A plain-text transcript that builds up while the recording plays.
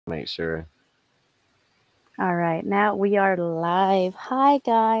Make sure. All right, now we are live. Hi,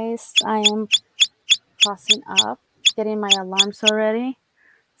 guys. I am crossing up, getting my alarms already.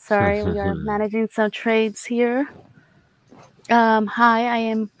 Sorry, we are managing some trades here. Hi, I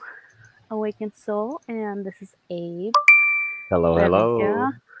am Awaken Soul, and this is Abe. Hello, There we hello.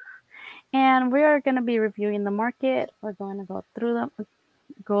 go. And we are going to be reviewing the market. We're going to go through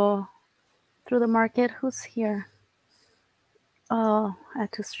the market. Who's here? Oh,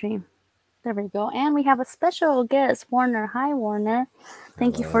 add to stream. There we go. And we have a special guest, Warner. Hi, Warner.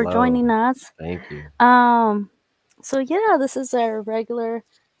 Thank you Hello, for hello. joining us. Thank you. Um, so yeah, this is our regular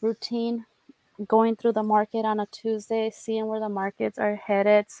routine going through the market on a Tuesday, seeing where the markets are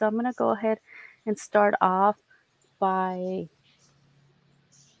headed. So I'm gonna go ahead and start off by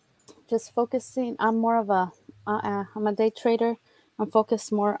just focusing. I'm a day trader. I'm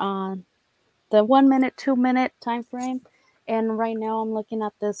focused more on the 1 minute, 2 minute time frame, and right now I'm looking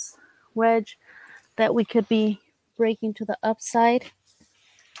at this wedge that we could be breaking to the upside.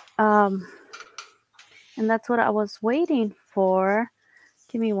 Um, and that's what I was waiting for.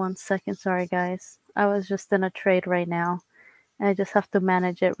 Give me 1 second. Sorry, guys. I was just in a trade right now, and I just have to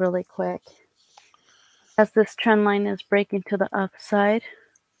manage it really quick. As this trend line is breaking to the upside,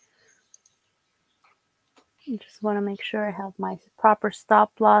 I just want to make sure I have my proper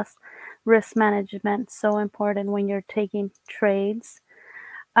stop loss. Risk management so important when you're taking trades.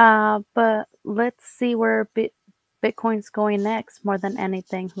 But let's see where Bitcoin's going next more than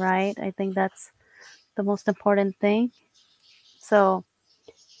anything, right? I think that's the most important thing. So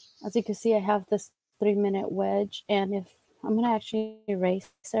as you can see, I have this 3 minute wedge, and if I'm gonna actually erase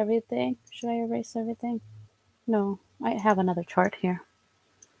everything, should I erase everything? No, I have another chart here.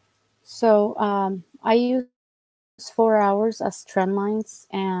 So I use 4 hours as trend lines,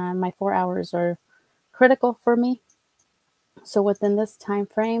 and my 4 hours are critical for me. So within this time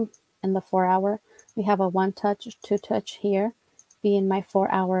frame, in the 4 hour, we have a one touch, two touch here, being my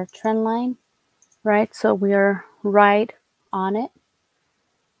 4 hour trend line, right? So we are right on it.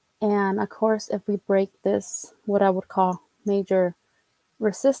 And of course, if we break this, what I would call major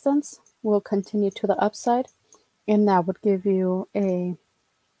resistance, we'll continue to the upside. And that would give you a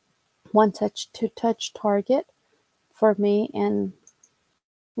one touch, two touch target for me. And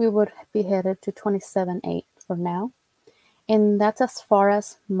we would be headed to 27.8 for now. And that's as far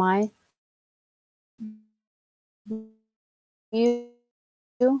as my view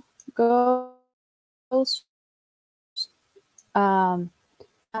goes. And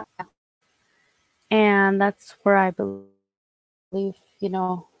that's where I believe,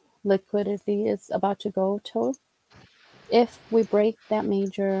 liquidity is about to go to. If we break that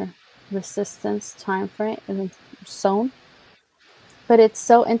major resistance time frame zone. But it's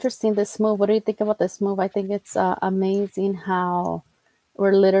so interesting, this move. What do you think about this move? I think it's amazing how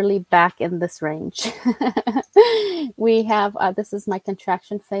we're literally back in this range. We have, this is my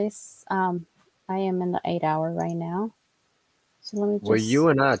contraction phase. I am in the 8 hour right now. So let me Well, just, you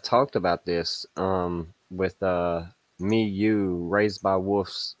and I talked about this with me, you, Raised by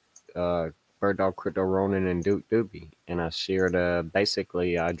Wolves, uh Bird Dog, Crypto Ronin, and Duke Doobie, and I shared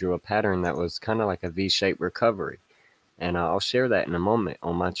basically I drew a pattern that was kind of like a V-shaped recovery, and I'll share that in a moment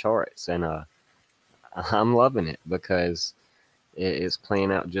on my charts, and I'm loving it because it's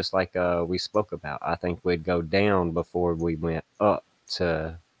playing out just like we spoke about. I think we'd go down before we went up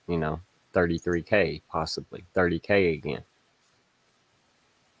to, you know, 33K, possibly 30K again.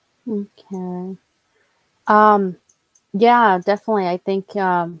 okay. Um, yeah, definitely. I think,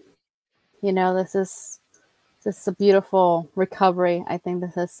 this is a beautiful recovery. I think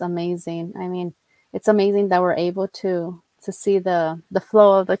this is amazing. I mean, it's amazing that we're able to see the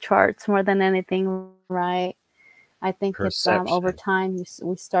flow of the charts more than anything, right? I think it's over Perception. time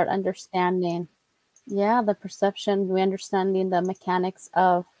we start understanding, yeah, the perception. We understanding the mechanics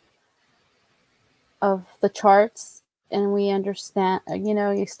of the charts, and we understand.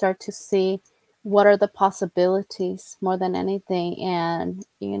 You start to see what are the possibilities more than anything, and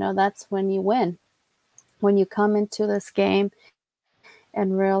that's when you win, when you come into this game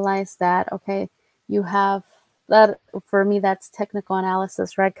and realize that, okay, you have that. For me, that's technical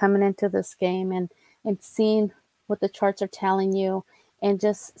analysis, right? Coming into this game and seeing what the charts are telling you, and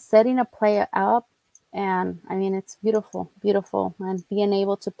just setting a play up. And I mean, it's beautiful, beautiful, and being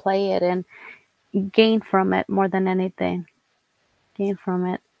able to play it and gain from it more than anything, gain from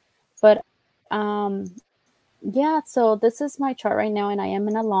it. But yeah, so this is my chart right now, and I am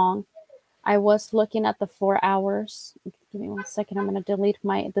in a long. I was looking at the 4 hours. Give me 1 second. I'm going to delete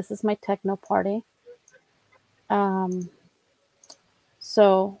this is my techno party. Um,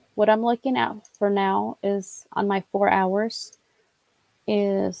 so what I'm looking at for now is on my 4 hours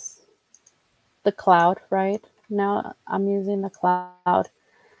is the cloud, right? Now I'm using the cloud,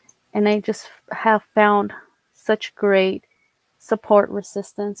 and I just have found such great support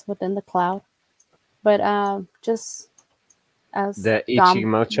resistance within the cloud. But just as The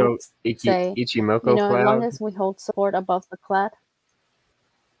Dom would say, as Ichimoku long as we cloud? hold support above the cloud.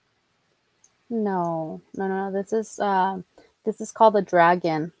 No, no, no, no. This is called the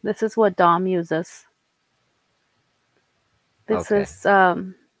dragon. This is what Dom uses. This Okay. is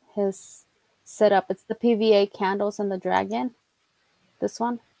his setup. It's the PVA candles and the dragon. This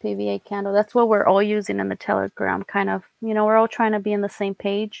one, PVA candle. That's what we're all using in the Telegram. Kind of, we're all trying to be in the same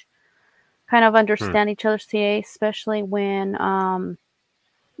page, kind of Hmm. understand each other's TA, especially when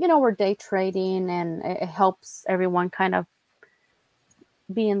we're day trading, and it helps everyone kind of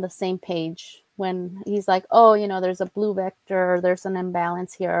be in the same page. When he's like, oh, there's a blue vector, there's an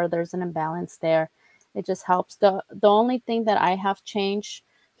imbalance here, or there's an imbalance there. It just helps. The only thing that I have changed,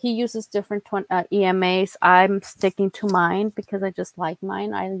 he uses different EMAs. I'm sticking to mine because I just like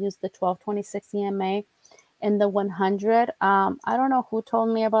mine. I use the 1226 EMA and the 100. I don't know who told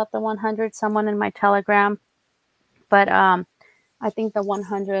me about the 100, someone in my Telegram, but I think the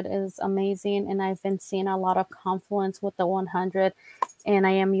 100 is amazing, and I've been seeing a lot of confluence with the 100, and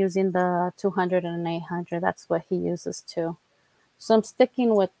I am using the 200 and 800. That's what he uses too. So I'm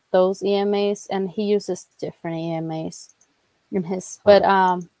sticking with those EMAs, and he uses different EMAs in his. But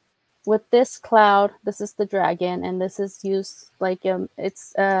Oh. with this cloud, this is the dragon, and this is used like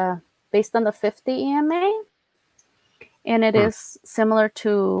it's based on the 50 EMA, and it Hmm. is similar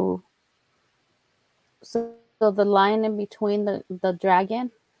to. So the line in between the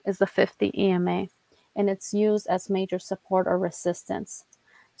dragon is the 50 EMA, and it's used as major support or resistance.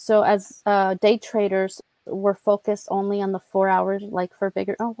 So as day traders, we're focused only on the 4 hours, like for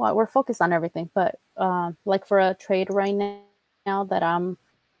bigger. Oh, well, we're focused on everything, but like for a trade right now that I'm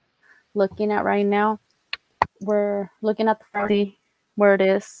looking at right now, we're looking at the 4 hours to see where it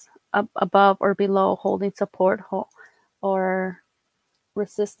is up above or below holding support or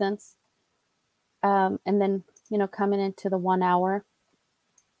resistance, and then coming into the 1 hour,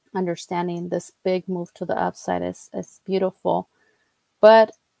 understanding this big move to the upside is beautiful.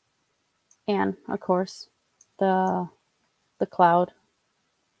 But and of course the the cloud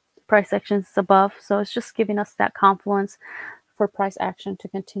price action is above, so it's just giving us that confluence for price action to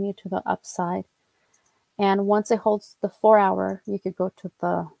continue to the upside. And once it holds the 4 hour, you could go to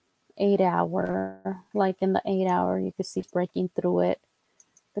the 8 hour. Like in the 8 hour, you could see breaking through it.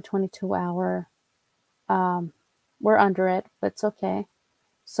 The 22 hour, we're under it, but it's okay.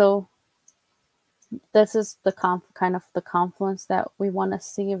 So this is the kind of the confluence that we want to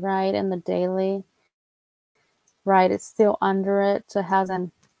see, right? In the daily, right? It's still under it, so it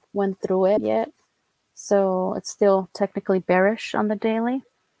hasn't went through it yet. So it's still technically bearish on the daily,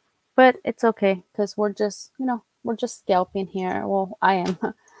 but it's okay because we're just scalping here. Well, I am.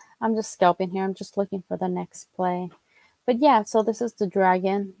 I'm just scalping here. I'm just looking for the next play. But yeah, so this is the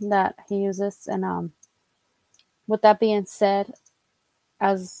dragon that he uses, and with that being said,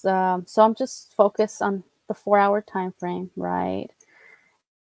 as so I'm just focused on the 4 hour time frame, right?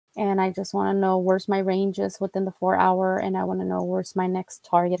 And I just want to know where's my ranges within the 4 hour, and I want to know where's my next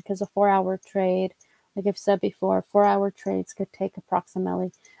target, because a 4 hour trade, like I've said before, 4 hour trades could take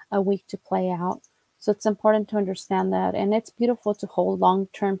approximately a week to play out. So it's important to understand that, and it's beautiful to hold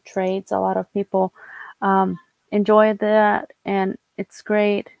long-term trades. A lot of people enjoy that, and it's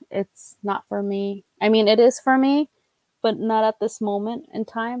great. It's not for me. I mean, it is for me, but not at this moment in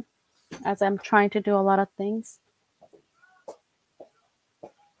time, as I'm trying to do a lot of things.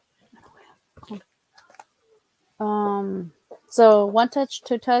 Um, so one touch,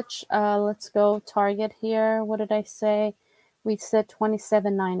 two touch. Let's go target here. What did I say? We said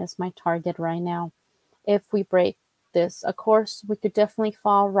 27.9 is my target right now. If we break this, of course, we could definitely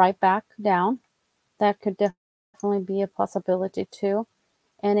fall right back down. That could definitely be a possibility too.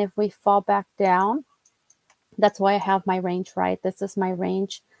 And if we fall back down, that's why I have my range, right? This is my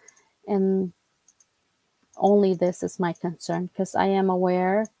range, and only this is my concern, because I am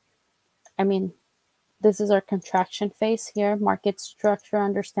aware. I mean, this is our contraction phase here, market structure,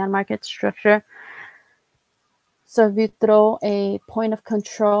 understand market structure. So if you throw a point of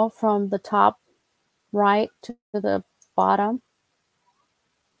control from the top right to the bottom,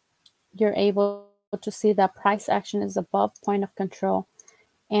 you're able to see that price action is above point of control.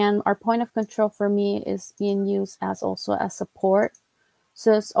 And our point of control for me is being used as also as support.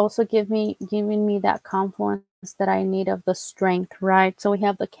 So it's also giving me that confluence that I need of the strength, right? So we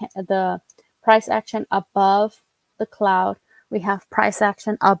have the price action above the cloud. We have price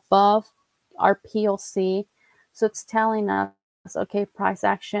action above our PLC. So it's telling us okay, price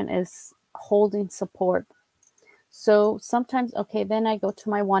action is holding support. So sometimes, okay, then I go to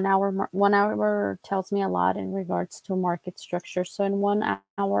my 1 hour. 1 hour tells me a lot in regards to market structure. So in 1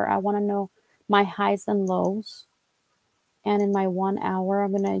 hour, I want to know my highs and lows. And in my 1 hour,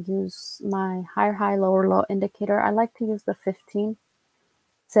 I'm going to use my higher high, lower low indicator. I like to use the 15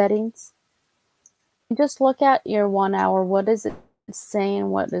 settings. Just look at your 1 hour. What is it saying?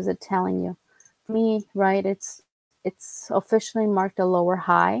 What is it telling you? For me, right, it's officially marked a lower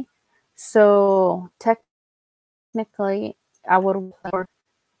high. So technically, I would work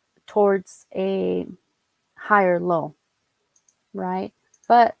towards a higher low, right?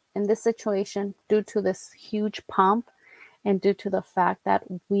 But in this situation, due to this huge pump and due to the fact that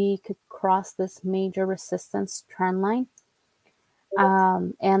we could cross this major resistance trend line,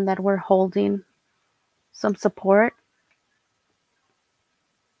 and that we're holding some support.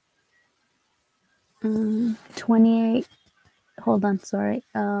 28. Hold on, sorry.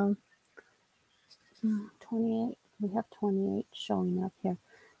 28. We have 28 showing up here.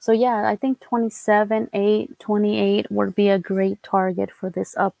 So yeah, I think 27, 8, 28 would be a great target for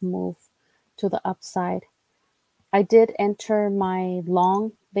this up move to the upside. I did enter my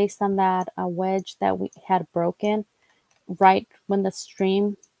long based on that wedge that we had broken right when the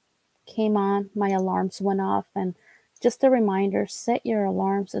stream came on. My alarms went off, and just a reminder, set your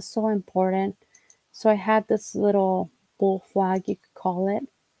alarms is so important. So I had this little bull flag, you could call it,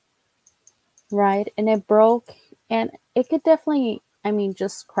 right? And it broke, and it could definitely, I mean,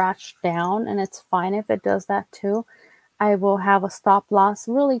 just crash down, and it's fine if it does that too. I will have a stop loss,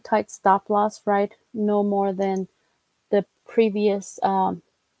 really tight stop loss, right? No more than the previous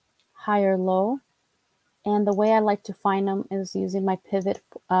higher low. And the way I like to find them is using my pivot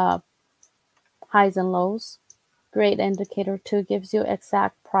highs and lows. Great indicator too, gives you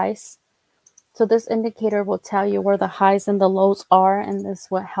exact price. So this indicator will tell you where the highs and the lows are, and this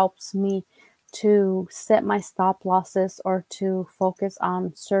is what helps me to set my stop losses or to focus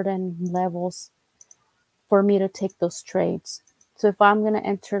on certain levels for me to take those trades. So if I'm going to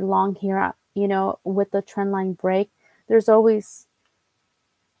enter long here, with the trend line break, there's always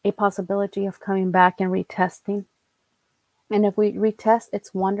a possibility of coming back and retesting. And if we retest,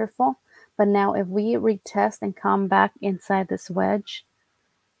 it's wonderful. But now if we retest and come back inside this wedge,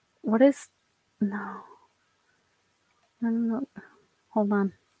 what is, no, no, hold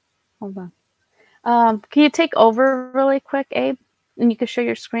on. Can you take over really quick, Abe? And you can share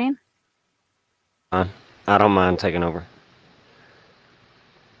your screen? I don't mind taking over.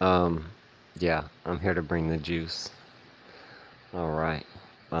 Yeah, I'm here to bring the juice. All right.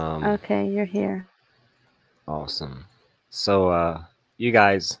 Okay, you're here. Awesome. So, you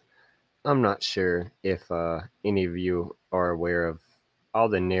guys, I'm not sure if any of you are aware of all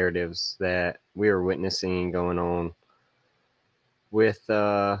the narratives that we are witnessing going on with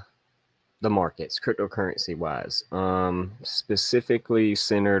the markets, cryptocurrency wise, specifically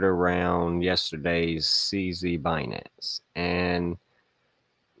centered around yesterday's CZ Binance and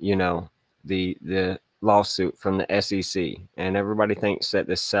the lawsuit from the SEC, and everybody thinks that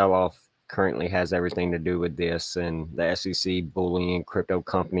this sell-off currently has everything to do with this, and the SEC bullying crypto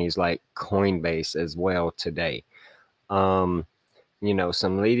companies like Coinbase as well today. Um,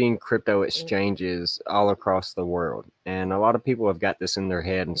 some leading crypto exchanges all across the world, and a lot of people have got this in their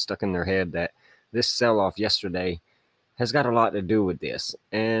head and stuck in their head that this sell-off yesterday has got a lot to do with this.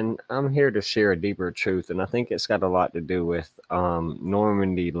 And I'm here to share a deeper truth, and I think it's got a lot to do with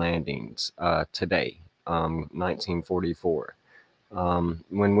Normandy landings today, 1944,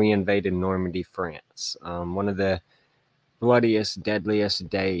 when we invaded Normandy, France. One of the bloodiest, deadliest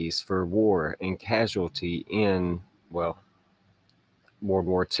days for war and casualty in, well, World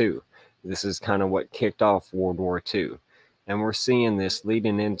War II. This is kind of what kicked off World War II. And we're seeing this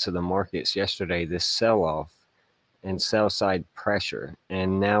leading into the markets yesterday, this sell off and sell side pressure.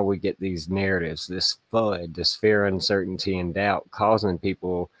 And now we get these narratives, this FUD, this fear, uncertainty, and doubt, causing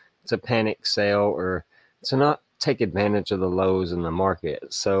people to panic sell or to not take advantage of the lows in the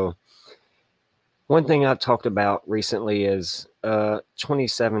market. So, one thing I've talked about recently is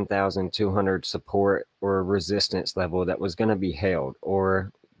 27,200 support or resistance level that was going to be held or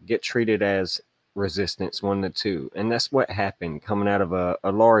get treated as resistance 1 to 2. And that's what happened coming out of a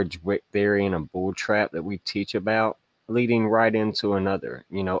large wick theory and a bull trap that we teach about, leading right into another,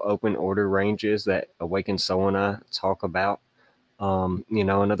 open order ranges that Awaken Soul and I talk about.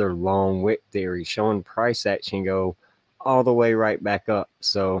 Another long wick theory showing price action go all the way right back up.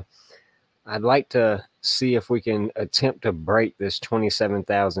 So, I'd like to see if we can attempt to break this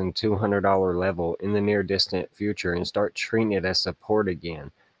 $27,200 level in the near distant future and start treating it as support again.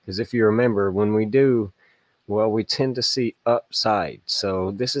 Because if you remember, when we do Well, we tend to see upside.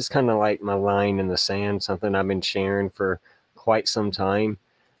 So this is kind of like my line in the sand, something I've been sharing for quite some time.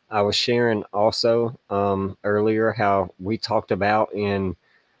 I was sharing also earlier how we talked about in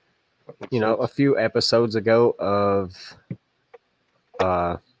a few episodes ago of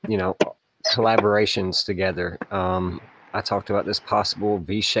uh, you know collaborations together. I talked about this possible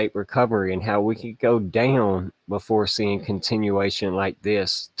V-shaped recovery and how we could go down before seeing continuation like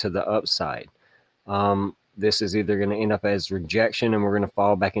this to the upside. This is either going to end up as rejection and we're going to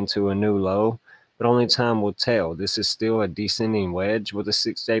fall back into a new low, but only time will tell. This is still a descending wedge with a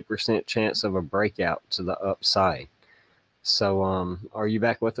 68% chance of a breakout to the upside. So, are you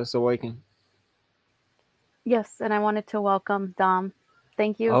back with us, Awaken? Yes, and I wanted to welcome Dom.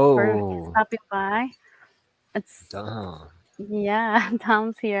 Thank you for Oh, stopping by. It's Don. yeah,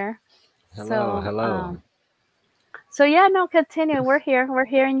 Dom's here. Hello, So, hello. so yeah, no, continue. We're here. We're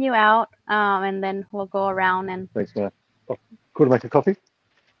hearing you out, and then we'll go around and Thanks, man. Oh, could I make a coffee?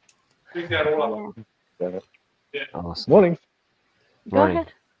 yeah. Awesome. Morning. Go Morning.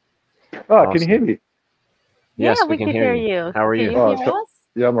 ahead. Ah, can you hear Awesome. me? Yes, Yeah, we we can could hear hear you. you. How are Can you? you hear us?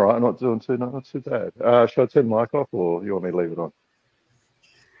 Yeah, I'm all right. I'm not doing not too bad. Should I turn the mic off, or you want me to leave it on?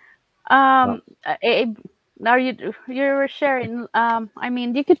 No. Abe, are you're sharing? I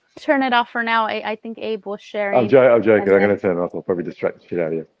mean, you could turn it off for now. I think Abe was sharing, I'm joking. and I'm then going to turn it off. I'll probably distract the shit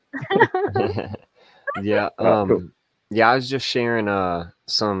out of you. Yeah, All right, cool. yeah, I was just sharing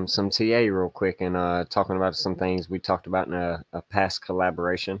some TA real quick and talking about some things we talked about in a past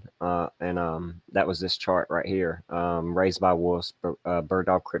collaboration. And that was this chart right here. Raised by Wolves, Bird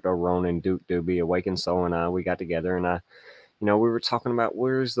Dog Crypto, Ronan, Duke Doobie, Awakened Soul, and I, we got together and we were talking about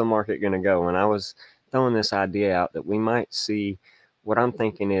where's the market going to go, and I was throwing this idea out that we might see what I'm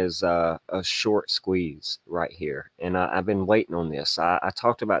thinking is a short squeeze right here, and I've been waiting on this. I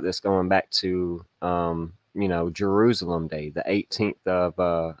talked about this going back to Jerusalem Day, the 18th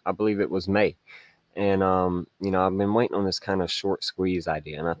of I believe it was May, and I've been waiting on this kind of short squeeze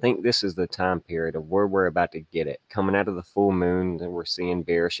idea, and I think this is the time period of where we're about to get it. Coming out of the full moon, and we're seeing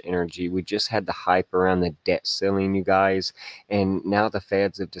bearish energy. We just had the hype around the debt ceiling, you guys, and now the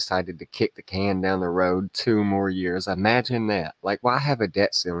feds have decided to kick the can down the road 2 more years. Imagine that. Like, why have a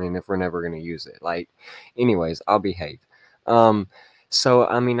debt ceiling if we're never going to use it? Like, anyways, I'll behave. Um, so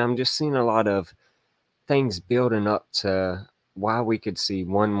I mean, I'm just seeing a lot of things building up to why we could see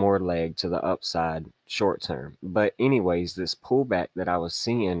one more leg to the upside short term. But anyways, this pullback that I was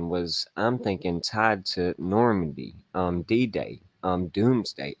seeing was, I'm thinking, tied to Normandy, D-Day,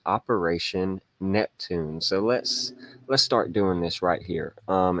 Doomsday, Operation Neptune. So let's start doing this right here,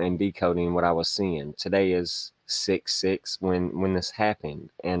 and decoding what I was seeing. Today is 6/6 when this happened,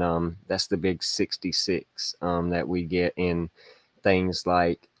 and that's the big 66 that we get in things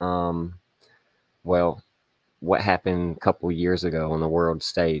like well, what happened a couple years ago on the world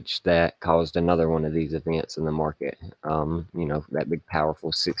stage that caused another one of these events in the market. That big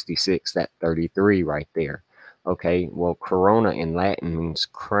powerful 66, that 33 right there. Okay, well, corona in Latin means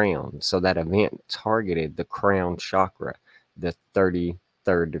crown. So that event targeted the crown chakra, the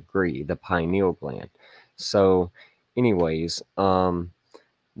 33rd degree, the pineal gland. So, anyways,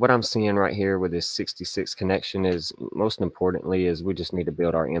 what I'm seeing right here with this 66 connection is, most importantly, is we just need to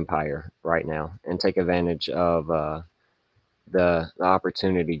build our empire right now and take advantage of the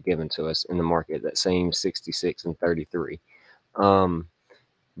opportunity given to us in the market, that same 66 and 33. Um,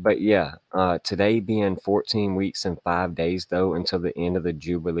 but yeah, today being 14 weeks and 5 days, though, until the end of the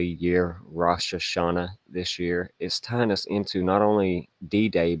Jubilee year, Rosh Hashanah this year, is tying us into not only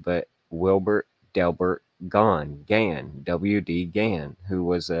D-Day, but Wilbert Delbert Gann, W.D. Gann, who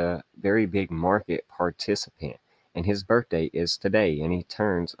was a very big market participant. And his birthday is today, and he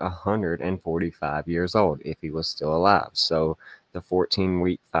turns 145 years old if he was still alive. So the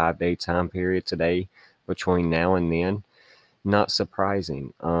 14-week, 5-day time period today, between now and then, not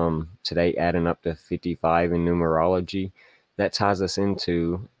surprising. Today, adding up to 55 in numerology, that ties us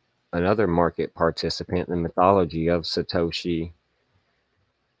into another market participant in the mythology of Satoshi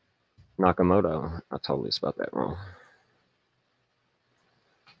Nakamoto. I totally spelled that wrong.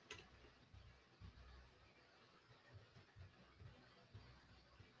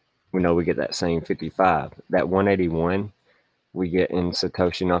 We know we get that same 55. That 181 we get in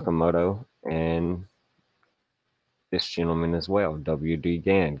Satoshi Nakamoto and this gentleman as well, W.D.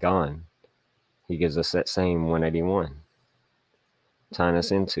 Gann. He gives us that same 181. Tying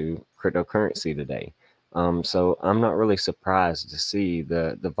us into cryptocurrency today. So I'm not really surprised to see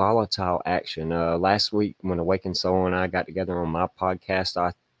the volatile action. Last week when Awaken Soul and I got together on my podcast,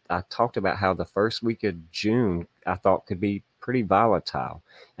 I talked about how the first week of June I thought could be pretty volatile,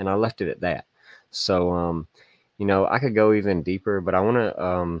 and I left it at that. So, I could go even deeper, but I want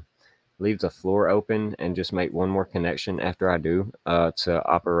to leave the floor open and just make one more connection after I do to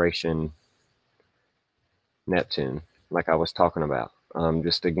Operation Neptune, like I was talking about.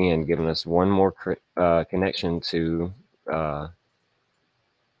 Just again, giving us one more connection to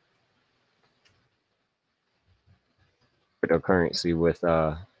cryptocurrency with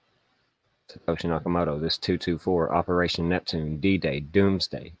Satoshi Nakamoto, this 224 Operation Neptune, D-Day,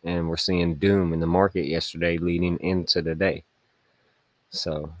 Doomsday. And we're seeing doom in the market yesterday leading into the day.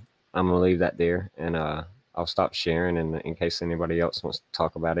 So I'm going to leave that there, and I'll stop sharing in case anybody else wants to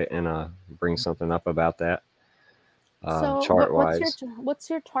talk about it and bring something up about that So chart-wise. what's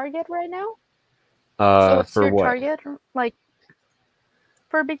your target right now? So what's For your what? target like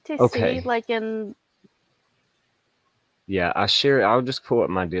for BTC? Okay. Like in Yeah, I'll just pull up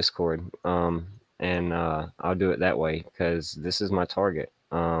my Discord, and I'll do it that way because this is my target.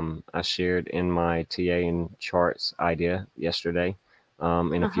 I shared in my TA and charts idea yesterday,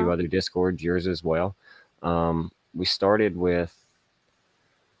 in a few other Discords, yours as well. We started with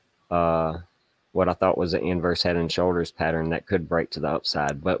what I thought was an inverse head and shoulders pattern that could break to the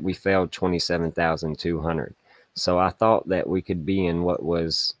upside, but we failed 27,200. So I thought that we could be in what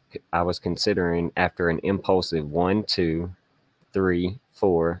I was considering after an impulsive 1, 2, 3,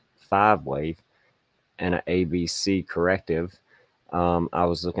 4, 5 wave and an ABC corrective. I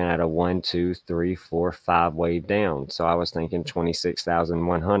was looking at a 1, 2, 3, 4, 5 wave down. So I was thinking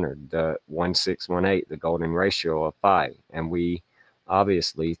 26,100, the 1618, the golden ratio of 5. And we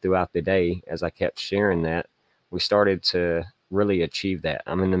obviously throughout the day, as I kept sharing that, we started to really achieve that.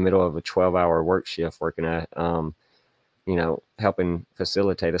 I'm in the middle of a 12-hour work shift working at, helping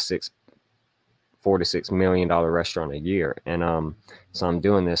facilitate a $4 to $6 million restaurant a year. And so I'm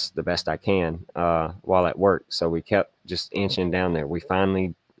doing this the best I can while at work. So we kept just inching down there. We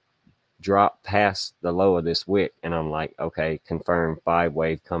finally dropped past the low of this wick, and I'm like, okay, confirmed 5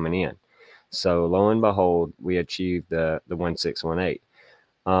 wave coming in. So lo and behold, we achieved the 1618.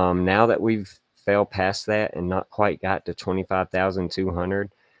 Now that we've fell past that and not quite got to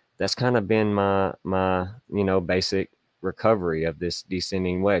 25,200, that's kind of been my basic recovery of this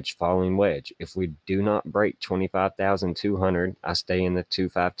descending wedge, falling wedge. If we do not break 25,200, I stay in the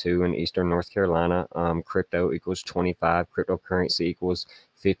 252 in Eastern North Carolina. Crypto equals 25, cryptocurrency equals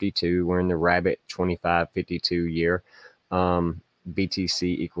 52. We're in the rabbit 25-52 year. BTC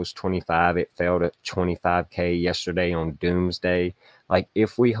equals 25. It failed at 25K yesterday on Doomsday. Like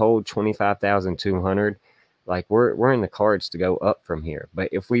if we hold 25,200, like we're in the cards to go up from here. But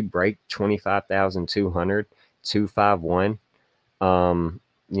if we break 25,200, 251,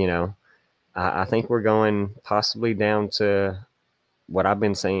 I think we're going possibly down to what I've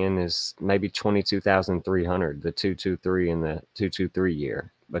been saying is maybe 22,300, the 223 and the 223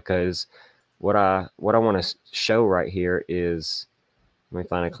 year. Because what I want to show right here is, let me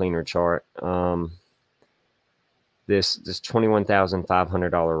find a cleaner chart. This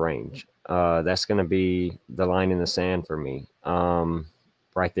 $21,500 range. That's going to be the line in the sand for me.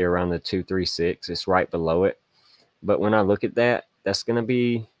 Right there around the 236. It's right below it. But when I look at that, that's going to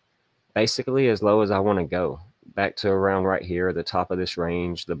be basically as low as I want to go. Back to around right here, the top of this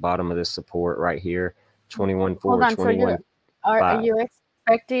range, the bottom of this support right here, 21.4, hold on. 21.5. Are you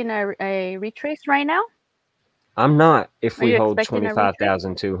expecting a retrace right now? I'm not. If Are we you hold expecting a retrace?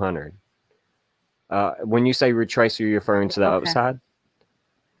 25,200. When you say retrace, are you referring to the upside?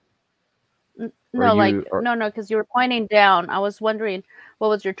 No, no, because you were pointing down. I was wondering what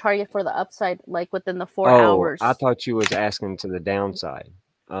was your target for the upside, like within the 4 hours. I thought you was asking to the downside.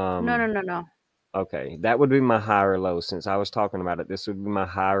 No. Okay, that would be my high or low. Since I was talking about it, this would be my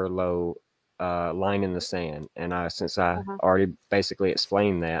high or low line in the sand. And since I already basically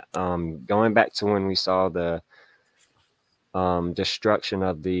explained that, going back to when we saw the destruction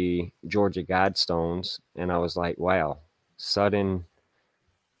of the Georgia Guidestones, and I was like, wow, sudden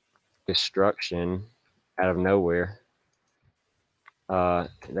destruction out of nowhere.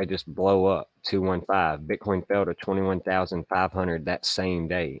 They just blow up 215. Bitcoin fell to 21,500 that same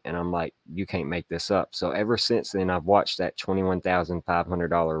day. And I'm like, you can't make this up. So ever since then, I've watched that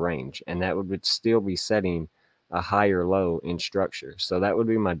 $21,500 range, and that would still be setting a higher low in structure. So that would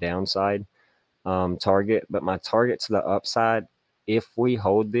be my downside target. But my target to the upside, if we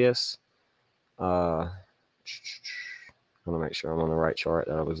hold this, I want to make sure I'm on the right chart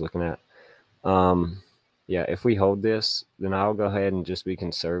that I was looking at. Yeah, if we hold this, then I'll go ahead and just be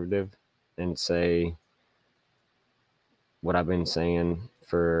conservative and say what I've been saying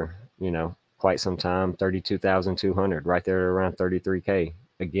for, quite some time, 32,200, right there around 33K.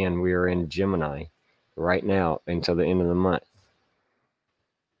 Again, we are in Gemini right now until the end of the month.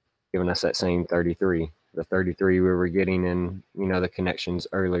 giving us that same 33. The 33 we were getting in, the connections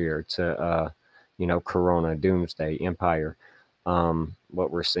earlier to, Corona, Doomsday, Empire,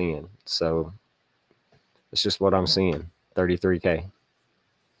 what we're seeing. So it's just what I'm seeing. 33K.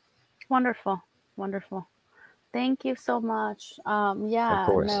 Wonderful, wonderful. Thank you so much. Of Yeah,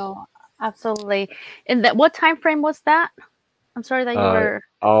 course. no, absolutely. And that, what time frame was that? I'm sorry that you were.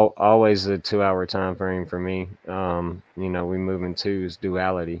 Always a 2 hour time frame for me. We move in twos,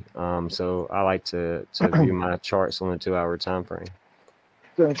 duality. So I like to view my charts on a 2 hour time frame.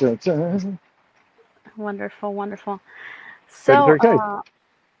 Dun, dun, dun. Wonderful, wonderful. So, 33K.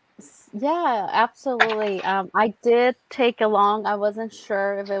 yeah, absolutely. I did take along. I wasn't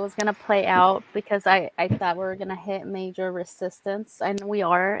sure if it was gonna play out because I thought we were gonna hit major resistance, and we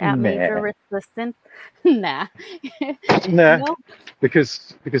are at major Nah. resistance. Nah. Nah. No.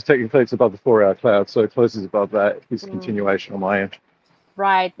 Because technically it's above the 4 hour cloud, so it closes above that. It's continuation on my end.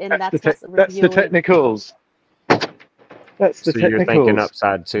 Right, and That's that's what's that's the reviewing. technicals. That's the So you're thinking technicals.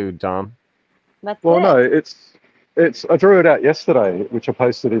 upside too, Dom? That's Well, it. no, it's. I drew it out yesterday, which I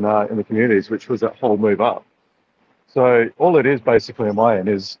posted in the communities, which was that whole move up. So all it is basically on my end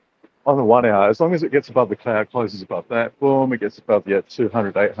is on the 1 hour, as long as it gets above the cloud, closes above that, boom, it gets above the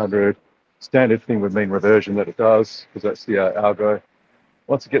 200, 800. Standard thing with mean reversion that it does, because that's the algo.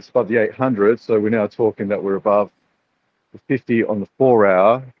 Once it gets above the 800, so we're now talking that we're above the 50 on the 4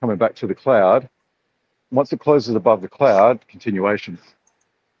 hour, coming back to the cloud. Once it closes above the cloud, continuation.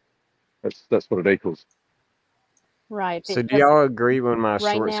 That's what it equals. Right, So do because y'all agree with my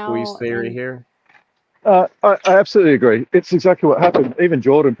right short squeeze now, theory and here? I absolutely agree. It's exactly what happened. Even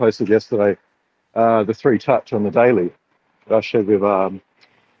Jordan posted yesterday the 3 touch on the daily that I shared with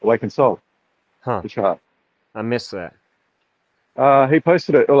Awaken Soul, Huh. the chart. I missed that. He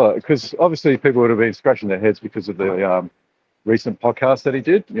posted it because obviously people would have been scratching their heads because of the recent podcast that he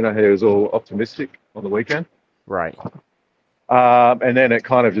did. He was all optimistic on the weekend. Right. And then it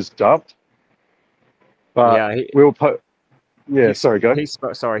kind of just dumped. But Yeah, we'll sorry, go. He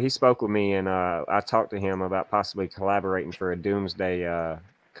spoke with me, and I talked to him about possibly collaborating for a Doomsday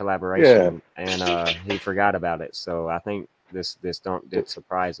collaboration, and he forgot about it. So I think this dump did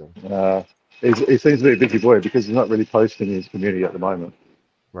surprise him. He seems to be a busy boy because he's not really posting in his community at the moment.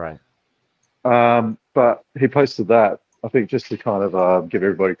 Right. But he posted that, I think, just to kind of give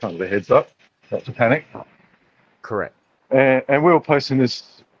everybody kind of a heads up, not to panic. Correct. And we were posting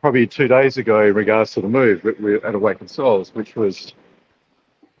this probably 2 days ago in regards to the move at Awaken Souls, which was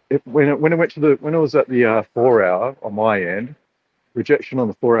when it was at the 4 hour on my end, rejection on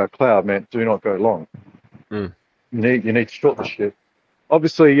the 4 hour cloud meant do not go long. Mm. You need to short the shit.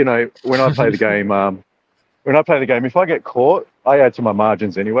 Obviously, when I play the game, if I get caught, I add to my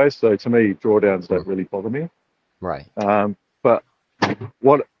margins anyway. So to me, drawdowns don't really bother me. Right. But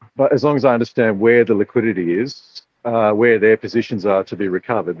as long as I understand where the liquidity is, where their positions are to be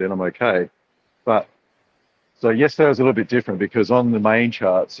recovered, then I'm okay. But so yesterday was a little bit different because on the main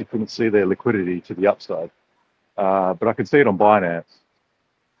charts you couldn't see their liquidity to the upside, but I could see it on Binance.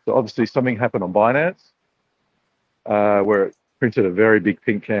 So obviously something happened on Binance where it printed a very big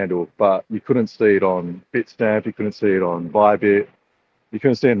pink candle, but you couldn't see it on Bitstamp, you couldn't see it on Bybit, you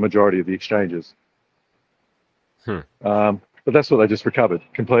couldn't see it in the majority of the exchanges. But that's what they just recovered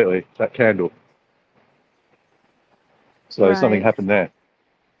completely, that candle. So something happened there.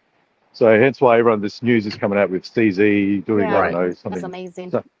 So hence why this news is coming out with CZ doing, I don't know, something. That's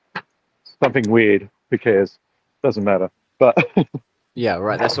amazing. Something weird. Who cares? Doesn't matter. But yeah,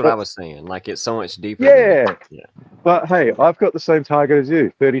 right. That's what I was saying. Like, it's so much deeper. Yeah. But hey, I've got the same target as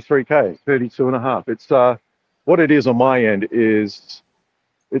you, 33K, 32.5. It's what it is on my end is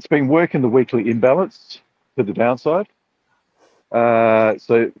it's been working the weekly imbalance to the downside.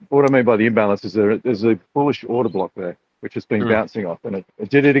 So what I mean by the imbalance is there's a bullish order block there, which has been bouncing off, and it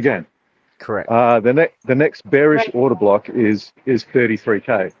did it again. Correct. The next bearish order block is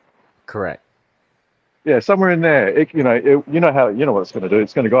 33K. Correct. Yeah, somewhere in there. You know what it's going to do.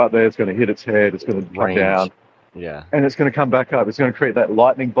 It's going to go up there. It's going to hit its head. It's going to come down. Yeah. And it's going to come back up. It's going to create that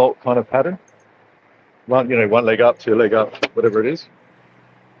lightning bolt kind of pattern. One leg up, 2 leg up, whatever it is.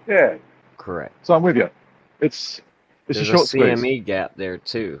 Yeah. Correct. So I'm with you. It's There's a short CME squeeze. gap there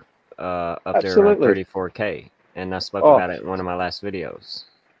too, up Absolutely. there around 34K, and I spoke about it in one of my last videos.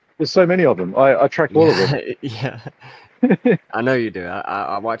 There's so many of them. I track all of them. Yeah. I know you do.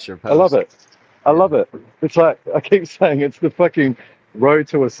 I watch your posts. I love it. I love it. It's like I keep saying, it's the fucking road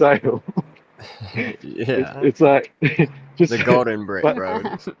to a sale. Yeah. It's like just the golden brick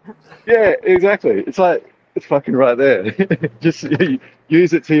road. Yeah, exactly. It's like it's fucking right there. Just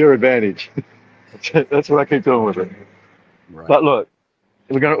use it to your advantage. That's what I keep doing with it. Right. But look,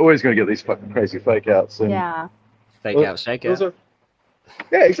 always going to get these fucking crazy fake outs. And Yeah. Fake it out, shake was out.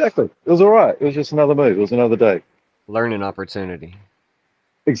 yeah, exactly. It was all right. It was just another move. It was another day. Learning opportunity.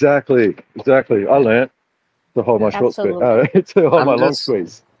 Exactly. I Yeah. learned to hold my Yeah. short squeeze, Absolutely. to hold my I'm long just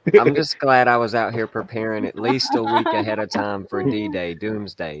squeeze. I'm just glad I was out here preparing at least a week ahead of time for D-Day,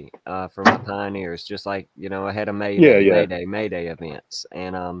 Doomsday, for my pioneers, just like, ahead of Yeah, Mayday, yeah. Mayday events.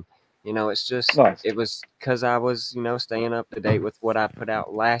 And it's just Nice. it was because I was, staying up to date with what I put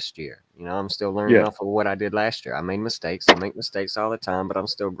out last year. I'm still learning Yeah, off of what I did last year. I made mistakes. I make mistakes all the time, but I'm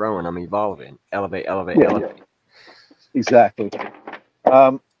still growing. I'm evolving. Elevate, elevate, yeah. elevate. Exactly.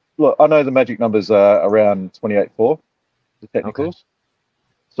 Um, look, I know the magic numbers are around 28.4, the Okay. technicals.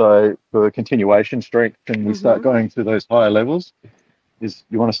 So for continuation strength, and we start Mm-hmm. going to those higher levels, is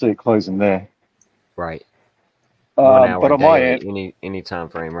you want to see it closing there. Right. 1 hour But on my daily, end, any time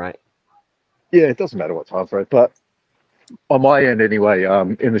frame, right? yeah, it doesn't matter what time for it. But on my end anyway,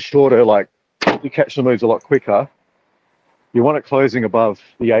 in the shorter, like you catch the moves a lot quicker. You want it closing above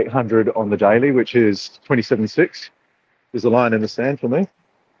the 800 on the daily, which is 27.6, is the line in the sand for me.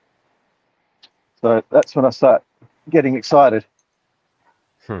 So that's when I start getting excited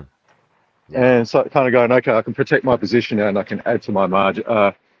Hmm. Yeah. and start kind of going, okay, I can protect my position now and I can add to my margin,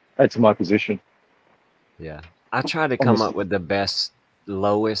 add to my position Yeah. I try to on come this. up with the best,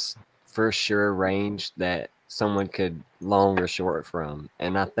 lowest, for sure range that someone could long or short from.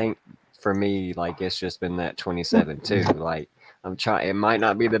 And I think for me, like, it's just been that 27 too. Like, I'm trying, it might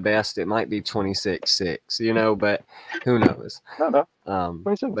not be the best, it might be 26.6, but who knows? No, no,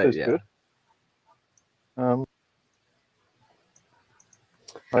 But 27.6 is yeah. good. Um,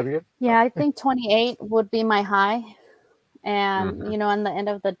 maybe good. Yeah, I think 28 would be my high. And, Hmm. on the end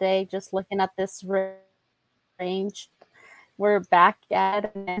of the day, just looking at this range, we're back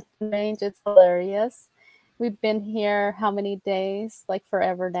at an range. It's hilarious. We've been here how many days? Like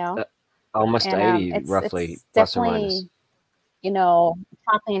forever now. Uh, Almost And 80, roughly, it's plus or minus. definitely,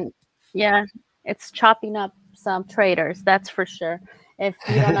 chopping. Yeah, it's chopping up some traders. That's for sure. If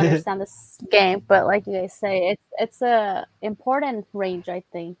you don't understand this game, but like you guys say, it's a important range, I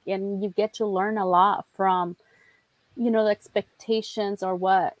think, and you get to learn a lot from the expectations or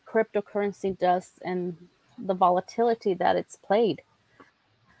what cryptocurrency does and the volatility that it's played,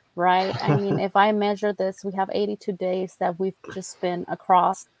 right? I mean, if I measure this, we have 82 days that we've just been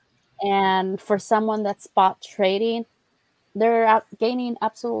across, and for someone that's spot trading, they're gaining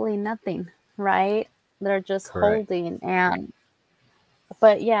absolutely nothing, right? They're just Correct. holding. And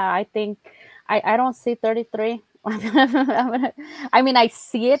but yeah, I think I don't see 33. I mean, I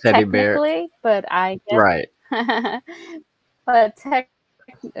see it Teddy bear. technically, but I Right. guess but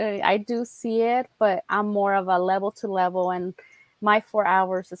I do see it, but I'm more of a level to level, and my 4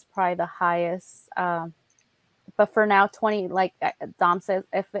 hours is probably the highest. But for now, 20, like Dom says,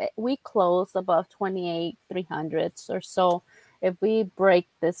 if we close above 28 300s or so, if we break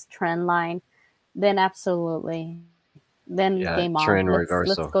this trend line, then absolutely, then game Yeah. on. Trend Let's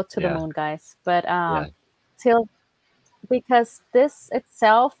go to reversal. the moon, Yeah. guys. But Yeah. till because this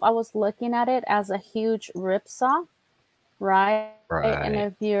itself, I was looking at it as a huge ripsaw, right? And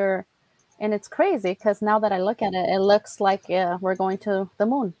if Right. and it's crazy because now that I look at it, it looks like we're going to the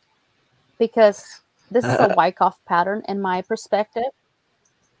moon because this is a Wyckoff pattern in my perspective,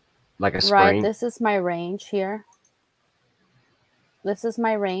 Like a right? spring. This is my range here. This is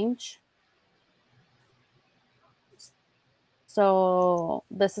my range. So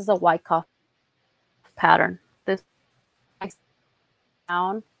this is a Wyckoff pattern. This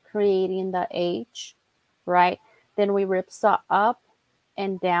down, creating the H, right? Then we ripsaw up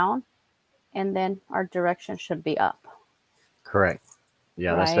and down, and then our direction should be up, Correct.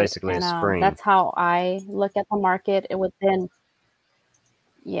 Yeah, that's right? basically a And spring. that's how I look at the market. It would then,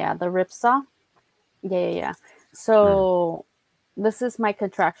 yeah, the ripsaw. Yeah. Mm. So this is my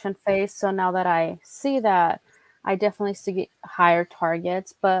contraction phase. So now that I see that, I definitely see higher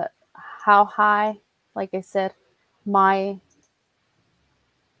targets. But how high? Like I said, my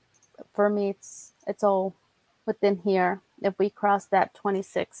for me it's all within here. If we cross that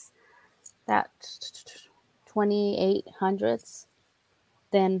 26, that 2800s,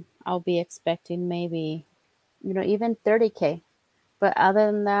 then I'll be expecting maybe even 30K. But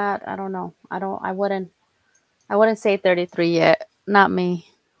other than that, I don't know. I wouldn't say 33 yet. Not me.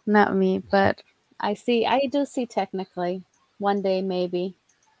 Not me, but I do see technically one day, maybe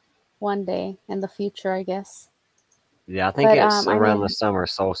one day in the future, I guess. Yeah, I think But it's I around the mean, summer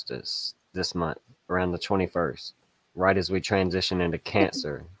solstice this month, around the 21st, right as we transition into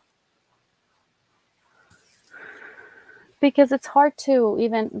Cancer. because it's hard to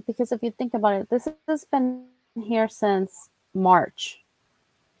even, because if you think about it, this has been here since March,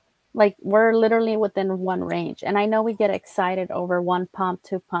 Like we're literally within one range. And I know we get excited over one pump,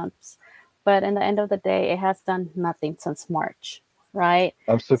 two pumps, but in the end of the day, it has done nothing since March, right?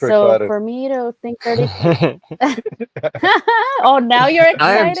 I'm super So excited. for me to think 30, oh, now you're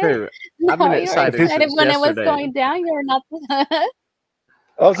I am excited? too. I've been No, you're excited excited since when it was yesterday. going down. You're not.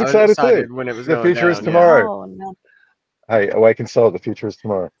 I was I was excited too. excited when it was The going future is down. Yeah. tomorrow. Oh, no. Hey, Awaken Soul, the future is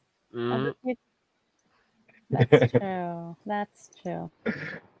tomorrow. Mhm. That's true. That's true.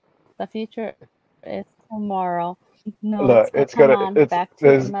 The future is tomorrow. No, Look, let's come on back to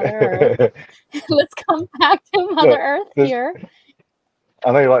there's Mother Earth. Let's come back to Mother look, Earth there's here.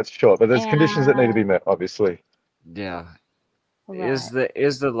 I know you like to short, but there's conditions that need to And be met, obviously. Yeah. right.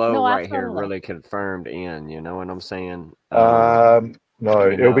 Is the low No, right here absolutely. really confirmed in? You know what I'm saying? No,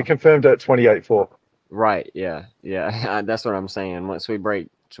 You it'll be know. confirmed at 28.4. Right. Yeah. Yeah. That's what I'm saying. Once we break,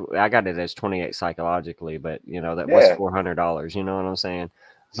 I got it as 28 psychologically, but you know that was Yeah, $400. You know what I'm saying?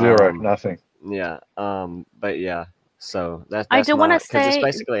 zero, Um. nothing. Yeah. But yeah. So I that's do want my to because it's say,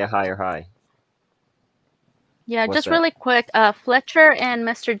 basically a higher high. yeah, What's just that? really quick, Fletcher and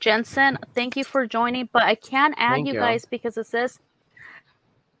Mr. Jensen, thank you for joining, but I can't add Thank you y'all. guys because it says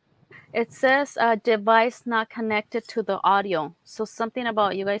device not connected to the audio. So something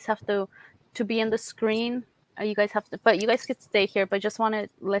about you guys have to be in the screen. You guys have to, but you guys could stay here. But just want to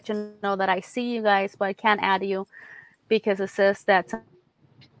let you know that I see you guys, but I can't add you because it says that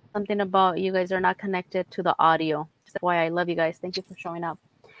something about you guys are not connected to the audio. That's why I love you guys. Thank you for showing up.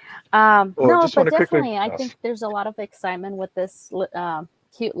 Or No, just want but to quickly, definitely, I think there's a lot of excitement with this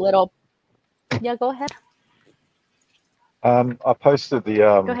cute little. Yeah, go ahead. I posted the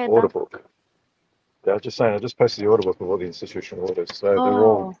Go ahead, order Dom. book. Yeah, I was just saying, I just posted the order book of all the institutional orders, so they're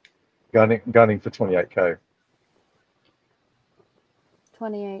all Oh, gunning for 28K.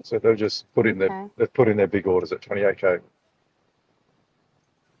 28. So they've just Okay. put in their big orders at 28K.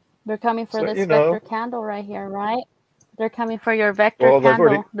 They're coming for So this you vector know, candle right here, right? They're coming for your vector well they've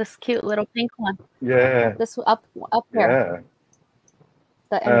already, candle, this cute little pink one. yeah, This up here, yeah.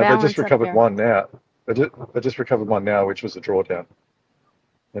 the They just imbalance up recovered here. one now. They just recovered one now, which was a drawdown.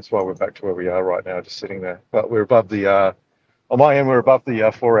 That's why we're back to where we are right now, just sitting there. But we're above the on my end, we're above the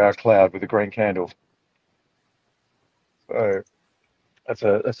 4-hour cloud with a green candle. So that's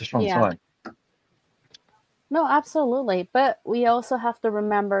a strong Yeah. sign. No, absolutely. But we also have to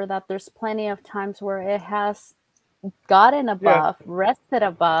remember that there's plenty of times where it has gotten Yeah, above, rested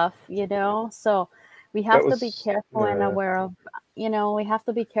above, So we that have to be was careful and yeah. aware of, we have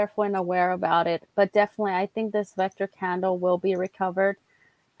to be careful and aware about it. But definitely, I think this vector candle will be recovered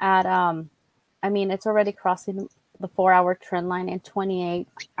at, I mean, it's already crossing the 4-hour trend line in 28.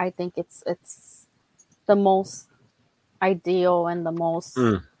 I think it's the most ideal and the most,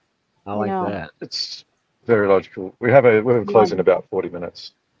 I you like know, that. It's very logical. We have a close in logical. about 40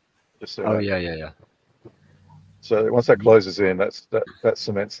 minutes. Just so you Oh know. yeah, yeah, yeah. So once that closes in, that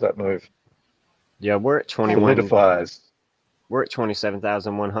cements that move, Yeah, we're at 21. solidifies. We're at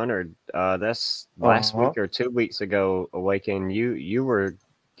 27,100. That's last Uh-huh. week or 2 weeks ago. Awaken, you were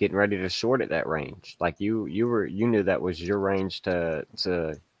getting ready to short at that range. Like you knew that was your range to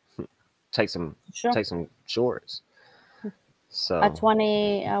take some Sure. shorts. At So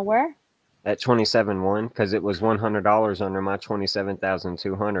 20, where? at 27.1 because it was $100 under my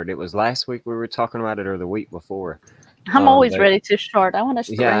 27,200. It was last week we were talking about it or the week before. I'm always But ready to short. I want to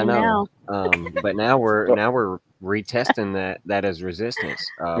short yeah, I right know. now. But now we're retesting that as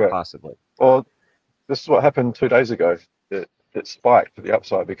resistance, Yeah. possibly. Well, this is what happened 2 days ago. It spiked to the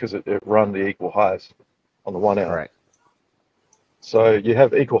upside because it run the equal highs on the 1 hour. Correct. So you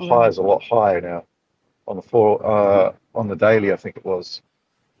have equal Right. highs a lot higher now on the daily, I think it was,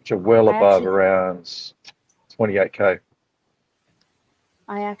 which are well I above actually around 28K.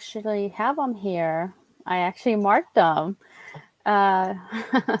 I actually have them here. I actually marked them. Uh,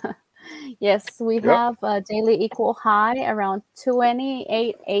 yes, we Yep. have a daily equal high around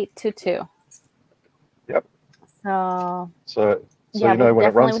 28,822. Yep. So So yeah, you know when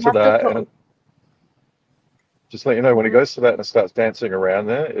it runs we to have to that, put. and just let you know when it Mhm. goes to that and it starts dancing around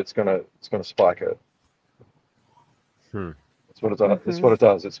there, it's gonna spike it. Hmm. That's what it does. It's Mhm. what it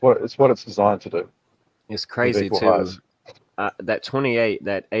does. It's what it's designed to do It's with crazy equal too. highs. That 28,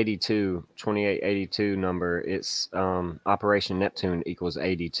 that 82, 2882 number, it's Operation Neptune equals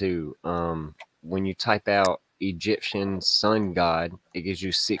 82. When you type out Egyptian sun god, it gives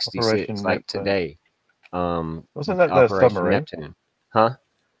you 66, Operation like Neptune. today. Wasn't that the Operation submarine? Neptune. Huh?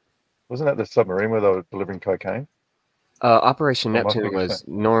 Wasn't that the submarine where they were delivering cocaine? Operation Or am I Neptune thinking of was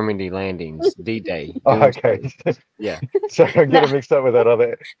Normandy landings, D-Day, Oh, okay. Doomsday. Yeah. So I'm getting That mixed up with that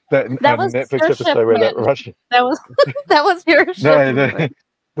that was Netflix your episode where that shipment. Russian. That was that was your No, shipment.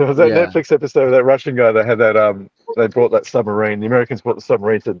 There was that Yeah. Netflix episode of that Russian guy that had that they brought that submarine. The Americans brought the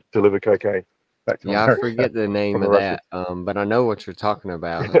submarine to deliver cocaine back to Yeah, I America forget the name from the of that, Russians. but I know what you're talking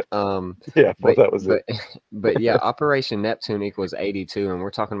about. Yeah, I thought But that was but it. but yeah, Operation Neptune equals 82, and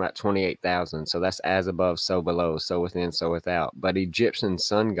we're talking about 28,000. So that's as above, so below, so within, so without. But Egyptian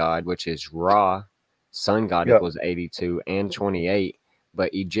sun god, which is Ra, sun god Yeah, equals 82 and 28.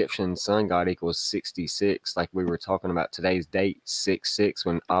 But Egyptian sun god equals 66. Like we were talking about today's date, 6/6,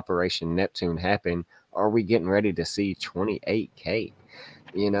 when Operation Neptune happened. Are we getting ready to see 28K?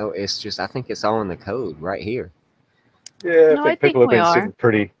 It's just I think it's all in the code right here. yeah. I No, I think think people have we been are. sitting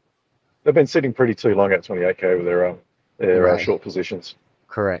pretty. They've been sitting pretty too long at 28K with their Right. short positions.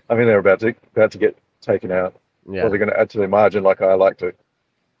 Correct. I mean, they're about to get taken out, or Yeah. they're going to add to their margin, like I like to.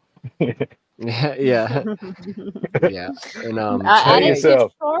 Yeah. Yeah. Yeah. And Pay Adding 28. too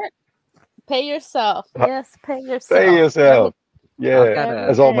yourself. short. Pay yourself. Yes, pay Pay yourself yourself. I've Yeah, got every a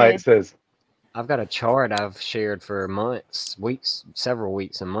as old day. mate says. I've got a chart I've shared for months, weeks, several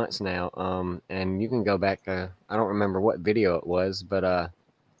weeks and months now. And you can go back. I don't remember what video it was, but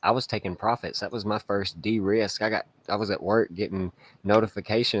I was taking profits. That was my first de-risk. I was at work getting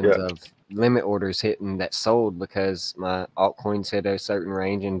notifications Yeah, of limit orders hitting that sold because my altcoins hit a certain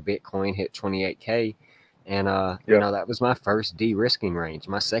range and Bitcoin hit 28K. And yeah, that was my first de-risking range.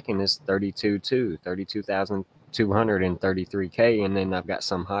 My second is 32,233K, and then I've got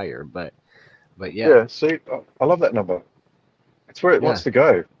some higher. But yeah, yeah. See, I love that number. It's where it yeah, wants to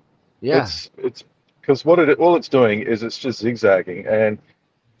go. yeah. It's because all it's doing is it's just zigzagging. And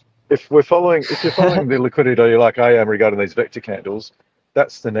if you're following the liquidity like I am regarding these vector candles,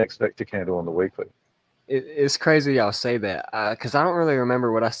 that's the next vector candle on the weekly. It's crazy y'all say that because I don't really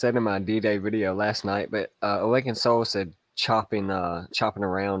remember what I said in my D-Day video last night, but Awaken Soul said chopping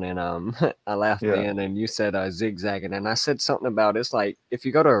around, and I laughed Yeah, then, and you said zigzagging, and I said something about it's like if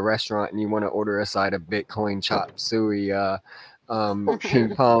you go to a restaurant and you want to order a side of Bitcoin chop suey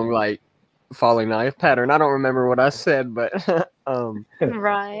ping pong like falling knife pattern. I don't remember what I said, but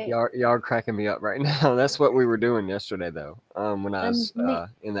Right. y'all are cracking me up right now. That's what we were doing yesterday though, when I And was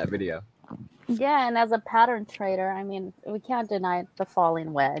in that video. yeah, and as a pattern trader, I mean, we can't deny the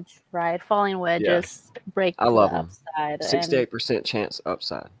falling wedge, right? Falling Yeah. wedges break I to the love them. upside, and 68% chance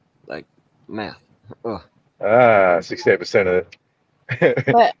upside. Like math. Ugh. 68% of it.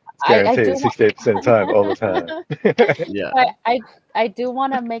 but It's I do guaranteed 68% of the time, all the time. Yeah. but I do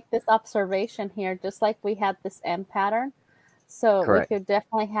want to make this observation here, just like we had this M pattern. So we Correct. could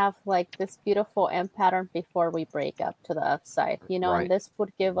definitely have like this beautiful M pattern before we break up to the upside, and Right. this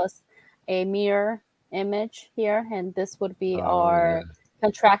would give us a mirror image here, and this would be Oh yeah. our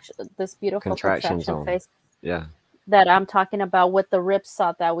contraction, this beautiful Contraction contraction zone. phase Yeah. that I'm talking about with the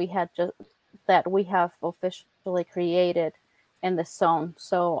ripsaw that we have officially created in the zone.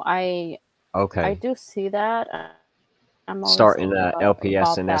 So I Okay. do see that. I'm always Starting thinking LPS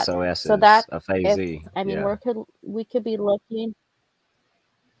about and that. So SOSs, that a phase if Z. I mean Yeah. we could be looking.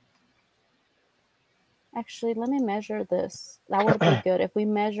 Actually, let me measure this. That would be good if we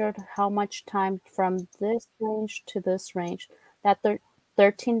measured how much time from this range to this range. That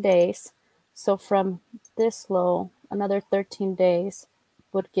 13 days. So from this low, another 13 days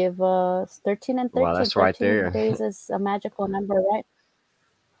would give us 13 and Wow, 13. that's right 13 there. days is a magical number, right?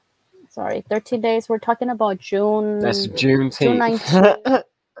 Sorry, 13 days. We're talking about That's June Juneteenth.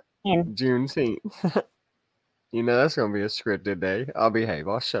 19. Juneteenth. That's gonna be a scripted day. I'll behave.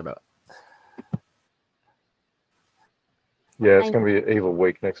 I'll shut up. Yeah, it's going to be an evil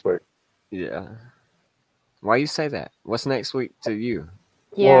week next week. Yeah. Why you say that? What's next week to you?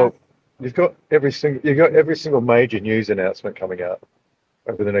 Yeah. Well, you've got every single major news announcement coming out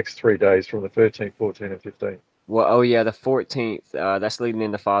over the next 3 days from the 13th, 14th, and 15th. Well, oh yeah, the 14th. That's leading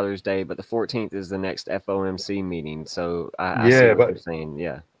into Father's Day, but the 14th is the next FOMC meeting. So I see Yeah, what you're saying.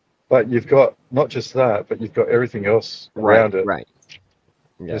 Yeah. but you've got not just that, but you've got everything else Right. around it. Right.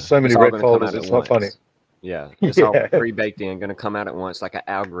 Yeah. There's so many It's all red going to come folders, out at it's not funny. once. Yeah. It's all Yeah. pre-baked in, going to come out at once, like an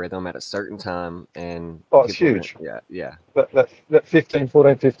algorithm at a certain time, and Oh, it's people are huge. yeah. Yeah. That 15,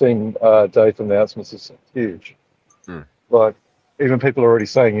 14, 15 day from announcements is huge. Mm. Like, even people are already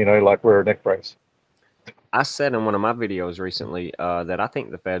saying, like wear a neck brace. I said in one of my videos recently that I think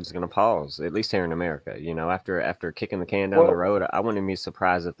the Fed's going to pause, at least here in America. After kicking the can down the Well, road, I wouldn't be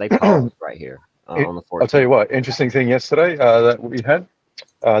surprised if they pause right here on the 14th. I'll tell you what, interesting thing yesterday that we had,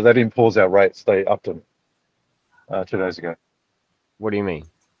 they didn't pause our rates, they upped them 2 days ago. What do you mean?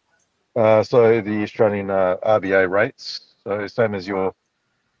 So the Australian RBA rates, so same as your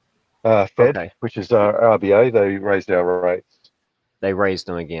Fed, Okay. which is our RBA, they raised our rates. They raised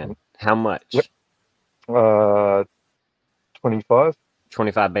them again. How much? Yep. 25.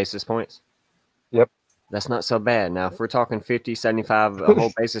 25 basis points. Yep. That's not so bad. Now, if we're talking 50, 75 a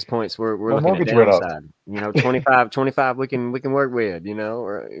whole basis points, we're My looking at mortgage went up. downside. 25 we can work with,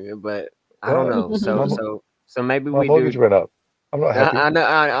 but I don't know. So maybe My we mortgage do. went up. I'm not happy. I know.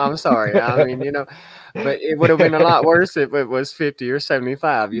 I'm sorry. I mean, but it would have been a lot worse if it was 50 or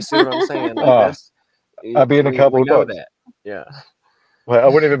 75. You see what I'm saying? Like that's I'd be in a couple we of know bucks. that. Yeah. Well, I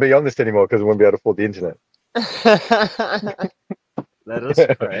wouldn't even be on this anymore because I wouldn't be able to afford the internet. Let us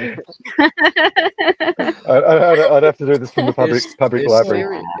pray. I'd have to do this from the public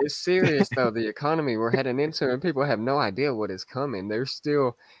library. It's serious though. The economy we're heading into, and people have no idea what is coming. They're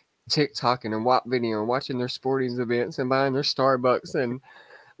still TikToking and video and watching their sporting events and buying their Starbucks and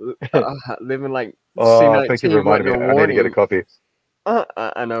living like Oh, thank you for C19 reminding me. wasn't a I need to get a warning.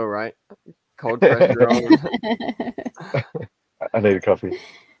 coffee. I know, right? Cold pressure on. I need a coffee.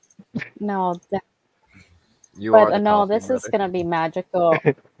 No, You are but the no, coffee, this is brother. gonna be magical,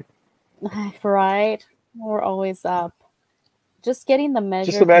 right? We're always up. Just getting the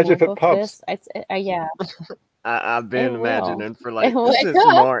measured Just imagine if move it of pumps. this, yeah, I've been it will. imagining for It like will. since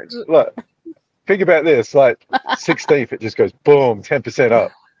March. Look, think about this. Like 16th, it just goes boom, 10%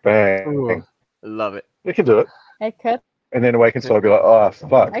 up. Bang. Ooh, love it. You can do it. It could. And then Awaken Soul will be like, oh,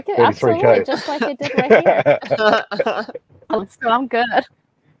 fuck, I could 43K. absolutely, just like it did right here. So I'm good.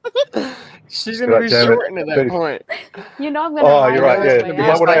 She's gonna be Damn it. shorting at that point. You know I'm gonna. Oh, ride you're right, it yeah. anyway.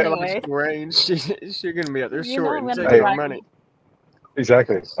 It's You gonna might be wanna- psychological range. She's gonna be out there You know shorting, I'm gonna taking ride our it. money.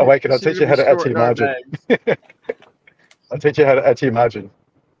 Exactly. Awaken, I'll She's teach you gonna how be to add to shorting your our margin. bags. I'll teach you how to add to your margin.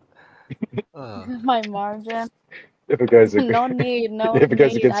 My margin. If it goes, No need. No if it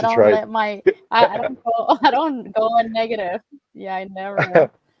goes need. against I the don't trade. let my. I don't go in negative. Yeah, I never.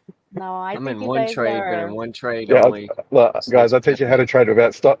 No, I I'm think in you one guys trade, but are. in one trade Yeah, only. look, guys, I'll teach you how to trade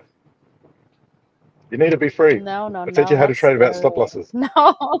without stop. You need to be free. No, I'll teach you how to trade without stop losses. No,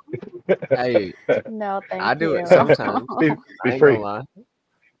 Hey, no, thank I do you. it sometimes. Be I ain't free. gonna lie.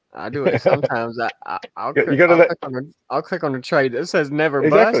 I do it sometimes. I'll You click, gotta I'll, let- click on I'll click on the trade that says never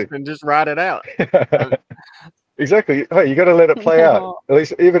Exactly. bust and just ride it out. Exactly. Hey, you got to let it play out. No. At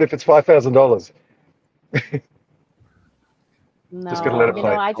least, even if it's $5,000. No, Just gotta let it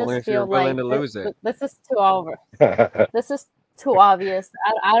play. I Only just if you're feel like willing to lose it. this is too over. This is too obvious.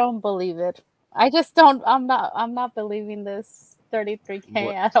 I don't believe it. I just don't. I'm not believing this 33K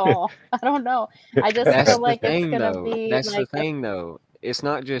What? at all. I don't know. I just That's feel the like it's thing, gonna though. be That's the like thing, though. It's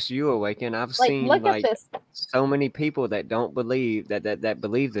not just you, Awaken. I've like seen look at like this. so many people that don't believe that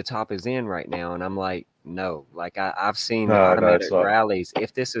believe the top is in right now, and I'm like, no. Like I've seen No, automatic it's not. rallies.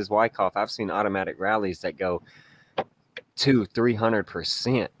 If this is Wyckoff, I've seen automatic rallies that go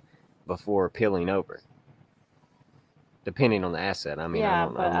 200-300% before peeling over, depending on the asset. I mean, Yeah, I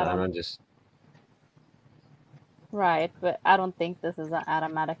don't. but I don't. I'm just. Right, but I don't think this is an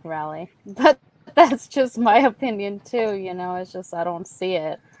automatic rally. But that's just my opinion too. It's just I don't see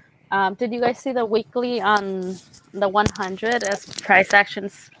it. Did you guys see the weekly on the 100 as price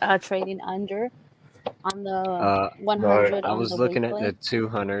actions trading under on the 100 I on was the looking weekly? at the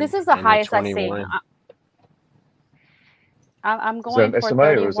 200. This is the and the highest I've seen. 21. I'm Is that going an for SMA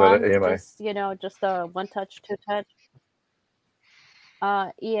or is that 31. an EMA? Just a one touch, two touch.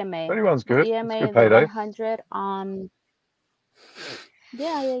 EMA. 31's good. EMA It's good the payday. 100 on.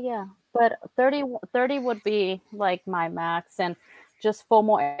 Yeah. But 30 would be like my max, and just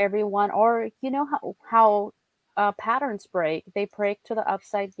FOMO everyone. Or how patterns break. They break to the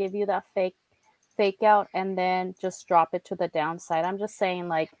upside, give you that fake out, and then just drop it to the downside. I'm just saying,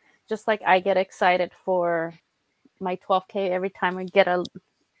 like, just like I get excited for my 12K every time I get a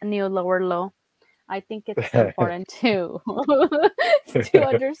new lower low. I think it's important to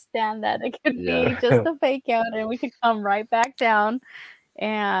understand that it could be just a fake out, and we could come right back down.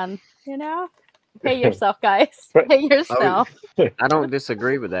 And pay yourself, guys. Pay yourself. I don't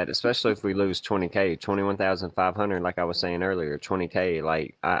disagree with that, especially if we lose 20K, 21,500, like I was saying earlier. 20K,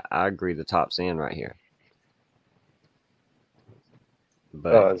 like I agree, the top's in right here.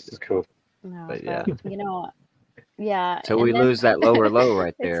 But this is cool. No, but yeah. Yeah. Till we lose that lower low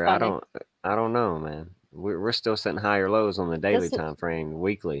right there, I funny. don't know, man. We're still setting higher lows on the daily time frame.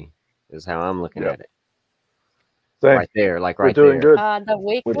 Weekly is how I'm looking at it. Same. Right there, like We're right doing there. good. The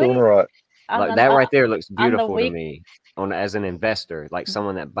weekly. We're doing all right. Like that right there looks on the beautiful to week- me as an investor, like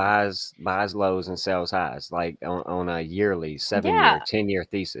someone that buys lows and sells highs, like on a yearly 7-year, 10-year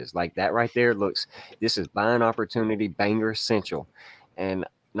thesis. Like that right there this is buying opportunity, banger essential, and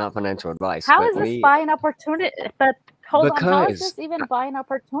not financial advice. How is this buying opportunity? But hold on, how is this even buying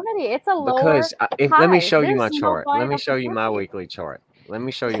opportunity? It's a lower Because let me show you my There's no chart. Let buying me show you my opportunity. weekly chart. Let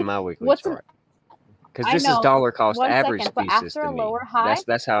me show you my weekly What's chart. because I this is know. dollar cost One average second, but thesis after to a me. lower high,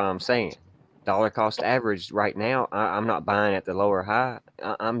 That's how I'm saying. Dollar cost average right now. I'm not buying at the lower high.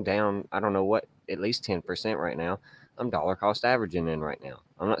 I'm down. I don't know what, at least 10% right now. I'm dollar cost averaging in right now.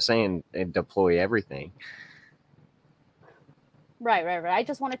 I'm not saying deploy everything. right. I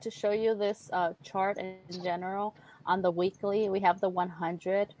just wanted to show you this chart in general. On the weekly, we have the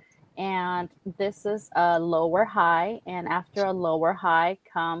 100, and this is a lower high, and after a lower high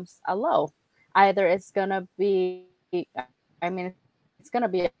comes a low. Either it's gonna be, it's gonna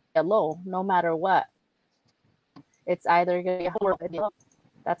be a low no matter what. It's either gonna be a high or it's gonna be a low.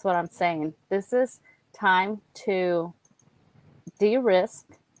 That's what I'm saying. This is time to de-risk,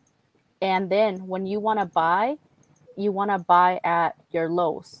 and then when you want to buy at your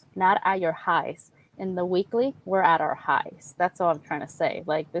lows, not at your highs. In the weekly, we're at our highs. That's all I'm trying to say.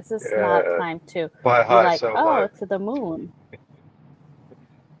 Like, this is not Yeah. time to Buy be high, like, sell oh, low. to the moon.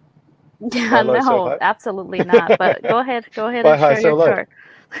 Yeah, Buy low, sell no, high. absolutely not. But go ahead Buy and high, share your sell low. chart.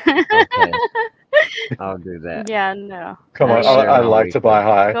 Okay, I'll do that. Yeah, no. Come No, on, I'll yeah, you share I my don't. like to buy weekly.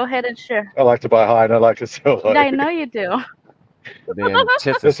 high. Go ahead and share. I like to buy high and I like to sell Yeah, low. I know you do. The That's how,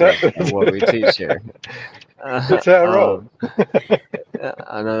 antithesis of what we teach here. Uh, that's how I roll. um,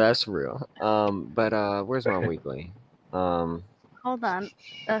 I know that's real. But where's my weekly? Um, Hold on.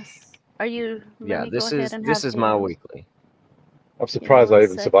 Are you? Let yeah, me go ahead and this have is my you. weekly. I'm Give me surprised one I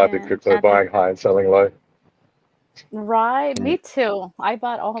even survived in second. crypto, buying high and selling low. Right, Can me you too. I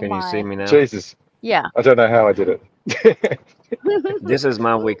bought all can you see my, me now? Jesus, yeah. I don't know how I did it. This is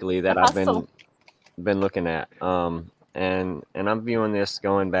my weekly The that I've hustle. been looking at. And I'm viewing this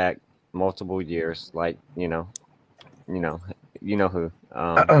going back multiple years, like you know, you know who.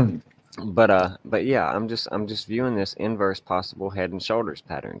 But yeah, I'm just viewing this inverse possible head and shoulders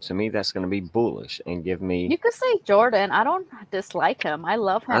pattern. To me, that's going to be bullish and give me. You could say Jordan. I don't dislike him. I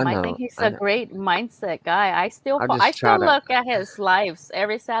love him. I think he's I a know. great mindset guy. I I just try still to. look at his lives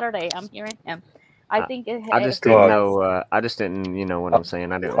every Saturday. I'm hearing him. I I, think I just he didn't God, has know. I just didn't. You know what I'm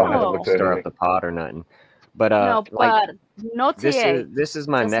saying. I didn't I'll want have to a look at no, stir up him. the pot or nothing. But no, like but no TA, this is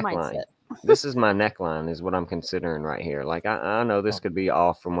my just neckline. mindset. This is my neckline is what I'm considering right here. Like I know this Oh, could be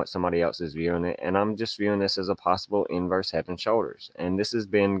off from what somebody else is viewing it, and I'm just viewing this as a possible inverse head and shoulders. And this has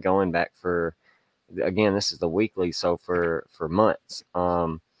been going back for, again, this is the weekly, so for months.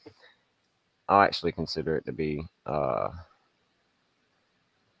 I'll actually consider it to be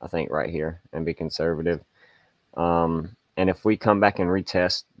I think right here and be conservative. And if we come back and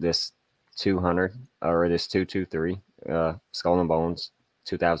retest this 200 or this 223, Skull and Bones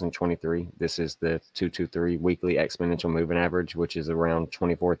 2023, this is the 223 weekly exponential moving average, which is around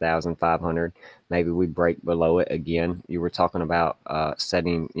 24,500. Maybe we break below it again. You were talking about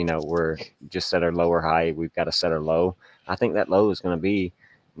setting, we're just set our lower high. We've got to set our low. I think that low is going to be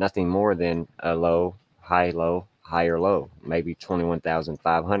nothing more than a low, higher low, maybe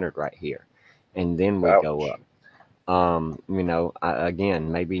 21,500 right here. And then we go ouch. up.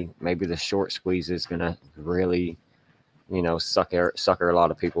 Again, maybe the short squeeze is gonna really, sucker a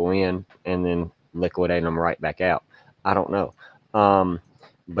lot of people in and then liquidate them right back out. I don't know. Um,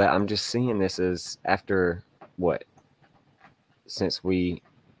 but I'm just seeing this as after what, since we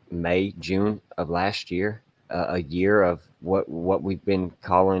June of last year, a year of what we've been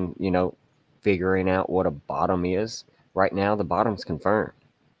calling, figuring out what a bottom is. Right now, the bottom's confirmed,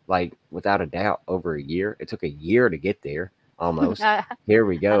 like without a doubt, over a year. It took a year to get there, almost. I, Here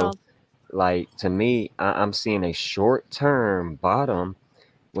we I go. don't. Like to me, I'm seeing a short term bottom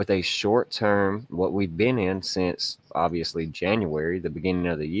with a short term, what we've been in since obviously January, the beginning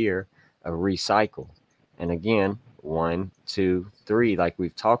of the year, a recycle. And again, one, two, three, like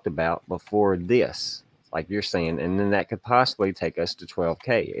we've talked about before this, like you're saying, and then that could possibly take us to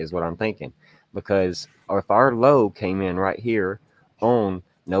 12K, is what I'm thinking. Because if our low came in right here on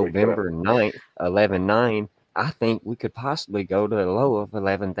We could have. November 9th, 11/9, I think we could possibly go to a low of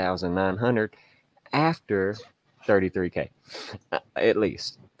 11,900 after 33K, at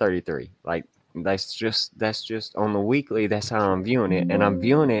least 33. Like that's just on the weekly. That's how I'm viewing it, and I'm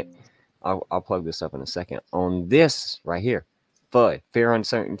viewing it. I'll plug this up in a second on this right here. FUD, fear,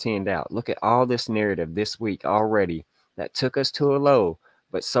 uncertainty, and doubt. Look at all this narrative this week already that took us to a low,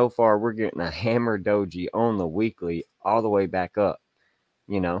 but so far we're getting a hammer doji on the weekly all the way back up.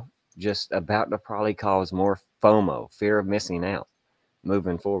 You know, just about to probably cause more FOMO, fear of missing out,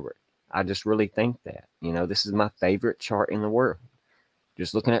 moving forward. I just really think that. This is my favorite chart in the world.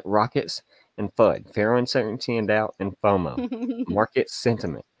 Just looking at rockets and FUD, fear, uncertainty, and doubt, and FOMO, market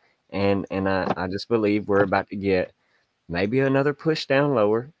sentiment. And I just believe we're about to get maybe another push down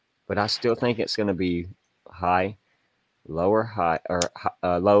lower, but I still think it's going to be high, lower high, or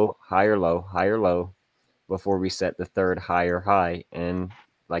low, higher low, higher low, before we set the third higher high. And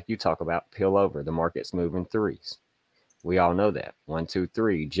like you talk about, peel over. The market's moving threes. We all know that. 1, 2,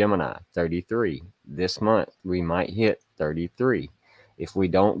 3. Gemini, 33. This month, we might hit 33. If we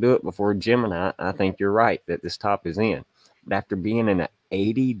don't do it before Gemini, I think you're right that this top is in. But after being in an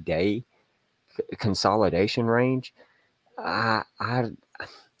 80-day consolidation range, I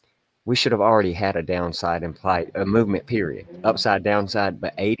we should have already had a downside implied, a movement period, upside, downside,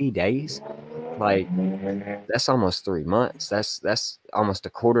 but 80 days, like that's almost 3 months. That's almost a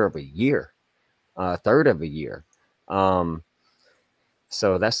quarter of a year, a third of a year. So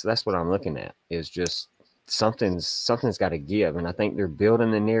that's what I'm looking at, is just something's got to give, and I think they're building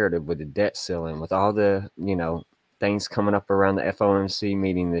the narrative with the debt ceiling, with all the things coming up around the FOMC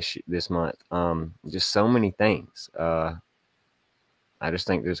meeting this month. Just so many things. I just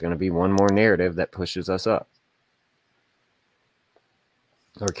think there's going to be one more narrative that pushes us up,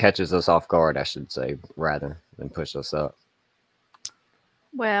 or catches us off guard, I should say, rather than push us up.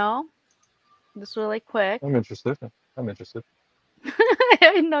 Well, just really quick. I'm interested.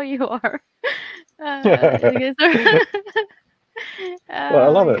 I know you are. You guys are. Well, I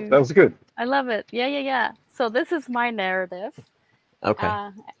love it. That was good. I love it. Yeah. So this is my narrative. Okay.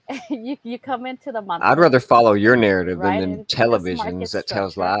 You come into the month. I'd rather follow your narrative right? than the televisions that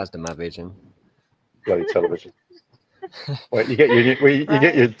tells lies to my vision. Bloody television. Wait, you get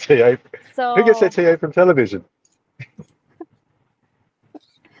your TA. So, who gets their TA from television?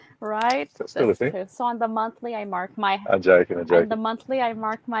 Right. That's still a thing. So on the monthly, I mark my. I'm joking. On the monthly, I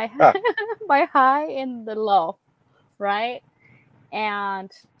mark my my high and the low, right?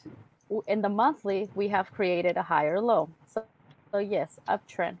 And in the monthly, we have created a higher low. So yes,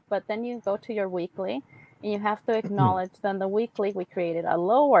 uptrend. But then you go to your weekly, and you have to acknowledge then the weekly we created a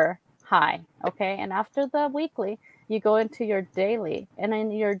lower high. Okay, and after the weekly, you go into your daily, and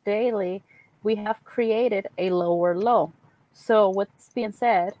in your daily, we have created a lower low. So with this being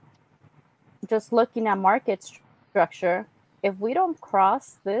said, just looking at market structure, if we don't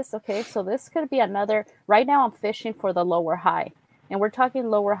cross this, okay, so this could be another. Right now, I'm fishing for the lower high, and we're talking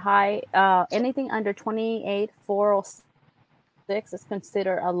lower high. Anything under 28,406 is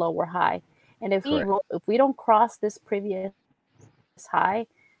considered a lower high, and if we don't cross this previous high,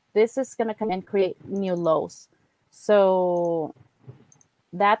 this is going to come and create new lows. So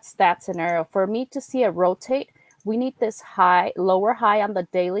that's that scenario. For me to see a rotate, we need this lower high on the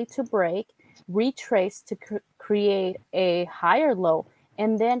daily to break, retrace to create a higher low,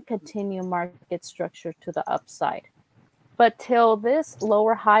 and then continue market structure to the upside. But till this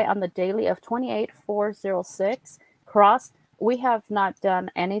lower high on the daily of 28,406 cross, we have not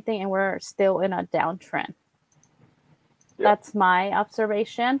done anything, and we're still in a downtrend. Yep. That's my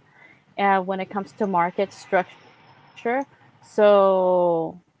observation when it comes to market structure.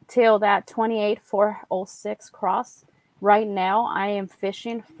 So till that 28,406 cross, right now I am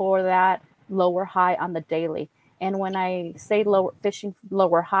fishing for that lower high on the daily. And when I say fishing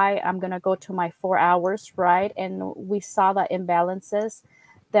lower high, I'm going to go to my 4 hours, right? And we saw the imbalances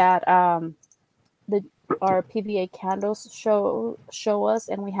that our PVA candles show us,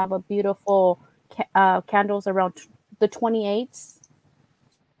 and we have a beautiful candles around the 28s.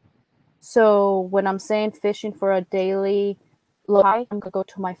 So when I'm saying fishing for a daily low high, I'm going to go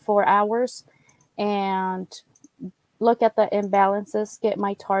to my 4 hours and look at the imbalances, get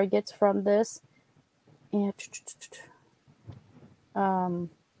my targets from this. And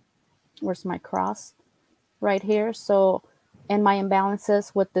where's my cross? Right here. So, and my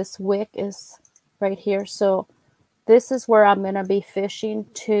imbalances with this wick is right here. So this is where I'm going to be fishing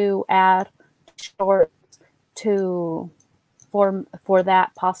to add short for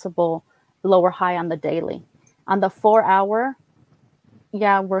that possible lower high on the daily. On the 4 hour,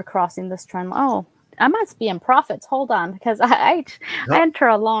 yeah, we're crossing this trend. Oh, I must be in profits. Hold on, because I enter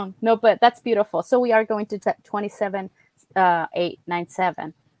along. No, but that's beautiful. So we are going to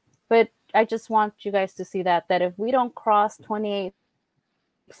 27,897. But I just want you guys to see that if we don't cross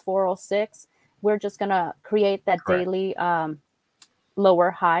 28,406, we're just gonna create that daily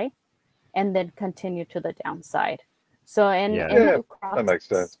lower high, and then continue to the downside. So that makes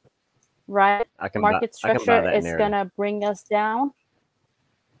sense. Right, market structure is gonna bring us down.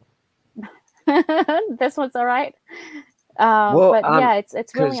 This one's all right. But yeah, it's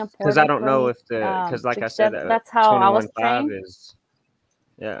really important because I don't know if because like I said, that's how I was trained.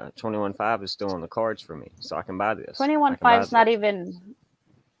 21.5 is still on the cards for me, so I can buy this. 21.5 is not even.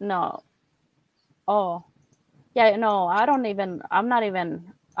 No. Oh, yeah. No, I don't even. I'm not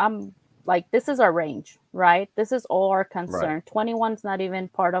even. I'm like, this is our range, right? This is all our concern. Right. 21 is not even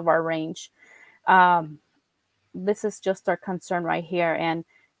part of our range. This is just our concern right here, and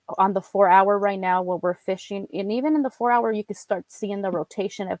on the 4 hour right now where we're fishing, and even in the 4 hour, you can start seeing the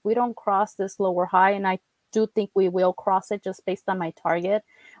rotation. If we don't cross this lower high, and I do think we will cross it just based on my target,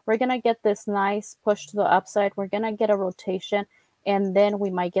 we're going to get this nice push to the upside. We're going to get a rotation, and then we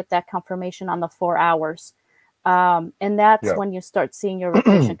might get that confirmation on the 4 hours. And that's Yeah. when you start seeing your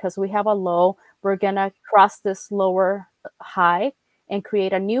rotation, because we have a low. We're going to cross this lower high and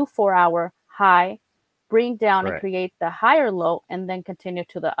create a new 4 hour high, bring down and Correct. create the higher low, and then continue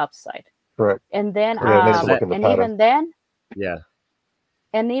to the upside. Correct. And then, Yeah, it needs Now to that, look in the and pattern. even then, yeah,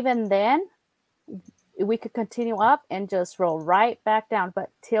 we could continue up and just roll right back down. But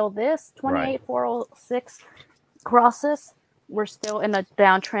till this right, 28406 crosses, we're still in a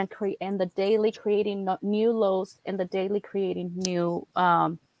downtrend, and the daily creating new lows, and the daily creating new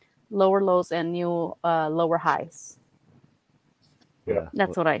lower lows and new lower highs. yeah.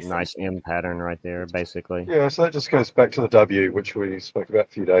 That's what I see. Nice M pattern right there, basically. Yeah, so that just goes back to the W, which we spoke about a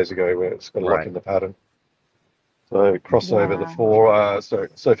few days ago, where it's got to lock Right. in the pattern. So cross over the Yeah. 4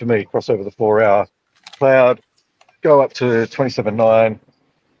 so for me, cross over the 4 hour cloud, go up to 27.9,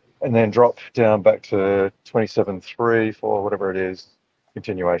 and then drop down back to 27.3 for whatever it is,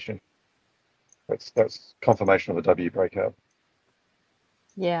 continuation. That's confirmation of the W breakout.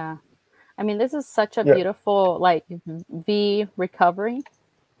 Yeah. I mean, this is such a Yeah. beautiful, like, V recovery.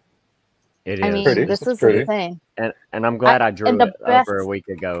 It I is. mean, Pretty. this It's is pretty. insane. And I'm glad I And drew the it best. over a week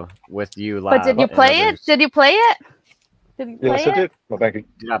ago with you But live did you and play it? others. Did you play it? Did you play Yes, I it? did. My banking.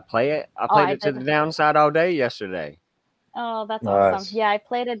 Did I play it? I Oh, played I it to the didn't. downside all day yesterday. Oh, that's awesome. Nice. Yeah, I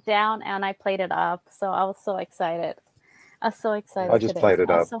played it down and I played it up. So I was so excited. I was so I excited just today. played it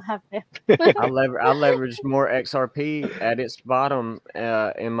I was up. so happy. I leveraged more XRP at its bottom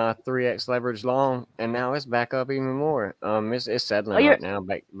in my 3x leverage long, and now it's back up even more. It's Oh, settling right now,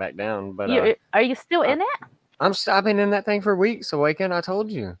 back down. But are you still I, in it? I'm stopping in that thing for weeks. Awaken, I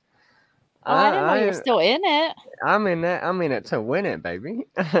told you. Oh, I didn't know you were I still in it. I'm in that. I'm in it to win it, baby.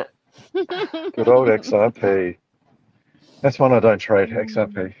 Good old XRP. That's one I don't trade,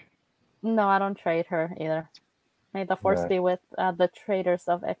 XRP. No, I don't trade her either. May the force No. be with the traders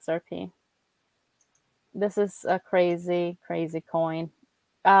of XRP. This is a crazy, crazy coin.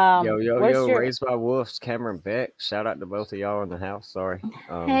 Where's your Raised by Wolves, Cameron Beck. Shout out to both of y'all in the house. Sorry.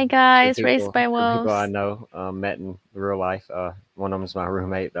 Hey guys, Two Raised by people I Wolves. know met in real life. One of them's my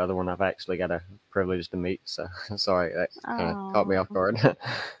roommate. The other one I've actually got a privilege to meet. So sorry, that kind of caught me off guard.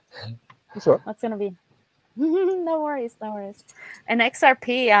 That's all right. What's gonna be? No worries, no worries. And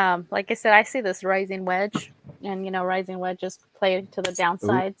XRP, like I said, I see this rising wedge, and rising wedges play to the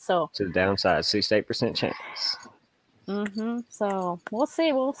downside. So to the downside, 68% chance. So we'll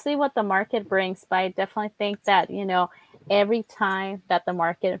see. We'll see what the market brings. But I definitely think that every time that the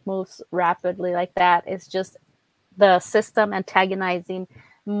market moves rapidly like that, it's just the system antagonizing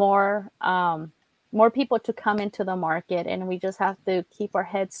more people to come into the market, and we just have to keep our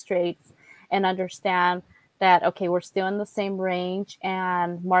heads straight and understand that okay, we're still in the same range,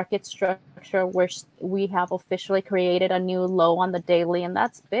 and market structure where we have officially created a new low on the daily, and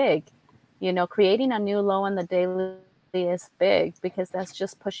that's big. Creating a new low on the daily is big because that's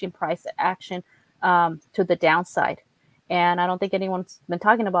just pushing price action to the downside. And I don't think anyone's been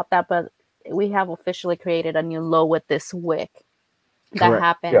talking about that, but we have officially created a new low with this wick that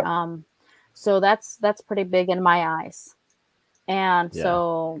happened. Yeah. So that's pretty big in my eyes. And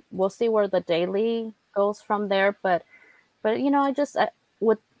so we'll see where the daily goes from there. But I just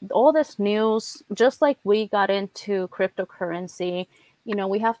with all this news, just like we got into cryptocurrency,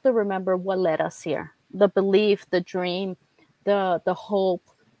 we have to remember what led us here: the belief, the dream, the hope,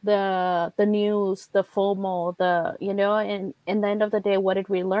 the news, the FOMO, and in the end of the day, what did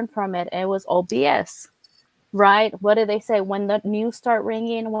we learn from it? It was all BS. Right? What do they say when the news start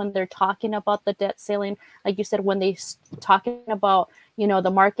ringing? When they're talking about the debt ceiling, like you said, when they talking about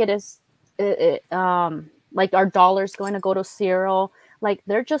the market is like our dollar's going to go to zero. Like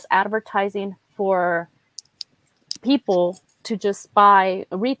they're just advertising for people to just buy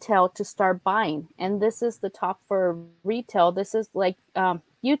retail to start buying, and this is the top for retail. This is like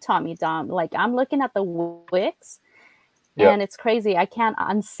you taught me, Dom. Like I'm looking at the wicks. Yeah. And it's crazy. I can't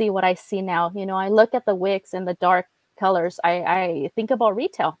unsee what I see now. I look at the wicks and the dark colors. I think about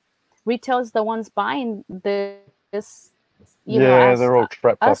retail. Retail is the ones buying this. Yeah, As they're all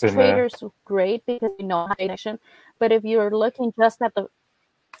trapped us up in there. traders, great because we know connection. But if you're looking just at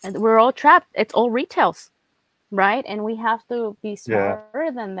we're all trapped. It's all retails, right? And we have to be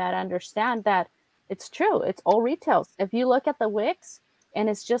smarter than that. Understand that it's true. It's all retails. If you look at the wicks, and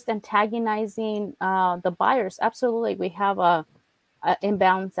it's just antagonizing the buyers. Absolutely, we have a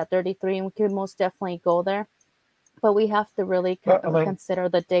imbalance at 33, and we could most definitely go there. But we have to really But, I mean, consider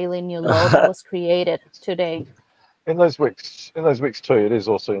the daily new low that was created today. in those weeks too, it is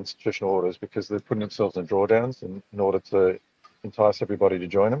also institutional orders because they're putting themselves in drawdowns in order to entice everybody to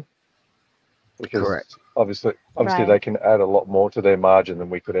join them. Because Correct. obviously Right. they can add a lot more to their margin than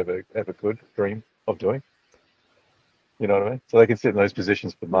we could ever could dream of doing. You know what I mean? So they can sit in those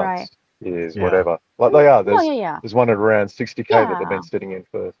positions for Right. months, years, Yeah. whatever. Like they are. No, yeah. There's one at around 60K that they've Yeah. been sitting in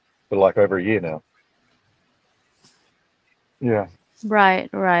for like over a year now. Yeah. Right.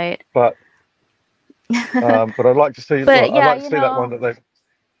 But but I'd like to see But I'd yeah, like to see that one that they.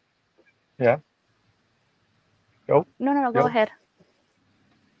 Yeah. Go. No, go Go. ahead.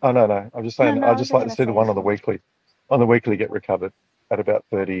 Oh no. I'm just saying. No, I'd I was just just like to gonna see the say. one on the weekly get recovered at about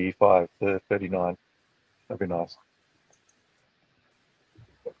 35 to 39. That'd be nice.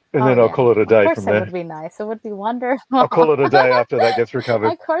 And Oh then I'll yeah. call it a Of day course from it there. would be nice. It would be wonderful. I'll call it a day after that gets recovered.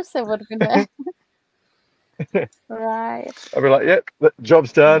 Of course it would be nice. Right. I'll be like, yep, the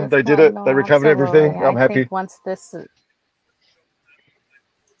job's done. Yes, They did no, it. They no, recovered absolutely. everything. I'm I happy. think once this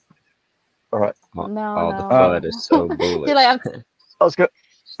All right. Oh, the no. FUD is so You're bullish. like, I was going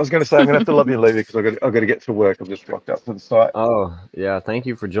to say I'm going to have to love you, Levy, because I've got to get to work. I've just walked up to the site. Oh, yeah. Thank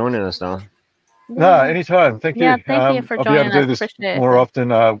you for joining us, Don. No, anytime. Thank you. yeah, thank you for I'll be able joining to do us. this Appreciate more it.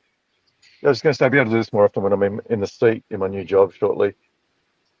 often. I was going to say I'll be able to do this more often when I'm in the seat in my new job shortly,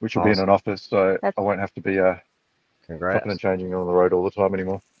 which will be in an Awesome. office, so That's I won't have to be chopping Congrats. and changing on the road all the time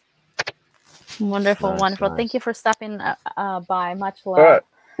anymore. wonderful. Nice. Thank you for stopping by. Much All right. love.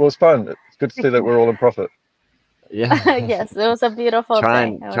 Well, it's fun. It's good to see that we're all in profit. Yeah. Yes, it was a beautiful day.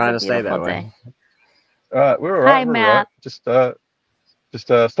 It was Trying a to stay beautiful that day. way. All right. We're all Hi, right. We're all right. Matt. Just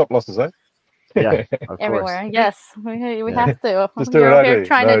stop losses, eh? Yeah, of course. Everywhere. Yes, we Yeah. have to. Just do You're what I here do.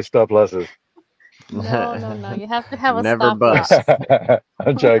 trying No to. stop losses. No. You have to have a Never stop bust. loss.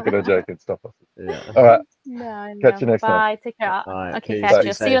 I'm joking. Stop losses. Yeah. All right. No, I Catch know. you next time. Bye. Take care. All right. Okay, Peace. catch Be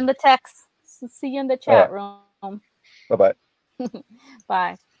you. See you safe. in the text. See you in the All chat right. room. Bye-bye.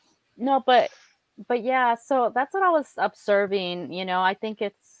 Bye. No, but yeah, so that's what I was observing. I think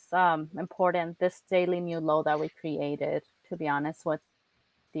it's important, this daily new low that we created, to be honest with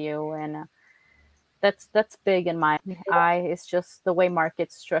you. And that's big in my eye. It's just the way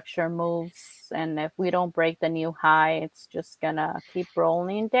market structure moves, and if we don't break the new high, it's just gonna keep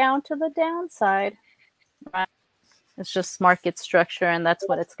rolling down to the downside, right? It's just market structure, and that's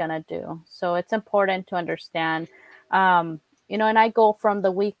what it's gonna do. So it's important to understand. And I go from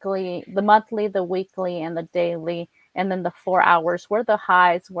the weekly, the monthly, the weekly, and the daily, and then the 4 hours, where the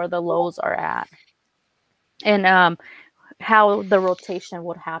highs, where the lows are at, and how the rotation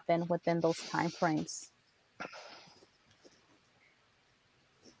would happen within those time frames.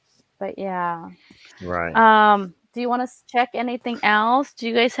 But yeah. Right. Do you want to check anything else? Do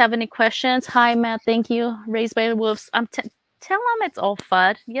you guys have any questions? Hi, Matt. Thank you. Raised by the Wolves. Tell them it's all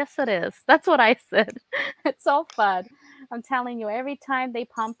FUD. Yes, it is. That's what I said. It's all FUD. I'm telling you, every time they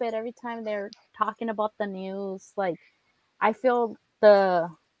pump it, every time they're talking about the news, like, I feel the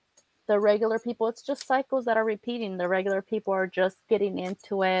regular people, it's just cycles that are repeating. The regular people are just getting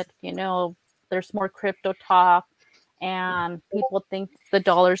into it. There's more crypto talk, and people think the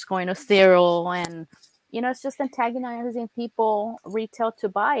dollar's going to zero, and it's just antagonizing people, retail, to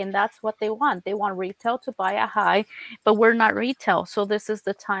buy, and that's what they want. They want retail to buy a high, but we're not retail. So this is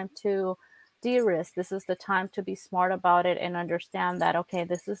the time to de-risk. This is the time to be smart about it and understand that, okay,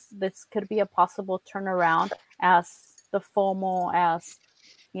 this could be a possible turnaround, as the FOMO, as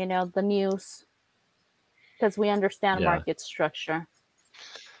the news, because we understand market structure.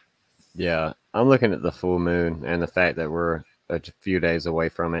 Yeah. I'm looking at the full moon and the fact that we're a few days away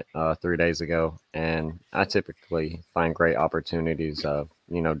from it, 3 days ago, and I typically find great opportunities of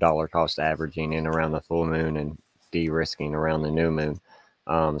dollar cost averaging in around the full moon and de-risking around the new moon.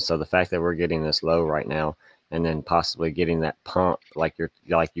 So the fact that we're getting this low right now, and then possibly getting that pump, like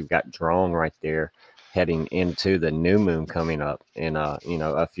you've got drawn right there, heading into the new moon coming up in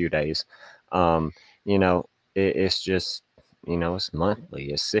a few days. Um, it's just it's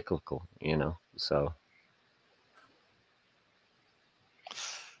monthly, it's cyclical, so.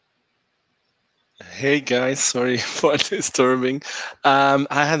 Hey guys, sorry for disturbing. I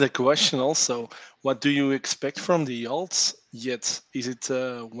had a question also. What do you expect from the alts yet? Is it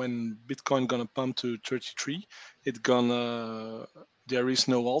when Bitcoin gonna pump to 33? There is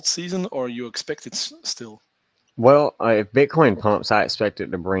no alt season, or you expect it still? Well, if Bitcoin pumps, I expect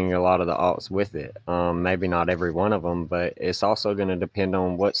it to bring a lot of the alts with it. Maybe not every one of them, but it's also going to depend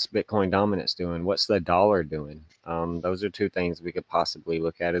on what's Bitcoin dominance doing, what's the dollar doing. Those are two things we could possibly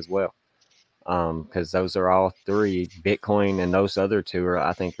look at as well. because those are all three, Bitcoin and those other two are,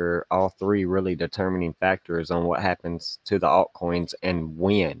 I think, are all three really determining factors on what happens to the altcoins and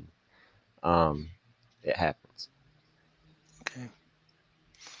when um, it happens. Okay.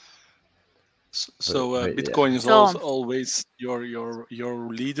 But, So but yeah, Bitcoin is So also always your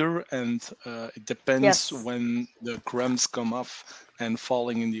leader, and it depends yes. when the crumbs come off and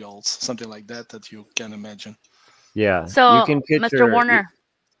falling in the alts, something like that that you can imagine. yeah, you So can Mr. picture. Warner, oh,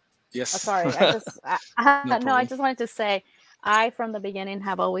 Yes, sorry, no no, I problem. just wanted to say, I from the beginning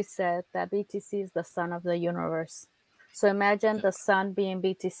have always said that BTC is the sun of the universe. So imagine Yeah. the sun being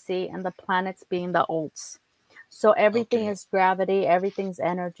BTC and the planets being the alts. So everything Okay. is gravity, everything's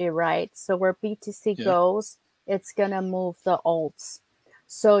energy, right? So where BTC Yeah. goes, it's gonna move the alts.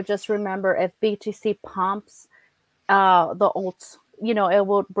 So just remember, if BTC pumps, the alts, it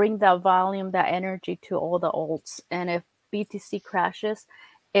will bring that volume, that energy to all the alts. And if BTC crashes,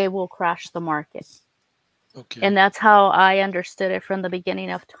 it will crash the market. Okay. And that's how I understood it from the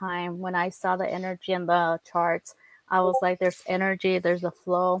beginning of time. When I saw the energy in the charts, I was like, there's energy, there's a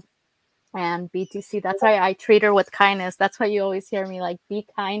flow. And BTC, that's why I treat her with kindness. That's why you always hear me like, be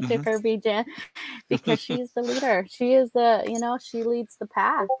kind to Hmm. her, BJ, because she's the leader. She is she leads the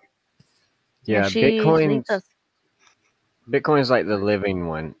pack, and Yeah, she leads us. Bitcoin's like the living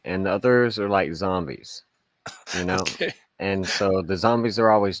one, and the others are like zombies, you know. Okay. And so the zombies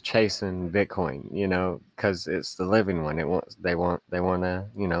are always chasing Bitcoin, because it's the living one. They want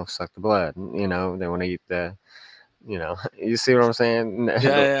to, suck the blood. They want to eat the, you see what I'm saying? Yeah,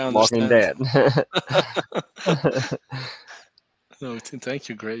 The yeah, I Walking understand. Dead. No, thank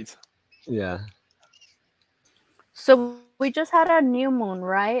you. Great. Yeah. So we just had a new moon,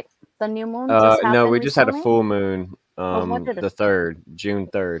 right? The new moon just happened No, we just had a recently. full moon, Or what did it? the third, June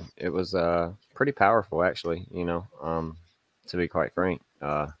 3rd. It was pretty powerful actually, to be quite frank.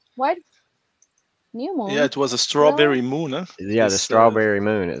 What new Yeah, moon? it was a Really? strawberry moon, huh? Yeah, the This strawberry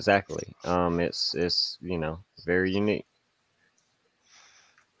moon, exactly. It's very unique.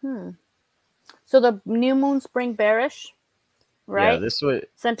 Hmm. So the new moons bring bearish, Yeah, right? this would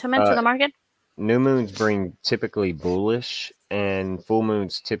Sentiment to uh the market. new moons bring typically bullish, and full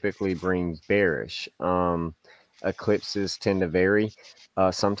moons typically bring bearish. Eclipses tend to vary.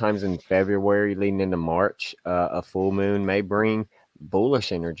 Sometimes in February leading into March, a full moon may bring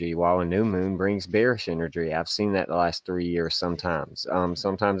bullish energy while a new moon brings bearish energy. I've seen that the last 3 years sometimes.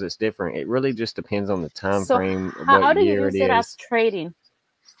 Sometimes it's different. It really just depends on the time So frame, what how do you year it use it as is. trading?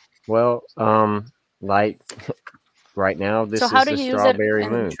 Well, like right now, So this how is do the you use it strawberry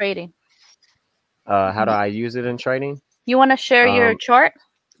in moon. trading? How do I use it in trading? You want to share your Um, chart?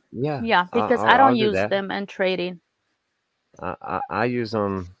 yeah, Yeah, because I I'll don't do use that. them in trading. I use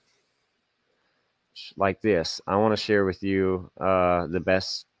them like this. I want to share with you the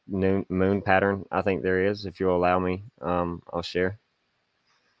best moon pattern I think there is. If you'll allow me, I'll share.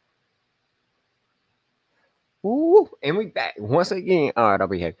 Ooh, and we back once again. All right, I'll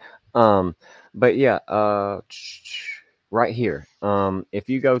be here. But yeah, right here. If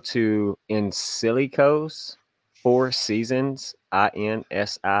you go to Insilicos Four Seasons,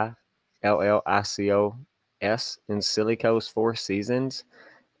 INSILLICOS, Insilicos Four Seasons.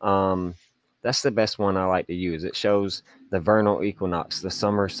 Um, that's the best one I like to use. It shows the vernal equinox, the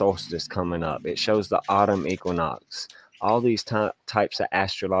summer solstice coming up. It shows the autumn equinox. All these types of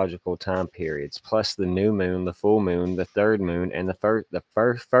astrological time periods, plus the new moon, the full moon, the third moon, and the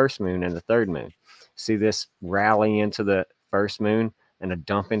first moon and the third moon. See this rally into the first moon and a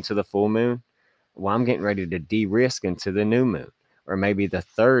dump into the full moon. Well, I'm getting ready to de-risk into the new moon, or maybe the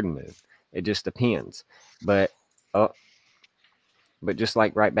third moon. It just depends. But uh, but just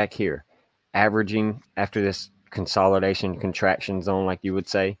like right back here, averaging after this consolidation contraction zone, like you would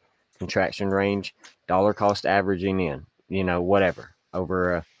say, contraction range, dollar cost averaging in, whatever,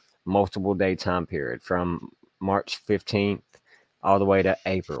 over a multiple day time period from March 15th all the way to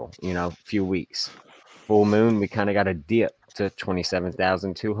April, a few weeks. Full moon, we kind of got a dip to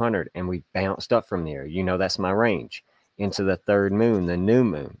 27,200 and we bounced up from there. That's my range. Into the third moon, the new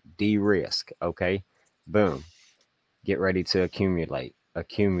moon, de risk. Okay. Boom, get ready to accumulate.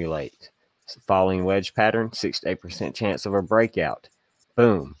 Falling wedge pattern, 6 to 8% chance of a breakout.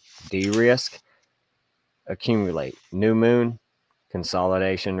 Boom, de-risk, accumulate. New moon,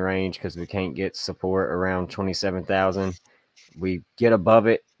 consolidation range because we can't get support around 27,000. We get above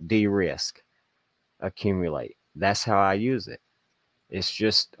it, de-risk, accumulate. That's how I use it. It's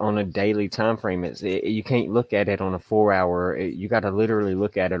just on a daily time frame. You can't look at it on a 4 hour. You got to literally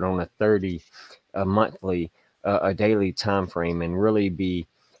look at it on a monthly, a daily time frame, and really be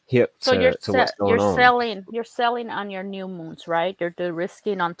hip So you're to what's going you're on. selling you're selling on your new moons, right? You're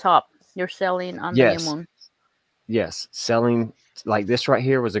de-risking on top. You're selling on the new Yes, moon. yes, selling like this right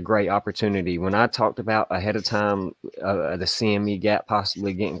here was a great opportunity. When I talked about ahead of time the CME gap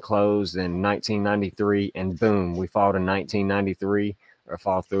possibly getting closed in 1993, and boom, we fall to 1993 or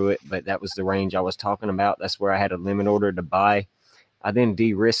fall through it. But that was the range I was talking about. That's where I had a limit order to buy. I then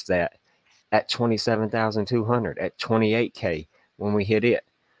de-risked that at 27,200 at 28K when we hit it.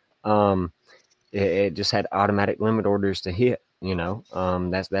 Um, it just had automatic limit orders to hit.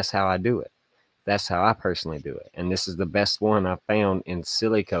 That's how I do it. That's how I personally do it. And this is the best one I found in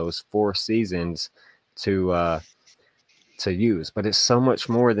Silico's Four Seasons to use. But it's so much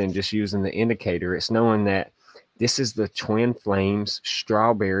more than just using the indicator. It's knowing that this is the twin flames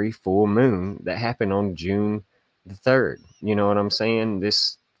strawberry full moon that happened on June the 3rd. You know what I'm saying?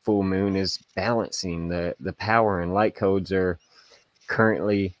 This full moon is balancing the power, and light codes are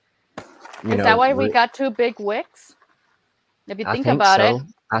currently, Is that why we got two big wicks? If you I think think about it, so.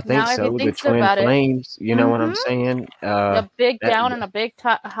 I think now if you so. The think twin about it, flames, you know what I'm saying? a big That down and a big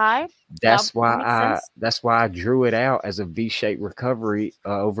high. That that's why makes sense. I drew it out as a V-shaped recovery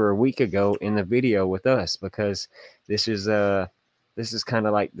over a week ago in the video with us, because this is kind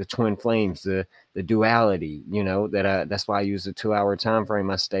of like the twin flames, the duality, that's why I use the 2-hour time frame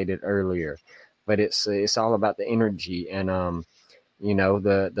I stated earlier. But it's all about the energy, and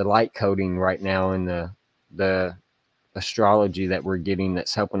the light coding right now, and the astrology that we're getting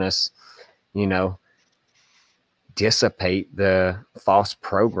that's helping us, you know, dissipate the false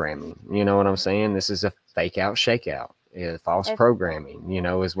programming. You know what I'm saying? This is a fake out, shakeout. Yeah, false If programming,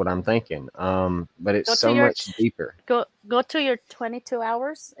 is what I'm thinking. But it's go to so your much deeper. go to your 22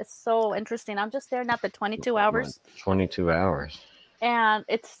 hours. It's so interesting. I'm just staring at the 22 hours, 22 hours. and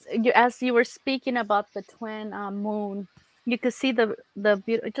it's as you were speaking about the twin moon, you could see the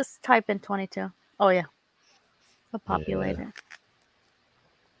beauty. Just type in 22. Oh yeah, so populated. Yeah.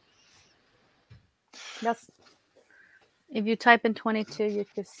 That's if you type in 22, you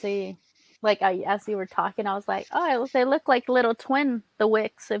could see. Like as you were talking, I was like, oh, they look like little twin the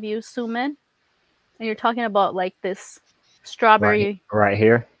wicks. If you zoom in, and you're talking about like this strawberry. Right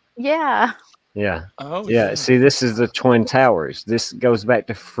here. Yeah. Yeah. Oh Yeah. yeah. See, this is the Twin Towers. This goes back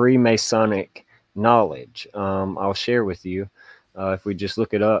to Freemasonic knowledge. I'll share with you. If we just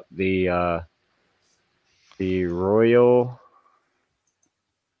look it up, the Royal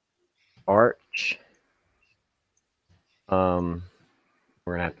Arch.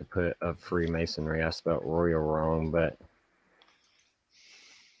 We're gonna have to put of Freemasonry. I spelled royal wrong, but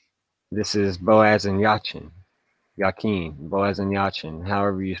this is Boaz and Yakin, Boaz and Yachin,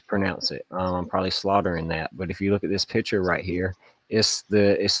 however you pronounce it. I'm probably slaughtering that, but if you look at this picture right here, it's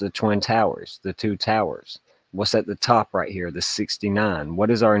the twin towers, the two towers. What's at the top right here? The 69. What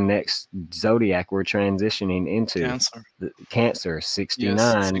is our next zodiac we're transitioning into? Cancer. The Cancer. Yes,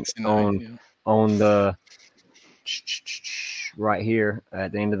 69 69. Yeah. on the right here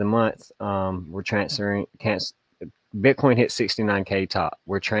at the end of the month. We're transferring Cancer. Bitcoin hit 69K top.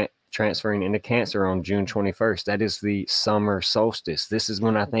 We're transferring into Cancer on June 21st. That is the summer solstice. This is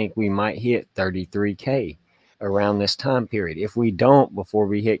when I think we might hit 33K around this time period. If we don't before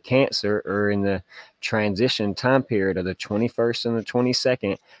we hit Cancer, or in the transition time period of the 21st and the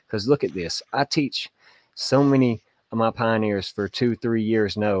 22nd, because look at this. I teach so many of my pioneers for 2-3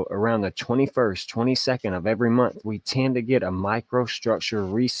 years know around the 21st, 22nd of every month, we tend to get a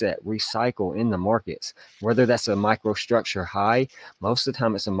microstructure reset, recycle in the markets. Whether that's a microstructure high, most of the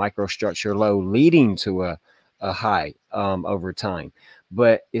time it's a microstructure low leading to a high over time.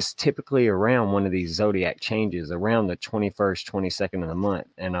 But it's typically around one of these zodiac changes around the 21st, 22nd of the month.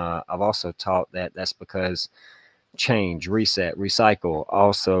 And I've also taught that that's because change, reset, recycle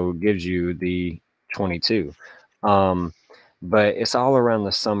also gives you the 22. But it's all around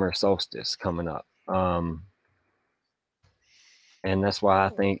the summer solstice coming up. And that's why I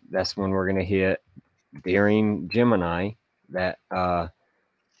think that's when we're going to hit during Gemini that,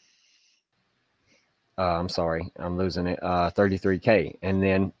 I'm sorry, I'm losing it, 33K. And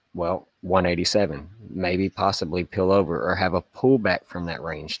then, well, 187, maybe possibly pill over or have a pullback from that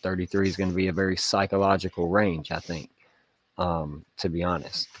range. 33 is going to be a very psychological range, I think, to be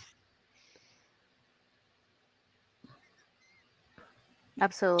honest.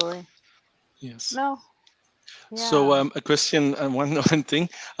 Absolutely. Yes. No. So Yeah. a question and one thing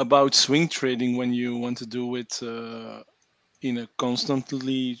about swing trading when you want to do it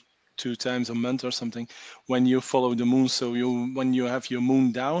constantly 2 times a month or something, when you follow the moon. So when you have your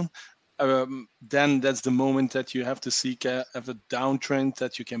moon down, then that's the moment that you have to seek a downtrend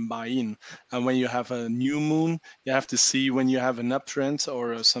that you can buy in. And when you have a new moon, you have to see when you have an uptrend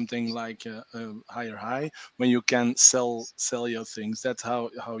or something like a higher high, when you can sell your things. That's how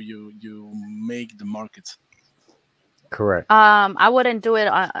you make the market. Correct. I wouldn't do it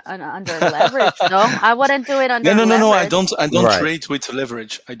under leverage though. I wouldn't do it No, under no, no, no. I leverage. don't. I don't Right. trade with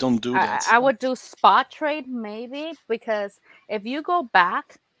leverage. I don't do I, that. I would do spot trade maybe, because if you go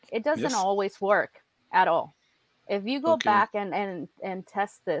back, it doesn't Yes. always work at all. If you go Okay. back and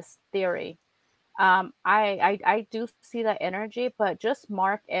test this theory, I do see that energy, but just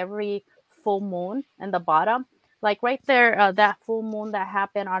mark every full moon in the bottom, like right there, that full moon that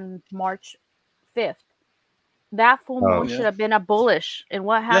happened on March 5th. That full moon Oh, should Yeah. have been a bullish, and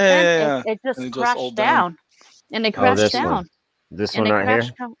what Yeah, yeah, happened? yeah, It yeah. it And just it was all crashed down. down, and it oh, I crashed this see. one. down, This and one it right here.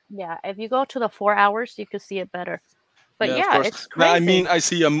 crashed. Yeah, if you go to the 4 hours, you could see it better. But Yeah, of yeah, course. it's No, I crazy. mean, I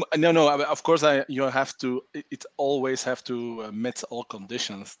see. No, no. Of course, you have to. It always have to meet all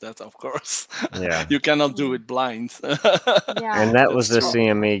conditions. That, of course, Yeah. you cannot do Mm, it blind. yeah. And that was That's the true.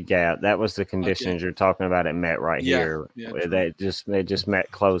 CME gap. That was the Okay. conditions you're talking about. It met right Yeah. here. Yeah. Where True. they just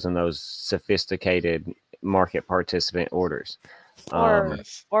met closing those sophisticated market participant orders. Or Um,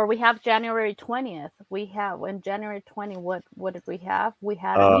 Yes. or we have January 20th. We have in January 20. What did we have? We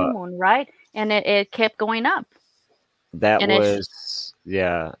had a new uh, moon, right? And it kept going up, that and was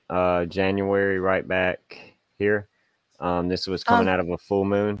yeah. January right back here. This was coming um out of a full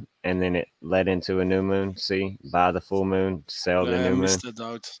moon, and then it led into a new moon. See, buy the full moon, sell the I new moon. missed it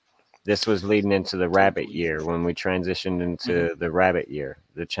out This was leading into the rabbit totally. year when we transitioned Hmm. into the rabbit year,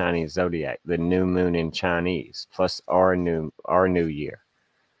 the Chinese zodiac, the new moon in Chinese, plus our new year.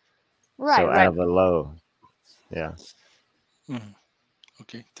 So right, out right. of a low, yeah, Hmm.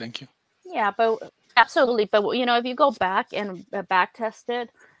 Okay. Thank you. Yeah, but absolutely. But if you go back and back test it,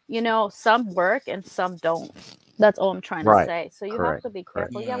 some work and some don't. That's all I'm trying to right, say. So you have correct, to be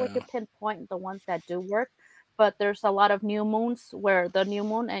correct, careful. Yeah, we Yeah. could pinpoint the ones that do work, but there's a lot of new moons where the new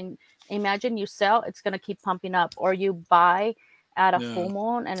moon, and imagine you sell, it's gonna keep pumping up, or you buy at a Yeah. full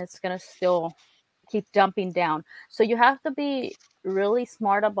moon and it's gonna still keep dumping down. So you have to be really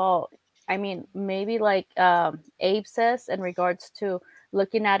smart about. I mean, maybe like Abe says in regards to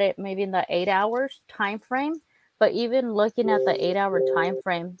looking at it maybe in the 8 hours time frame. But even looking at the 8 hour time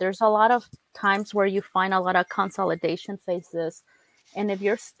frame, there's a lot of times where you find a lot of consolidation phases. And if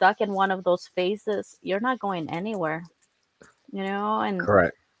you're stuck in one of those phases, you're not going anywhere, and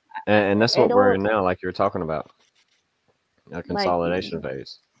correct. And that's what we're it'll in now, like you're talking about, a like, consolidation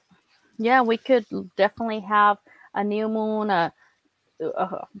phase. yeah, we could definitely have a new moon, a,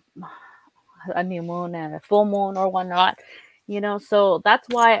 a new moon, a full moon, or whatnot. So that's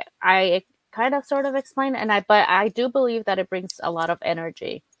why I kind of sort of explain, but I do believe that it brings a lot of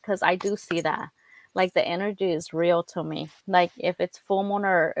energy, because I do see that, like, the energy is real to me. Like, if it's full moon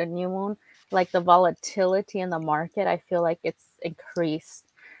or a new moon, like, the volatility in the market, I feel like it's increased.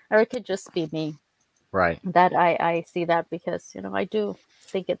 Or it could just be me Right, that I see that, because I do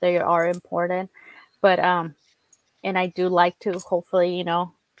think that they are important. But and I do like to hopefully,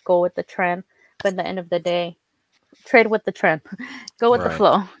 go with the trend. But at the end of the day, trade with the trend, go with the right,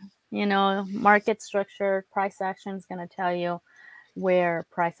 flow. Market structure, price action is going to tell you where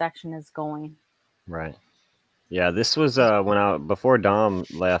price action is going. right. Yeah, this was when I before Dom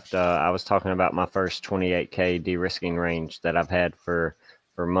left. I was talking about my first 28K de-risking range that I've had for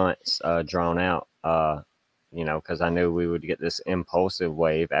months, drawn out. Because I knew we would get this impulsive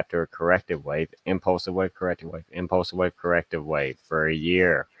wave after a corrective wave, impulsive wave, corrective wave, impulsive wave, corrective wave for a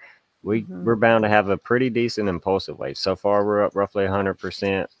year. We're Hmm. bound to have a pretty decent impulsive wave. So far, we're up roughly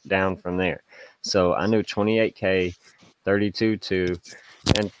 100% down from there. So I knew 28K, 32.2,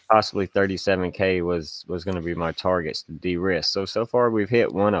 and possibly 37K was going to be my targets to de-risk. So far we've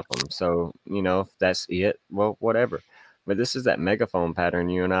hit one of them. So if that's it, well, whatever. But this is that megaphone pattern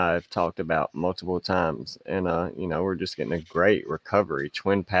you and I have talked about multiple times, and we're just getting a great recovery.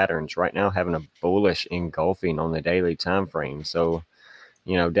 Twin patterns right now having a bullish engulfing on the daily time frame. So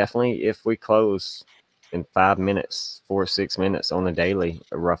definitely if we close in 5 minutes, 4 or 6 minutes on the daily,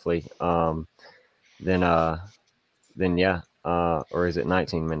 roughly, then yeah, or is it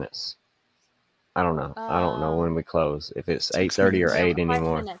 19 minutes? I don't know when we close. If it's 6 minutes. 8:30 or Yeah, 8 5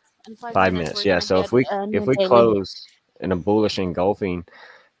 anymore. minutes. In five 5 minutes, minutes. we're Yeah. gonna So get if we a if new we daily. close in a bullish engulfing,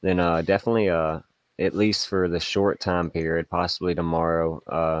 then definitely at least for the short time period, possibly tomorrow,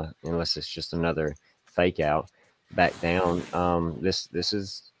 unless it's just another fake out back down. This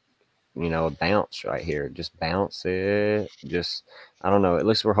is a bounce right here. Just bounce it. Just I don't know. At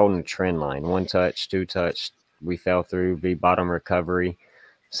least we're holding a trend line. One touch, two touch. We fell through. B bottom recovery.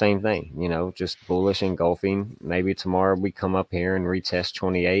 same thing, just bullish engulfing. Maybe tomorrow we come up here and retest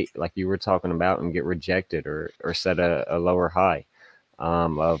 28, like you were talking about, and get rejected or set a lower high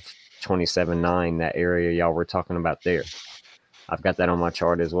of 27.9, that area y'all were talking about there. I've got that on my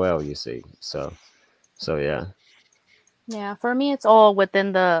chart as well, you see. So yeah, Yeah, for me, it's all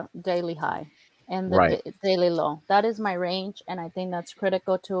within the daily high and the right. daily low. That is my range, and I think that's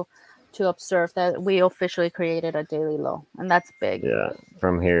critical to observe that we officially created a daily low, and that's big. Yeah,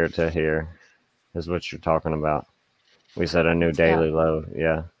 from here to here is what you're talking about. We set a new Yeah, daily low.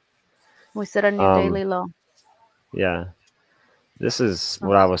 Yeah. we set a new Um, daily low. yeah. This is So,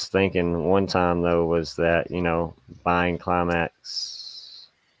 what I was thinking one time though, was that, buying climax,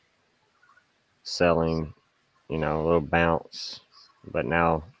 selling, a little bounce. But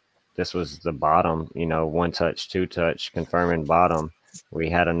now this was the bottom, one touch, two touch, confirming bottom. We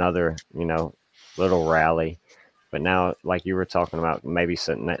had another, little rally. But now, like you were talking about, maybe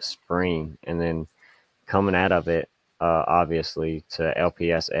setting that spring and then coming out of it, obviously to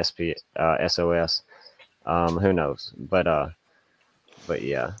LPS, SOS. Who knows? But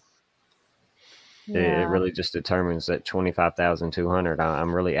yeah, it yeah. really just determines that 25,200.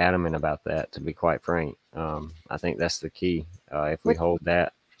 I'm really adamant about that, to be quite frank. I think that's the key. If we Which hold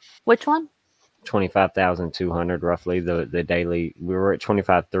that which one? 25,200 roughly, the daily, we were at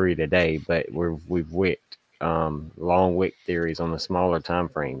 25.3 today, but we've wicked long wick theories on the smaller time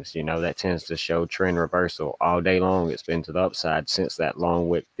frames. That tends to show trend reversal all day long. It's been to the upside since that long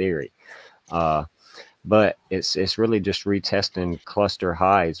wick theory. Uh, but it's really just retesting cluster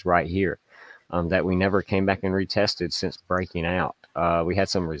highs right here, that we never came back and retested since breaking out. We had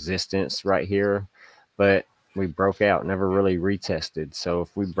some resistance right here, but we broke out, never really retested. So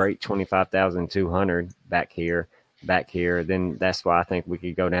if we break 25,200 back here, then that's why I think we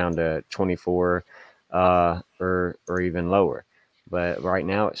could go down to 24, or even lower. But right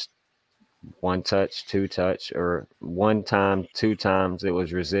now it's one touch, two touch, or one time, two times it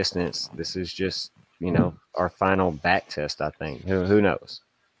was resistance. This is just, our final back test, I think. Who knows?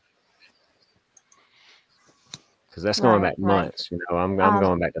 Because that's going Right, back right. months. I'm Um,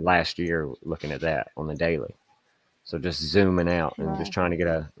 going back to last year looking at that on the daily. So just zooming out and just right. trying to get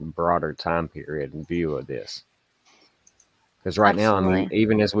a broader time period and view of this. Because right now, I mean, Absolutely.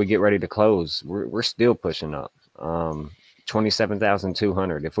 even as we get ready to close, we're still pushing up.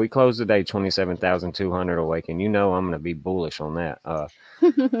 27,200. If we close the day 27,200 awaken, I'm going to be bullish on that.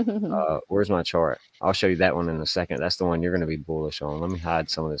 Where's my chart? I'll show you that one in a second. That's the one you're going to be bullish on. Let me hide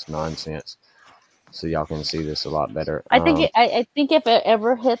some of this nonsense so y'all can see this a lot better. I think if it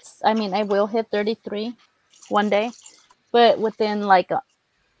ever hits, I mean, I will hit 33 one day, but within like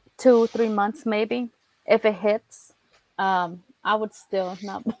 2 3 months maybe, if it hits, I would still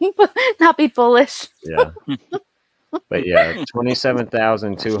not be not be bullish. Yeah. But yeah,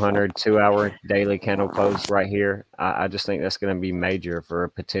 27,200 2 hour daily candle close right here. I just think that's going to be major for a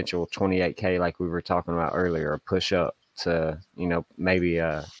potential 28K, like we were talking about earlier, a push up to, maybe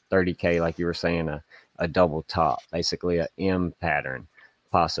a 30K, like you were saying, a double top, basically a M pattern,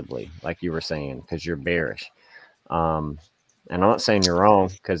 possibly, like you were saying, because you're bearish. Um, and I'm not saying you're wrong,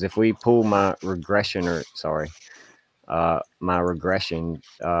 because if we pull my regression, or sorry, my regression,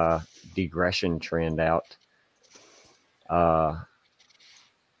 degression trend out, uh,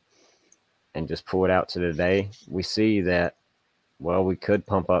 and just pull it out to today, we see that, well, we could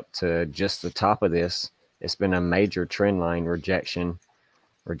pump up to just the top of this. It's been a major trend line rejection,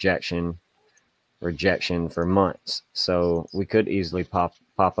 rejection, rejection for months. So we could easily pop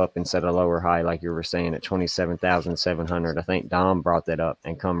up and set a lower high, like you were saying, at 27,700. I think Dom brought that up,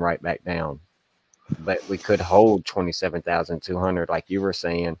 and come right back down. But we could hold 27,200, like you were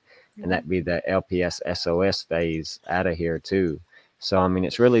saying, and that be the LPS SOS phase out of here too. So I mean,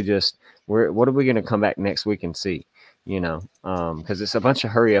 it's really just, what are we going to come back next week and see? Because it's a bunch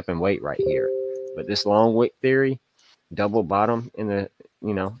of hurry up and wait right here. But this long wick theory, double bottom in the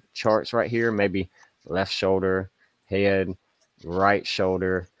charts right here, maybe left shoulder, head, right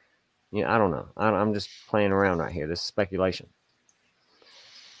shoulder. I don't know. I'm just playing around right here. This is speculation.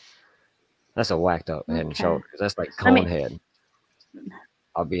 That's a whacked up head and Okay. shoulders. That's like Let cone me head.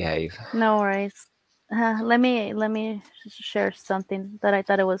 I'll behave. No worries. Let me share something that I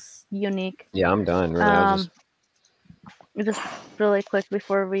thought it was unique. Yeah, I'm done. Really, I was just. Um, just really quick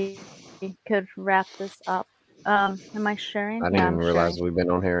before we could wrap this up. Am I sharing? Yeah, I I'm didn't even sharing. realize we've been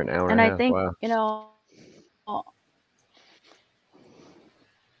on here an hour And and I a half. think, Wow.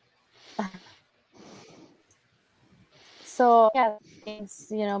 so yeah,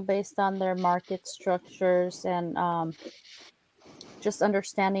 things, based on their market structures and just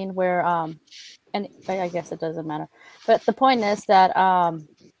understanding where and I guess it doesn't matter. But the point is that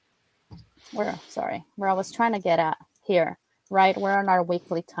where I was trying to get at here, right? We're on our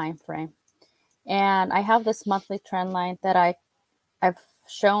weekly time frame. And I have this monthly trend line that I've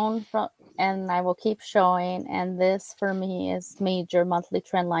shown from, and I will keep showing. And this for me is major monthly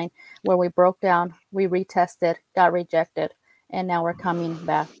trend line where we broke down, we retested, got rejected, and now we're coming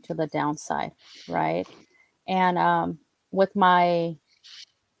back to the downside, right? And with my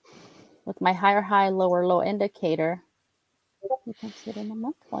higher high, lower low indicator, you can see it in the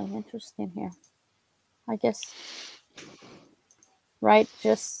monthly. Interesting here. I guess, right?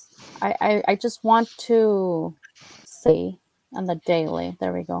 I just want to see on the daily.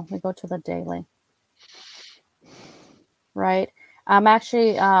 There we go. We go to the daily, right? I'm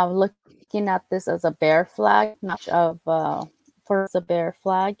actually looking at this as a bear flag, not of for the bear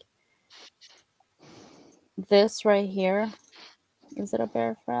flag. This right here, is it a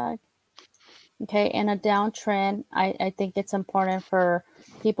bear flag? Okay, in a downtrend, I think it's important for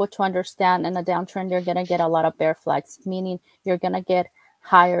people to understand in a downtrend, you're going to get a lot of bear flags, meaning you're going to get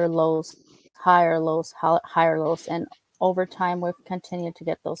higher lows, higher lows, higher lows. And over time, we've continued to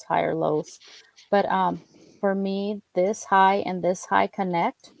get those higher lows. But for me, this high and this high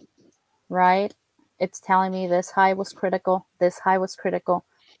connect, right? It's telling me this high was critical, this high was critical,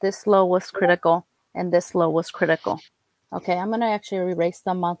 this low was critical, and this low was critical. Okay, I'm going to actually erase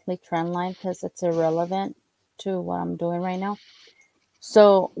the monthly trend line because it's irrelevant to what I'm doing right now.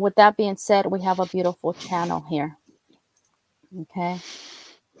 So with that being said, we have a beautiful channel here. Okay,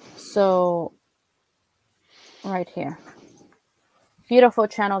 so right here, beautiful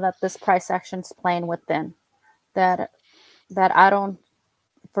channel that this price action's playing within. That I don't,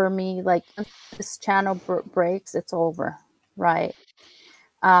 for me, like this channel breaks, it's over, right?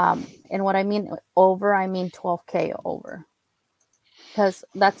 And what I mean over, I mean 12K over, because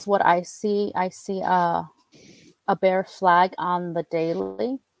that's what I see. I see a bear flag on the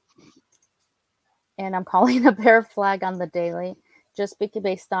daily, and I'm calling a bear flag on the daily just because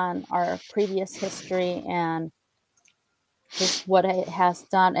based on our previous history and just what it has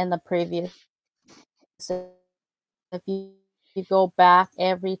done in the previous. If you go back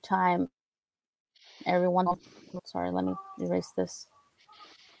every time, everyone, sorry, let me erase this.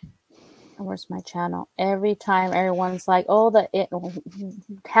 Where's my channel? Every time everyone's like, oh,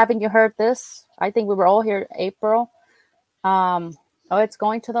 haven't you heard this? I think we were all here April. Oh, it's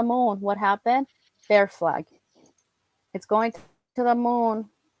going to the moon. What happened? Bear flag. It's going to the moon.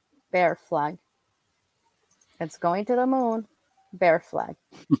 Bear flag. It's going to the moon. Bear flag.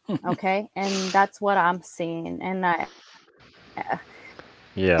 Okay, and that's what I'm seeing, and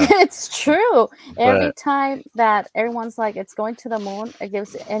Yeah, it's true. Every but time that everyone's like, it's going to the moon, it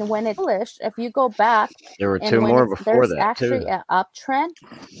gives, and when it's bullish, if you go back, there were and two when more it's before there's that actually too. an uptrend.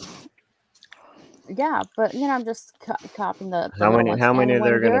 Yeah, but I'm just copying the How little many? ones. How many And are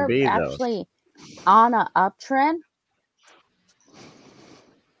there when going to you're be though? actually on a uptrend,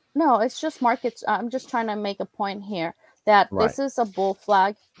 no, it's just markets. I'm just trying to make a point here that Right, this is a bull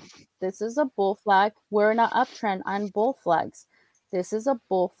flag. This is a bull flag. We're in an uptrend on bull flags. This is a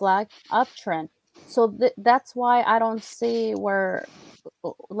bull flag uptrend. So that's why I don't see where,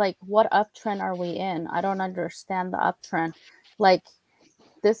 like, what uptrend are we in? I don't understand the uptrend. Like,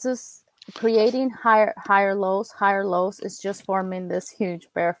 this is creating higher lows. Higher lows is just forming this huge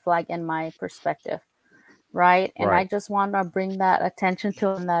bear flag in my perspective, right? And I right. just want to bring that attention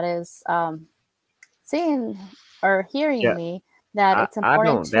to, and that is seeing or hearing Yeah, me, that it's I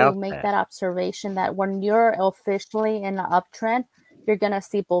important don't to doubt make that. that observation that when you're officially in an uptrend, you're gonna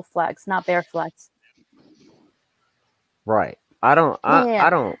see bull flags, not bear flags. Right. I don't. Yeah, yeah, yeah. I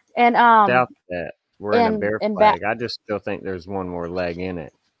don't And doubt that we're in a and bear and back. flag. I just still think there's one more leg in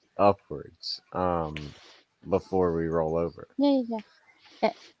it, upwards, before we roll over. Yeah, yeah,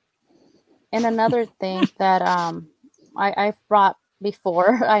 yeah. And another thing that I've brought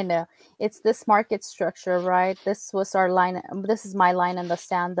before, I know, it's this market structure, right? This was our line. This is my line in the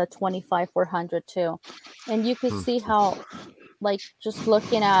sand, the 25-400 too. And you could Hmm. see how, like, just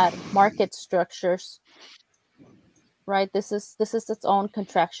looking at market structures, right? This is its own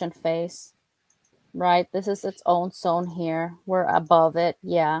contraction phase, right? This is its own zone here. We're above it,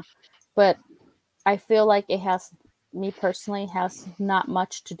 yeah. But I feel like it has, me personally, has not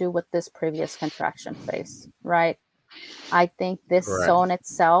much to do with this previous contraction phase, right? I think this Right. zone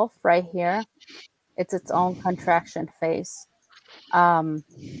itself right here, it's its own contraction phase. And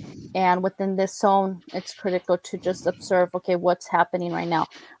within this zone, it's critical to just observe, okay, what's happening right now.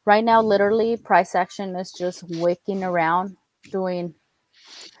 Right now, literally, price action is just wicking around, doing,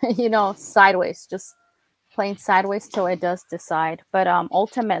 sideways, just playing sideways till it does decide. But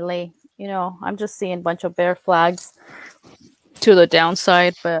ultimately, I'm just seeing a bunch of bear flags. to the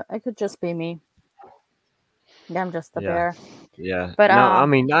downside, but it could just be me. Yeah, I'm just a Yeah. bear. Yeah. But No, I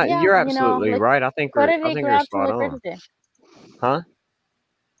mean, yeah, you're absolutely right. I liquidity think you're grab to spot on. liquidity. Huh?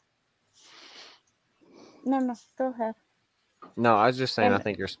 No, go ahead. No, I was just saying I And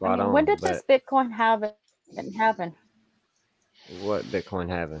think you're I spot mean, when on. did But this Bitcoin happen? what Bitcoin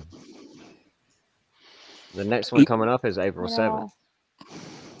having? The next one L- coming up is You April 7th. know,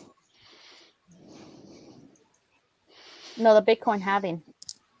 no, the Bitcoin halving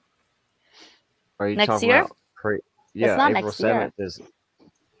Are you next talking year. about pre? It's Yeah, not April next year. 7th is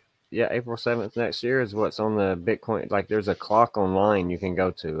yeah, April 7th next year is what's on the Bitcoin. Like, there's a clock online you can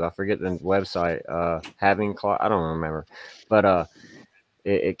go to. I forget the website. Having clock. I don't remember, but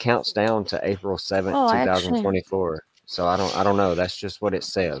it counts down to April 7th, Oh, I actually 2024. So I don't know. That's just what it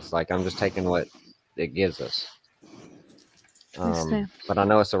says. Like, I'm just taking what it gives us. let's see. But I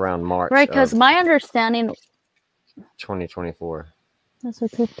know it's around March Right, because of my understanding. 2024. That's a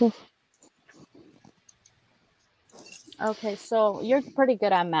crypto. Okay, so you're pretty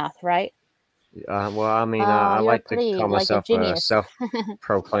good at math, right? Well, I mean, I You're like to pretty call like a myself a genius.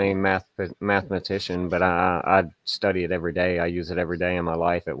 self-proclaimed mathematician, but I study it every day. I use it every day in my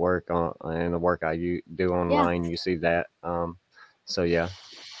life at work, and the work do Yeah, online. You see that. So yeah,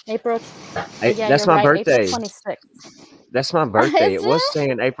 April. Yeah, That's you're my right. April birthday. 26th. That's my birthday. Is It was it?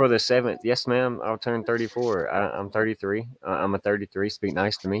 saying April the 7th. Yes, ma'am. I'll turn 34. I'm 33. I'm a 33. Speak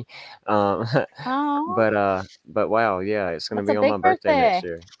nice to me. Um, Oh, but wow, yeah, it's gonna that's a be on my big birthday next birthday.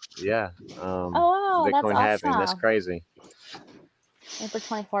 year. Yeah. Oh, wow, that's Bitcoin halving. That's awesome. crazy. April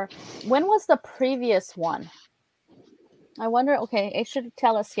 24. When was the previous one? I wonder. Okay, it should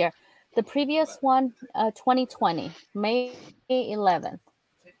tell us here. The previous one, 2020, May 11th,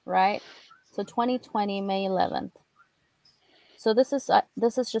 right? So 2020, May 11th. So this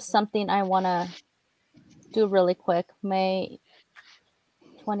is just something I want to do really quick. May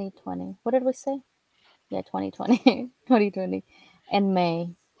 2020. What did we say? Yeah, 2020. 2020 and May.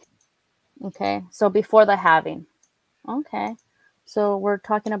 Okay. So before the halving. Okay. So we're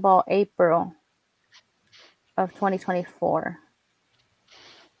talking about April of 2024.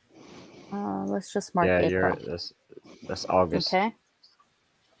 Let's just mark Yeah, April. that's August. Okay.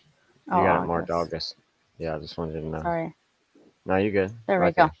 Oh, You got it marked August. August. Yeah, I just wanted to know. Sorry. No, you good. There we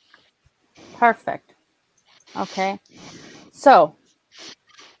Right go. there. Perfect. Okay. So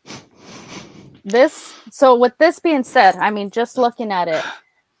so with this being said, I mean, just looking at it,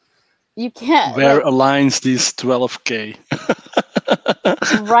 you can't Where like aligns these 12K?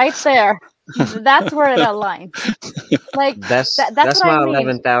 right there. That's where it aligns. Like that's That's what I my mean.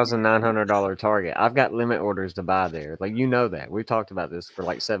 $11,900 target. I've got limit orders to buy there. Like, you know that. We've talked about this for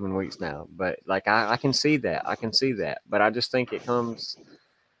like 7 weeks now. But like, I can see that. I can see that. But I just think it comes.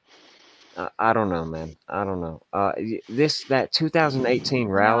 I don't know, man. I don't know. That 2018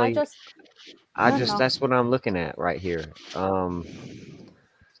 No, rally. I don't know. That's what I'm looking at right here.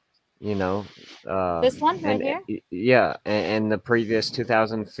 You know, This one right here. yeah, and the previous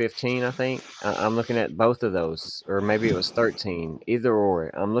 2015, I think I'm looking at both of those, or maybe it was 13, either or.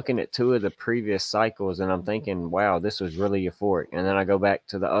 I'm looking at two of the previous cycles, and I'm thinking, wow, this was really euphoric. And then I go back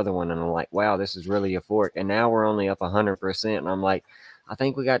to the other one, and I'm like, wow, this is really euphoric. And now we're only up 100%, and I'm like, I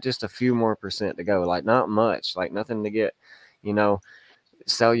think we got just a few more percent to go, like not much, like nothing to get, you know,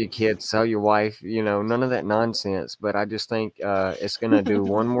 sell your kids, sell your wife, none of that nonsense. But I just think it's going to do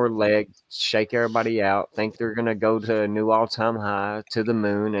one more leg, shake everybody out, think they're going to go to a new all time high to the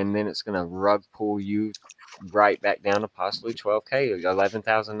moon, and then it's going to rug pull you right back down to possibly 12K,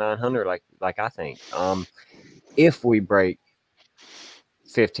 11,900, like I think. If we break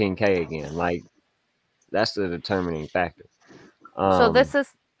 15K again, like that's the determining factor. So Um,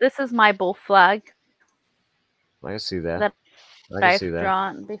 this is my bull flag I can see that that. I've I can see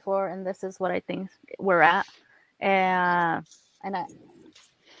drawn that. before, and this is what I think we're at. And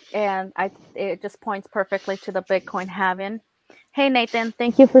and I it just points perfectly to the Bitcoin halving. Hey Nathan,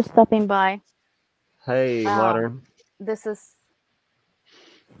 thank you for stopping by. Hey, Um, modern. this is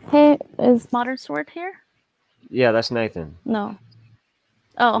Hey, is Modern Sword here? Yeah, that's Nathan. No.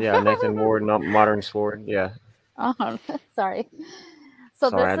 Yeah, Nathan Oh. Ward, not Modern Sword. Yeah. Oh, sorry. So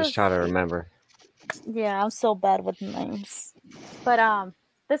Sorry, this I just is try to remember. yeah, I'm so bad with names. But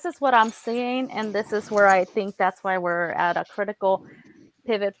this is what I'm seeing, and this is where I think that's why we're at a critical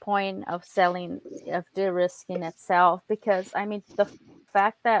pivot point of selling, of de-risking itself. Because I mean, the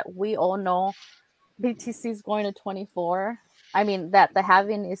fact that we all know BTC is going to 24. I mean that the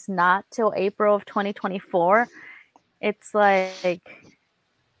halving is not till April of 2024. It's like,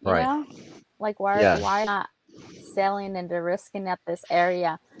 you Right. know, like Yeah. why not selling and de-risking at this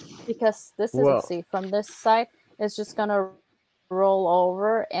area? Because this is, Well, see, from this side, it's just gonna run roll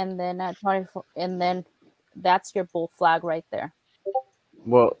over, and then at 24, and then that's your bull flag right there.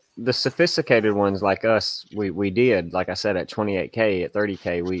 Well, the sophisticated ones like us, we did, like I said, at 28K, at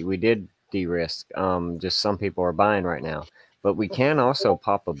 30K, we did de-risk. Just some people are buying right now. But we can also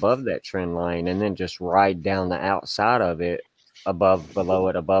pop above that trend line and then just ride down the outside of it, above, below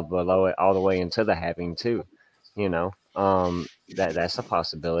it, all the way into the halving too. You know, that's a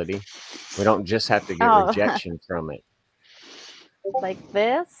possibility. We don't just have to get Oh, rejection from it. like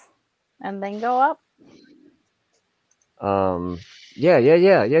this, and then go up. Yeah.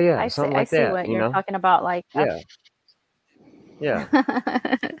 I Something I like see that, what you you're know? talking about. Like Yeah, yeah.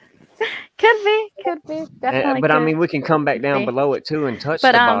 could be, And, definitely but I could mean, we can come back down be. below it too and touch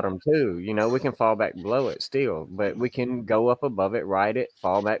But the bottom too. You know, we can fall back below it still, but we can go up above it, ride it,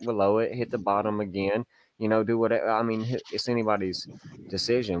 fall back below it, hit the bottom again. You know, do whatever. I mean, it's anybody's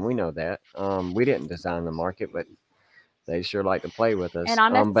decision. We know that. We didn't design the market, but they sure like to play with and us.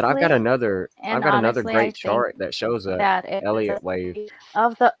 But honestly, I've got another I great think chart that shows a that is Elliott wave.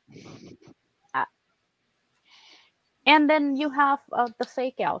 of the uh, and then you have the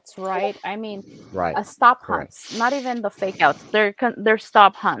fake outs, right? I mean, Right. stop Correct. hunts, not even the fake outs. They're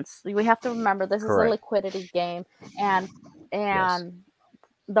stop hunts. We have to remember this is a Correct. liquidity game, and Yes.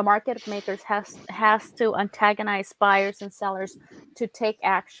 the market makers has to antagonize buyers and sellers to take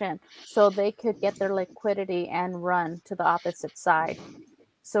action so they could get their liquidity and run to the opposite side.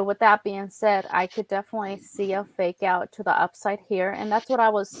 So with that being said, I could definitely see a fake out to the upside here, and that's what I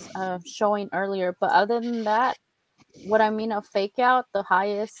was showing earlier. But other than that, what I mean a fake out, the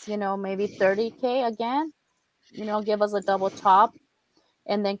highest, maybe 30K again, give us a double top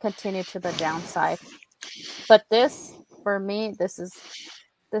and then continue to the downside. But this, for me, this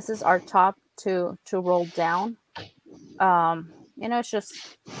is our top to roll down. It's just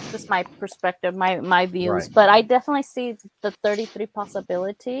my perspective, my views. Right. But I definitely see the 33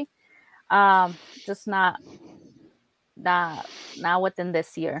 possibility. Just not within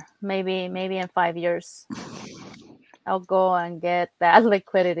this year. Maybe in 5 years, I'll go and get that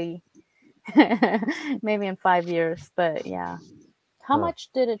liquidity. Maybe in 5 years, but yeah. How Huh. much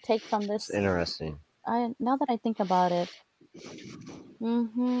did it take from It's this? interesting. Now that I think about it,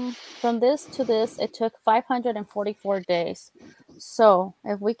 from this to this, it took 544 days. So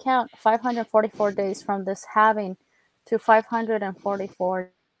if we count 544 days from this halving to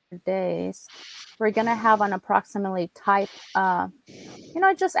 544 days, we're gonna have an approximately type,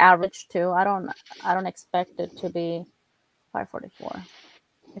 just average too. I don't expect it to be 544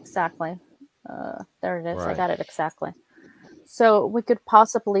 exactly. There it is. I Right. got it exactly. So we could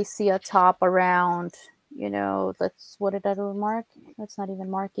possibly see a top around, what did I do mark? That's not even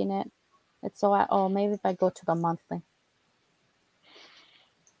marking it. It's so, maybe if I go to the monthly.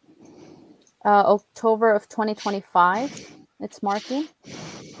 October of 2025, it's marking.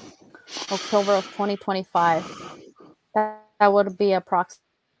 October of 2025. That would be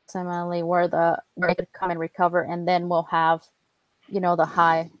approximately where it could come and recover, and then we'll have, the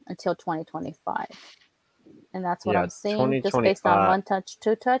high until 2025. And that's what Yeah, I'm seeing, just based on 2025. one touch,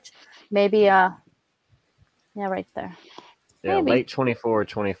 two touch, maybe yeah, right there. Yeah, Maybe. late 24,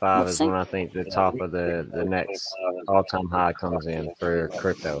 25 We'll is see. when I think the top of the next all-time high comes in for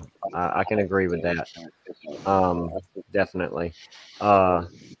crypto. I can agree with that. Definitely. Uh,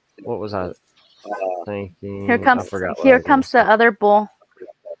 what was I thinking? Here I comes forgot what I here was gonna comes the say. other bull.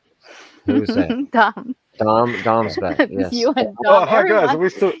 Who's that? Dom. Dom's back. Yes. You and Oh, Dom. hi guys.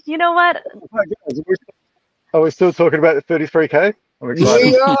 Everyone. You know what? Are we still talking about the 33K? I'm We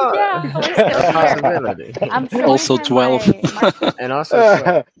excited. are. Yeah, we're A still here. possibility. I'm showing Also him 12. my And also,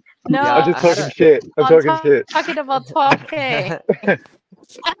 I'm no. just I had talking shit. I'm talking shit. Talking about 12K.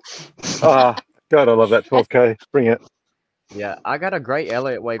 Ah, God, I love that 12K. Bring it. yeah, I got a great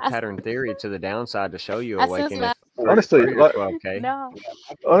Elliott wave As, pattern theory to the downside to show you as soon as Awaken if Honestly, for your like 12K. no.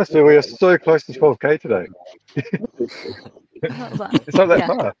 honestly, we are so close to 12K today. Hold on. It's not that Yeah.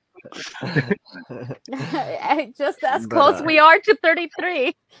 far. Just as But, close we are to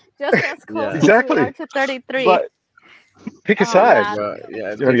 33. Just as close yeah. as we Exactly. are to 33. But pick a Oh side. man. Well,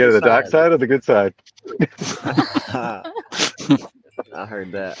 yeah, You want to go to the dark side or the good side? I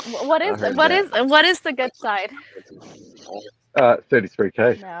heard that. What I is heard what that. is what is the good side?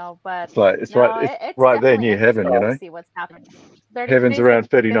 33K. No, but It's like it's no, right. It's it's right there definitely near heaven. interesting You to know, see what's happening. 33 heaven's is the around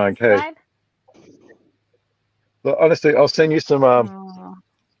good 39K. side. But honestly, I'll send you some Oh.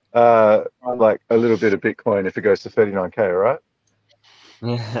 like a little bit of Bitcoin if it goes to 39K. All right,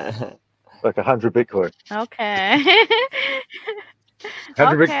 like 100 Bitcoin. Okay.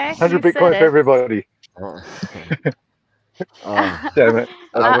 100 Okay, 100 you said Bitcoin for it. everybody. Oh, Damn it!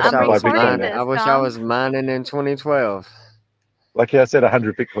 That's I why wish I'm I'm I buy was Bitcoin recording now. mining. I this, wish I Dom. was mining in 2012. Like I said,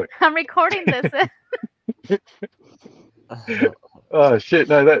 100 Bitcoin. I'm recording this. Oh shit!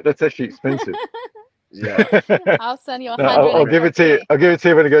 No, that's actually expensive. Yeah. I'll send you No, 100 I'll give it to you. XRP. I'll give it to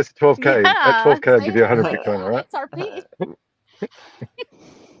you when it goes to 12K. At Yeah, 12K, I'll give you same 100 Bitcoin. All right. XRP.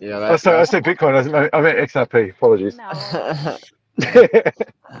 Yeah, Oh, sorry, I that's said Bitcoin. I meant XRP. Apologies. No.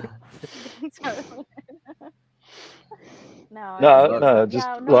 No, No, it's no, just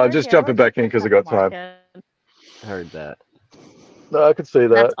yeah, no, like we're just here. We're jumping here back in to because I talk got time. market. heard that. No, I can see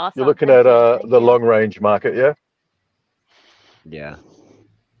That's that. You're awesome. looking Thank at you. Thank the you. long range market, yeah. Yeah,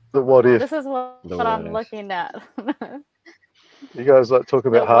 The what if? This is what the what I'm if. looking at. You guys like talk The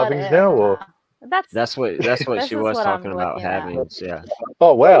about what halvings if. now, or? That's what This she is was what I'm talking about looking at. having. Yeah.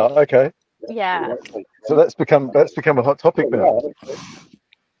 Oh wow, okay. Yeah, So that's become a hot topic now.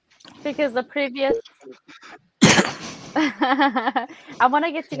 because the previous I want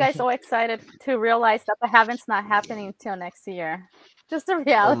to get you guys so excited to realize that the halving's not happening until next year. Just a On my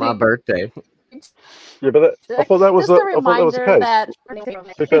reality. birthday. Yeah, but I thought that was Just a I thought that was the reminder case. that it's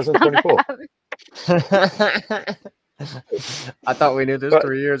not 2024. happening. I thought we knew this But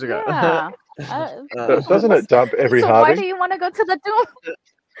 3 years ago. Yeah. doesn't it dump every So why do halving? you want to go to the doom?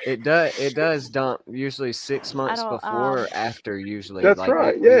 It does dump usually 6 months don't, before or after usually. That's Like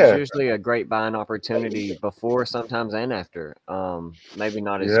right. it's Yeah, usually a great buying opportunity before sometimes and after. Maybe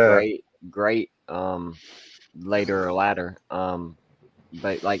not as yeah, great later or latter.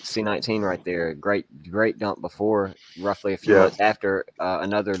 But like C19 right there, great dump before, roughly a few yeah, months after,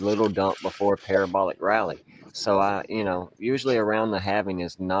 another little dump before parabolic rally. So usually around the halving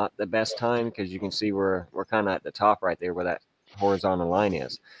is not the best time because you can see we're kind of at the top right there where that horizontal line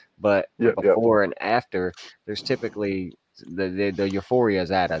is. But yeah, yeah. before and after, there's typically the euphoria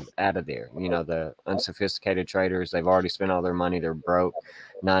is out of there. You know, the unsophisticated traders, they've already spent all their money, they're broke,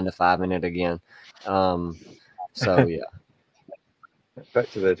 9 to 5 in it again. So yeah.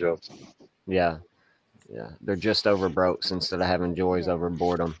 Back to their jobs. Yeah, yeah. They're just over broke instead of having joys Yeah. over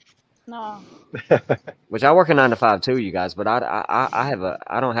boredom. No. Which I work a 9 to 5 too, you guys. But I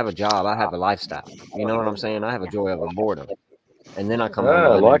don't have a job. I have a lifestyle. You know what I'm saying? I have a joy over boredom, and then I come Ah, I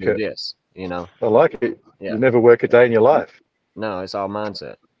online and like do it. this. You know? I like it. Yeah. You never work a day in your life. No, it's all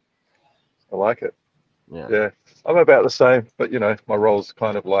mindset. I like it. Yeah. Yeah, I'm about the same, but my role's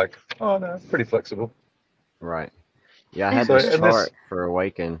kind of like, oh no, it's pretty flexible. Right. Yeah, I had So, this and this, chart for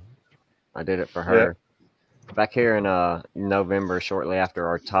Awaken. I did it for yeah, her. Back here in November, shortly after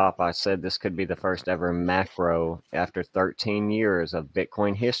our top, I said this could be the first ever macro after 13 years of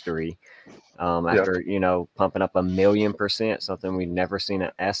Bitcoin history. yeah, After pumping up 1,000,000%, something we'd never seen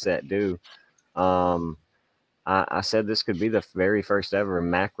an asset do. Um, I said this could be the very first ever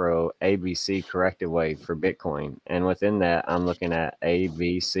macro ABC corrective wave for Bitcoin, and within that, I'm looking at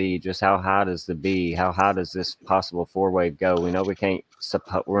ABC. Just how high does the B? How high does this possible 4 wave go? We know we can't.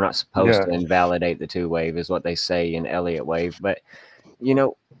 We're not supposed yeah, to invalidate the 2 wave, is what they say in Elliott wave, but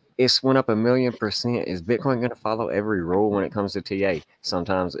it's went up 1,000,000%. Is Bitcoin going to follow every rule when it comes to TA?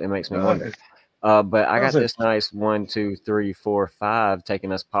 Sometimes it makes me wonder. it But I got doesn't. this nice 1, 2, 3, 4, 5,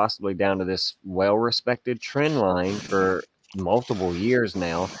 taking us possibly down to this well-respected trend line for multiple years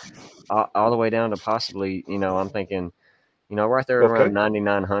now, all the way down to possibly, I'm thinking, right there Okay, around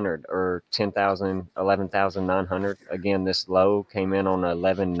 9,900 or 10,000, 11,900. Again, this low came in on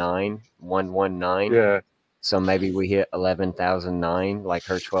 11,919. yeah. So maybe we hit 11,009, like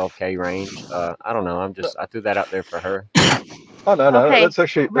her 12K range. I don't know. I threw that out there for her. Oh no, no, Okay. that's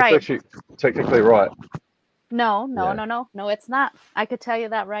actually Right. technically right. No, Yeah. it's not. I could tell you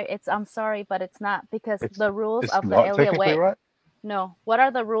that, right? I'm sorry, but it's not, because It's the rules it's of the not Elliott technically wave. right. No. What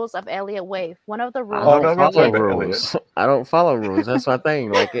are the rules of Elliott wave? One of the I rules Oh don't no, is I'm not talking follow about Elliott. Elliot. rules. I don't follow rules. That's my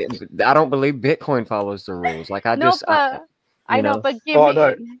thing. Like, I don't believe Bitcoin follows the rules. Like, I No, just, but I you know, know, but give Oh me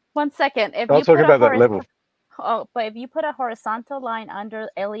no, 1 second. If I'm you talking put a about that level. but if you put a horizontal line under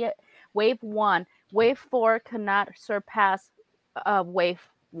Elliott wave 1, wave 4 cannot surpass wave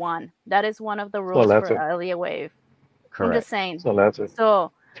 1. That is one of the It's not rules allowed for to. Elliott wave. I'm correct. just saying. It's not allowed to.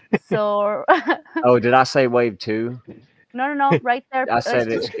 So Oh, did I say wave 2? no, right there. I said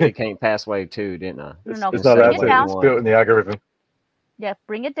it can't pass wave 2, didn't I? No, It's not Instead of bring allowed it to. wave down. It's built 1. in the algorithm. Yeah,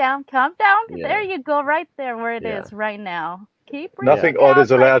 bring it down. Calm down. Yeah. There you go, right there where it Yeah. is right now. Keep bringing Nothing it odd down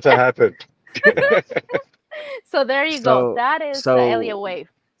is right allowed to happen. So there you go. So, That is the so Elliott wave.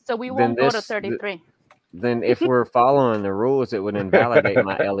 So we then won't go to 33. then if we're following the rules, it would invalidate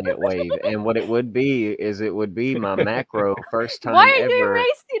my Elliott wave. And what it would be is it would be my macro first Why time are you ever.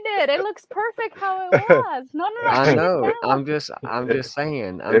 erasing it? It looks perfect how it was. No, I bring it know. down. I'm just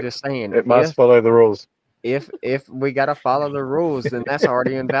saying. It must follow the rules. If we gotta follow the rules, then that's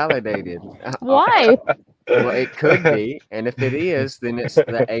already invalidated. Why? Well, it could be, and if it is, then it's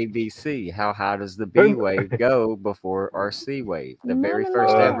the ABC. How high does the B Who, wave go before our C wave? The No, very no,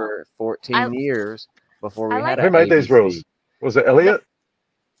 first uh, no. ever I 14 years before I we had like a who made these rules? ABC. Was it the Elliot?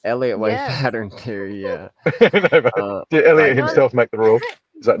 Elliott wave yes. pattern theory, yeah. No, but Uh, did Elliot like No, himself make the rules?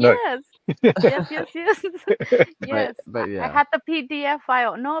 Is that no? yes. Yes, yes, yes. Yes. but I yeah, had the PDF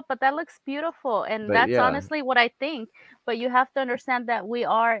file. No, but that looks beautiful. And but that's yeah, honestly what I think. But you have to understand that we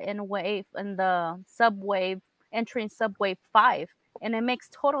are in the subwave, entering subwave 5. And it makes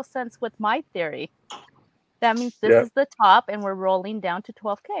total sense with my theory. That means this Yeah. is the top and we're rolling down to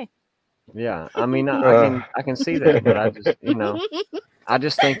 12K. yeah. I mean, Uh, I can see that, but I just I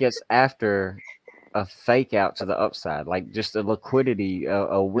just think it's after a fake out to the upside, like just a liquidity,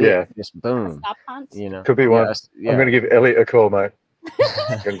 a wick, yeah, just A boom. stop hunt. could be Yeah, one. I'm yeah. going to give Elliot a call, mate.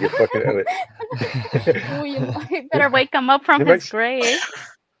 I'm going to give fucking Elliot. Oh, you better wake him up from He his makes. grave.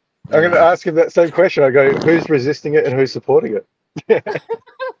 I'm going to Yeah. ask him that same question. I go, who's resisting it and who's supporting it?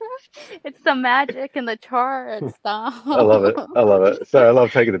 It's the magic in the charts. Stop. I love it. I love it. So I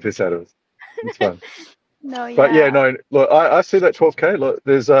love taking the piss out of us. It's fun. No, But yeah, yeah. no, look, I see that 12K. Look,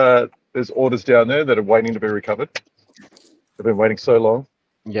 there's orders down there that are waiting to be recovered. They've been waiting so long.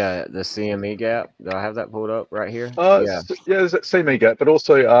 Yeah, the CME gap. Do I have that pulled up right here? Yeah. Yeah, there's that CME gap, but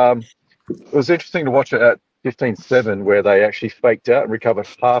also it was interesting to watch it at 15.7 where they actually faked out and recovered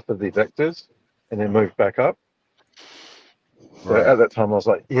half of the vectors and then moved back up. So Right. at that time, I was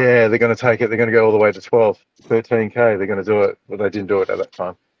like, yeah, they're going to take it. They're going to go all the way to 12, 13K. They're going to do it. But they didn't do it at that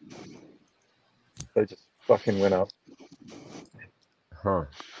time. They just fucking went up, Huh.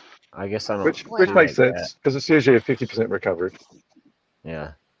 I guess I don't which see makes that gap. sense because it's usually a 50% recovery.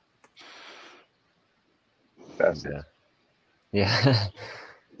 Yeah. Bastard. Yeah. Yeah.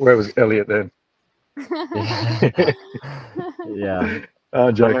 Where was Elliot then? Yeah. Yeah.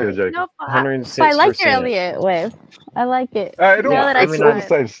 I'm joking. 100, I'm joking. No, but I like your 106%. Elliot wave. I like it. It all, Now Yeah. that I I it's mean, all saw the I, it.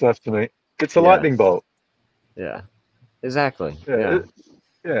 same stuff to me. It's a yeah. lightning bolt. Yeah. Exactly. Yeah, Yeah.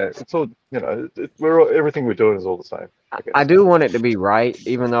 yeah. It's all we're all, everything we're doing is all the same. I I guess. do want it to be right,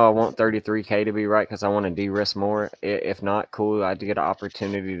 even though I want 33K to be right because I want to de-risk more. If not, cool. I do get an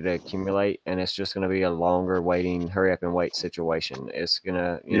opportunity to accumulate, and it's just going to be a longer waiting, hurry up and wait situation. It's going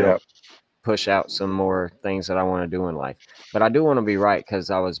to, Yeah, push out some more things that I want to do in life. But I do want to be right because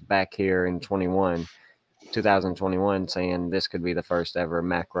I was back here in 2021, saying this could be the first ever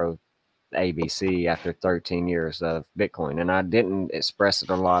macro ABC after 13 years of Bitcoin. And I didn't express it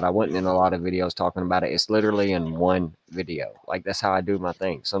a lot. I wasn't in a lot of videos talking about it. It's literally in one video. Like that's how I do my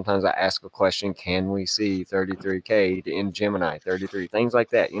thing. Sometimes I ask a question, can we see 33K in Gemini, 33, things like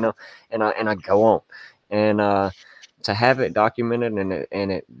that, and I go on. And to have it documented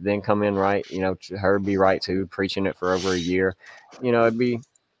and it then come in right, her be right too, preaching it for over a year,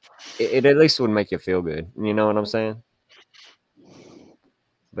 it at least would make you feel good. You know what I'm saying?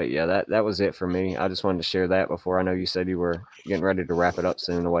 But yeah, that was it for me. I just wanted to share that before. I know you said you were getting ready to wrap it up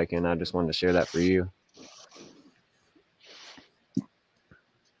soon, Awaken. I just wanted to share that for you.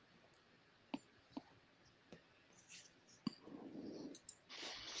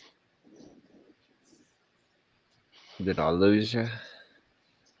 Did I lose you?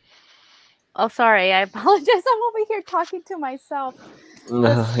 Oh, sorry. I apologize. I'm over here talking to myself.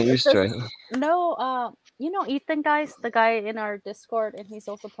 No, you This straight. no. Ethan, guys, the guy in our Discord, and he's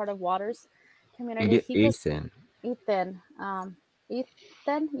also part of Waters community. He just Ethan. Ethan.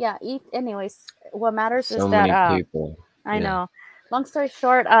 Ethan. Yeah. Anyways, what matters is So that many people. I Yeah. know. Long story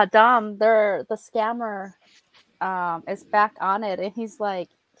short, Dom, the scammer, is back on it, and he's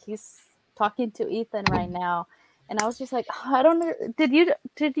talking to Ethan right now, and I was just like, I don't know. Did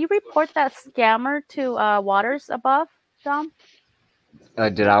you report that scammer to Waters above, Dom?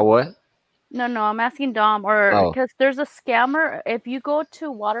 Did I what? No, I'm asking Dom, or Oh, because there's a scammer. If you go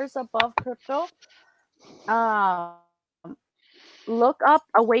to Waters Above Crypto, um, look up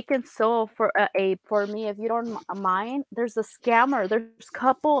Awaken Soul for me if you don't mind. There's a scammer. There's a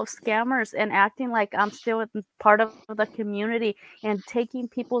couple of scammers and acting like I'm still part of the community and taking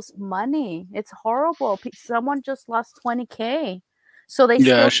people's money. It's horrible. Someone just lost 20K, so they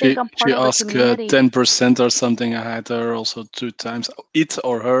Yeah, still think she I'm she part of the asked community. 10% or something. I had her also 2 times. It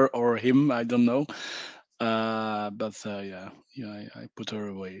or her or him, I don't know. But yeah, I put her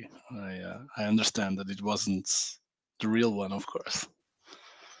away. I understand that it wasn't the real one, of course.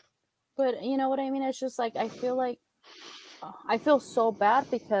 But you know what I mean? It's just like I feel so bad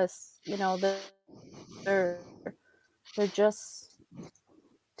because they're just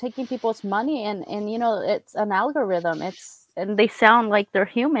taking people's money, and it's an algorithm. And they sound like they're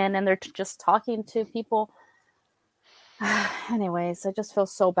human, and they're just talking to people Anyways, I just feel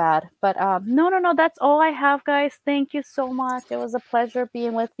so bad. But no, that's all I have, guys. Thank you so much. It was a pleasure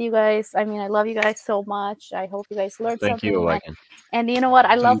being with you guys. I mean, I love you guys so much. I hope you guys learned Thank you, something. Awaken. And you know what?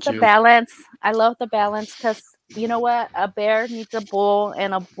 I love Thank the you. balance. I love the balance because you know what? A bear needs a bull,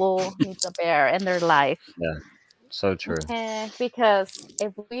 and a bull needs a bear in their life. Yeah, so true. Because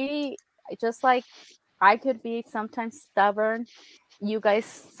if we just like I could be sometimes stubborn, you guys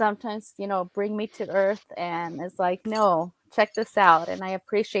sometimes, bring me to earth and it's like, no, check this out. And I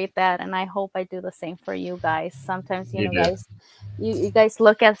appreciate that. And I hope I do the same for you guys. Sometimes, You do. guys, you guys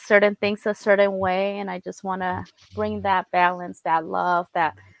look at certain things a certain way. And I just want to bring that balance, that love,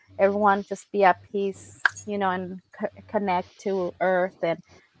 that everyone just be at peace, and connect to earth and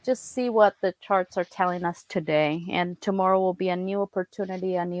just see what the charts are telling us today. And tomorrow will be a new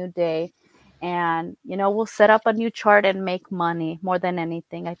opportunity, a new day. And we'll set up a new chart and make money more than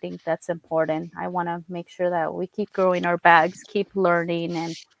anything. I think that's important. I want to make sure that we keep growing our bags, keep learning,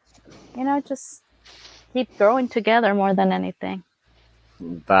 and just keep growing together more than anything.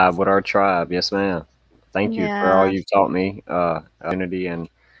 Vibe with our tribe. Yes, ma'am. Thank you for all Yeah. you've taught me, Unity and,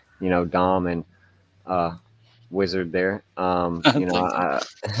 Dom and Wizard there. Thank you.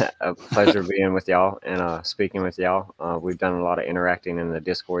 A pleasure being with y'all and speaking with y'all. We've done a lot of interacting in the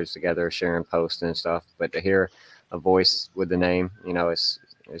discords together, sharing posts and stuff. But to hear a voice with the name, it's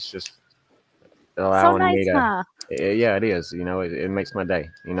just So allowing me nice, to. huh? Yeah, it is. It makes my day.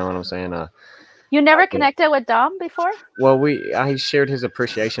 You know what I'm saying? You never Yeah. connected with Dom before? Well, he shared his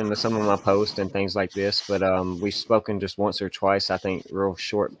appreciation to some of my posts and things like this, but we've spoken just once or twice. I think real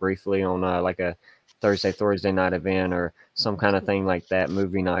short, briefly on like a Thursday night event or some kind of thing like that,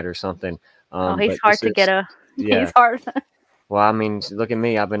 movie night or something. Oh, he's But hard this to get is a. He's yeah. hard. Well, I mean, look at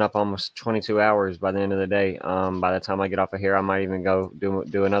me. I've been up almost 22 hours by the end of the day. By the time I get off of here, I might even go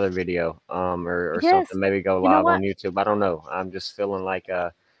do another video or Yes. something. Maybe go You know live on what? YouTube. I don't know. I'm just feeling like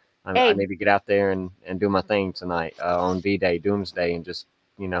I Hey, need to get out there and do my thing tonight on D-Day, Doomsday, and just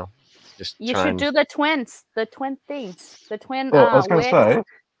you know, just you try should and do the twins, the twin things, the twin Well, I was going to wicks. say,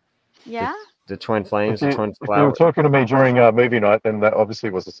 the, Yeah. the twin flames, if the you twin if you were flower. talking to me during movie night, then that obviously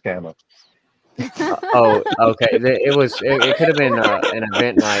was a scammer. Oh, okay. It could have been an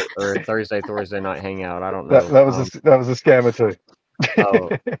event night or a Thursday night hangout. I don't That know. that was that was a scammer too. Oh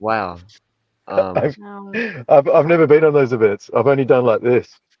wow. Um. I've, um, I've never been on those events. I've only done like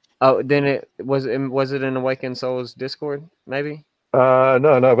this. Oh, then was it in Awakened Souls Discord? Maybe.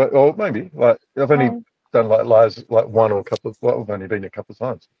 No, but or maybe like I've only oh, done like lives like one or a couple. Well, I've only been a couple of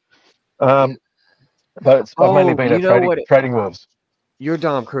times. Yeah. Um, but I've mainly Oh, been you at know trading what? trading wolves. You're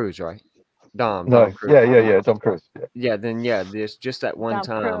Dom Cruise, right? Dom No, Cruise. yeah, Tom Cruise. Yeah, then yeah, there's just that one dumb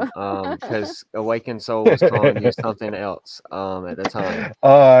crew. time, because Awakened Soul was calling you Yeah. something else, at the time.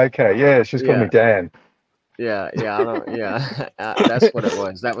 Oh, okay. Yeah, she's called me Yeah, Dan. I don't, yeah, that's what it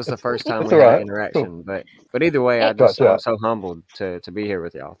was. That was the first time That's we all had an right. Cool. interaction. But either way, Hey, I'm Gotcha. so humbled to be here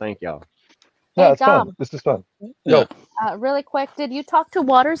with y'all. Thank y'all. No, hey, it's fun. Dom. This is fun. Yeah. Yo, Really quick, did you talk to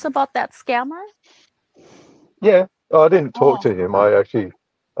Waters about that scammer? yeah. Oh, I didn't talk Oh, to him. I actually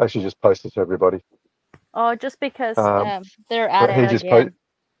just posted to everybody. oh, just because Um, they're at but it he just po- again.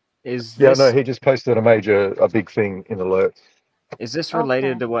 Is Yeah, no, this he just posted a big thing in alerts. is this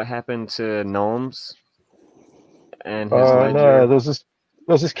related Okay. to what happened to Gnomes and his No, ledger? there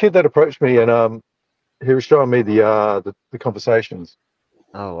was this kid that approached me and he was showing me the conversations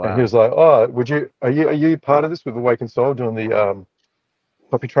Oh and he wow. was like, "Oh, are you part of this with Awakened Soul doing the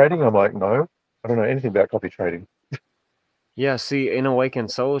copy trading?" I'm like, "No, I don't know anything about copy trading." Yeah, see, in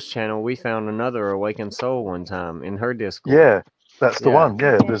Awakened Souls channel, we found another Awakened Soul one time in her Discord. Yeah, that's the Yeah, one.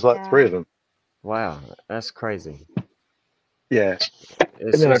 Yeah, there's like three Yeah. of them. wow, that's crazy. Yeah, and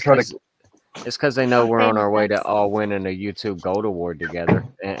It's then I it's try to. because it's because they know Some we're on famous our way to ex. all winning a YouTube Gold Award together,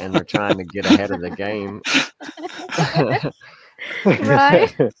 and they're trying to get ahead of the game.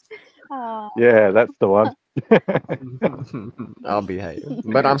 Right? Yeah, Oh. yeah, that's the one. I'll behave,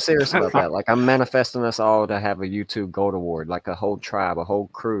 but I'm serious about that. Like I'm manifesting us all to have a YouTube Gold Award, like a whole tribe, a whole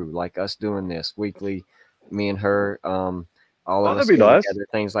crew, like us doing this weekly. Me and her, all Oh, of that'd us be getting nice. together,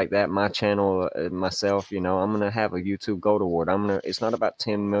 things like that. My channel, myself, I'm gonna have a YouTube Gold Award. It's not about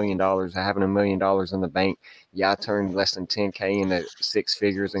 $10 million or having $1 million in the bank. Yeah, I turned less than 10K into six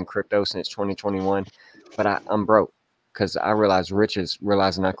figures in crypto since 2021, but I'm broke because I realize riches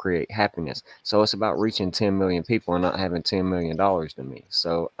realizing I create happiness. So it's about reaching 10 million people and not having $10 million to me.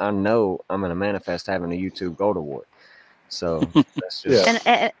 So I know I'm gonna manifest having a YouTube Gold Award. So that's Yeah. just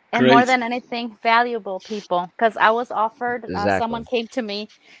And more Great. than anything, valuable people. Because I was offered, someone exactly came to me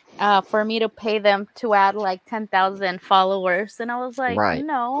for me to pay them to add like 10,000 followers. And I was like, right.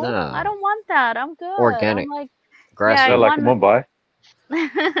 no, I No, don't want that. I'm good. I'm organic like, Yeah, I They're like grassroots. Mumbai.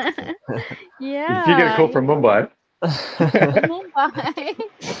 If you get a yeah, call from Mumbai, Mumbai.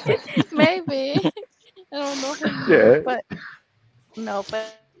 Maybe. I don't know who, yeah, but no,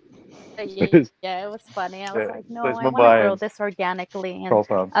 but yeah, it was funny. I was like, no, I want to grow this there's organically Mumbai and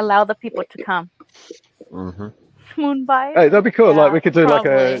and allow the troll people to farms. come. Hmm. Mumbai, Hey, that'd be cool. yeah, Like we could do like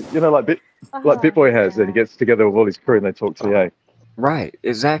probably. a, like Oh, Bitboy has, that he yeah. gets together with all his crew and they talk TA. Right,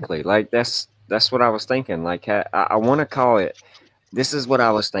 exactly. Like that's what I was thinking. Like I want to call it. This is what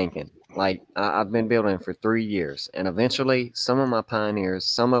I was thinking. Like I've been building for 3 years, and eventually, some of my pioneers,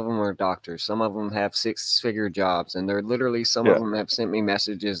 some of them are doctors, some of them have six-figure jobs, and they're literally some of Yeah. them have sent me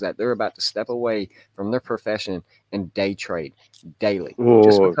messages that they're about to step away from their profession and day trade daily,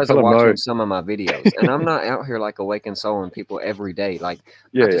 just Oh, because tell of him no. watching some of my videos. And I'm not out here like Awaken Soul and people every day. Like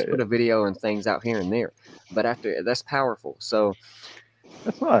I Yeah, yeah, just yeah. put a video and things out here and there, but after that's powerful. So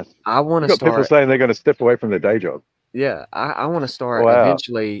That's nice. I want You to got people start. saying they're going to step away from their day job. Yeah, I want to start Wow.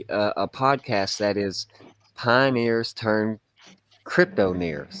 eventually a podcast that is pioneers turn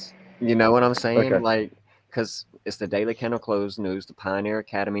cryptoneers. You know what I'm saying? Okay. Like, because it's the Daily Kennel Closed News, the Pioneer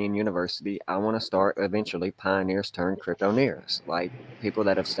Academy and University. I want to start eventually pioneers turn cryptoneers, like people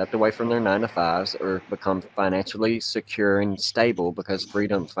that have stepped away from their 9 to 5s or become financially secure and stable because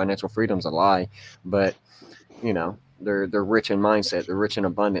financial freedom's a lie, but they're rich in mindset, they're rich in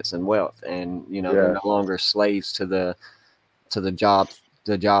abundance and wealth, and they're Yeah, no longer slaves to the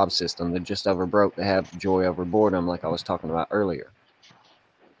job system. They're just over broke. They have joy over boredom, like I was talking about earlier.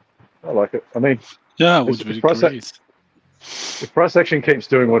 I like it. I mean, Yeah, if, would if be price great. if price action keeps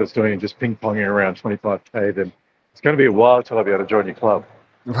doing what it's doing and just ping ponging around 25K, then it's going to be a while till I'll be able to join your club.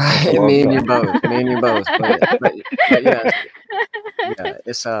 That's a Right, long me and you time. both. Me and you both. But yes, yeah.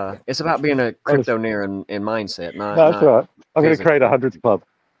 It's about being a Honest. cryptoneer in mindset, No, not that's all right. I'm going to create a physical. hundreds club.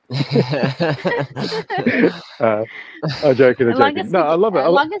 uh, I'm joking. I'm As long joking. as No, I love it.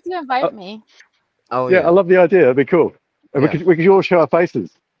 as long as you I, invite me. Oh yeah, I yeah. love the idea. It'd be cool. And Yeah. we could all show our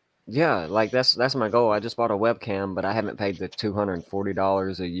faces. Yeah, like that's my goal. I just bought a webcam, but I haven't paid the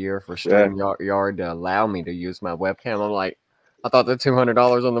 $240 a year for Yeah. StreamYard to allow me to use my webcam. I'm like, I thought the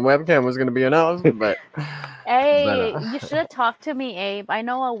 $200 on the webcam was going to be enough, but Hey, you should talk to me, Abe. I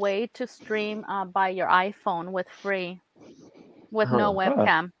know a way to stream by your iPhone with no huh,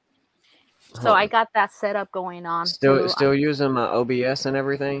 webcam. So I huh. got that setup going on Still through still using my OBS and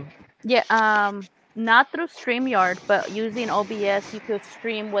everything. not through StreamYard, but using OBS, you could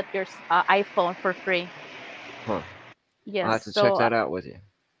stream with your iPhone for free. Huh. I'll Yes, have to check so that out with you.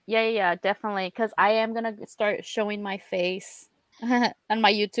 yeah, definitely, because I am gonna start showing my face on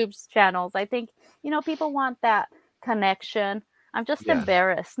my YouTube's channels. I think people want that connection. I'm just Yeah.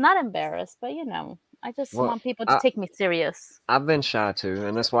 embarrassed, not embarrassed, but I just Well, want people to take me serious. I've been shy too,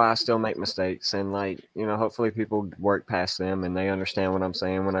 and that's why I still make mistakes. And hopefully people work past them and they understand what I'm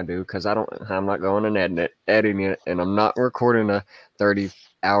saying when I do. Because I'm not going and editing it, and I'm not recording a 30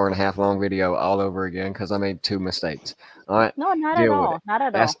 hour and a half long video all over again because I made 2 mistakes. All right, No, not at deal with all, it. not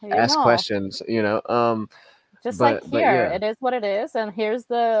at all. Ask questions. Just like But here, yeah, it is what it is, and here's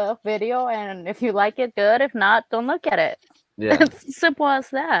the video, and if you like it, good. If not, don't look at it. yeah. It's simple as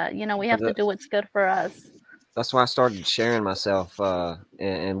that. We have to That- do what's good for us. That's why I started sharing myself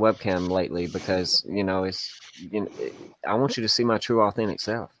in webcam lately because it's I want you to see my true authentic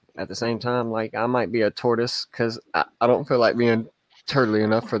self. At the same time, like I might be a tortoise because I don't feel like being turtly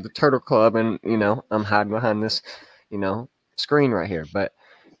enough for the turtle club, and I'm hiding behind this screen right here. But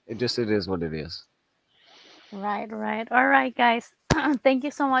it is what it is. Right. All right, guys. Thank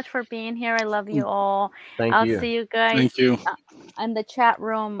you so much for being here. I love you all. Thank I'll you. see you guys Thank you. in the chat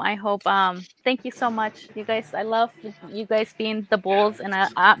room. I hope. Thank you so much, you guys. I love you guys being the bulls and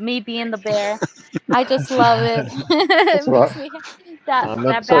me being the bear. I just love it. That's It all makes right. me that I'm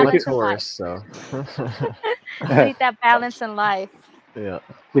that So balance in life. Taurus, so Need that balance in life. yeah.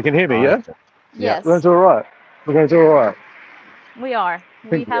 You can hear me, All yeah? right. Yeah. Yes, We're going to do all right. We're going to do all right. we are.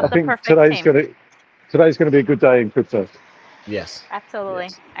 We I have the think perfect today's team. going to be a good day in crypto. Yes. Absolutely.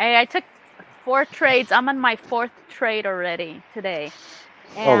 Yes. I took 4 trades. I'm on my 4th trade already today.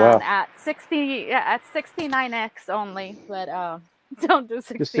 And Oh, wow. at 69x only, but don't do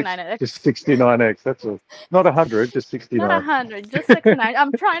 69x. Just 69x. That's not 100, just 69. Not 100, just 69.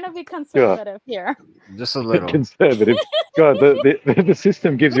 I'm trying to be conservative here. Just a little. Conservative. God, the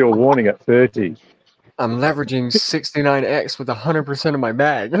system gives you a warning at 30. I'm leveraging 69x with 100% of my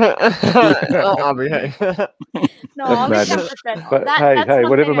bag. I'll behave. No, That's only madness. 10%. But That's hey, one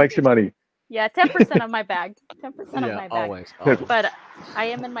whatever thing I makes do. you money. Yeah, 10% of my bag. 10% of Yeah, my bag. always. But I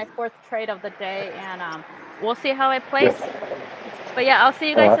am in my 4th trade of the day, and we'll see how it plays. Yeah. But yeah, I'll see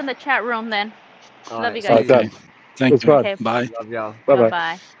you All guys right. in the chat room then. All Love right, you see guys. you. Okay. Thank was you. fun. Okay. Bye. Love y'all. Bye Bye bye.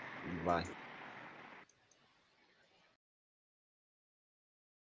 bye. Bye.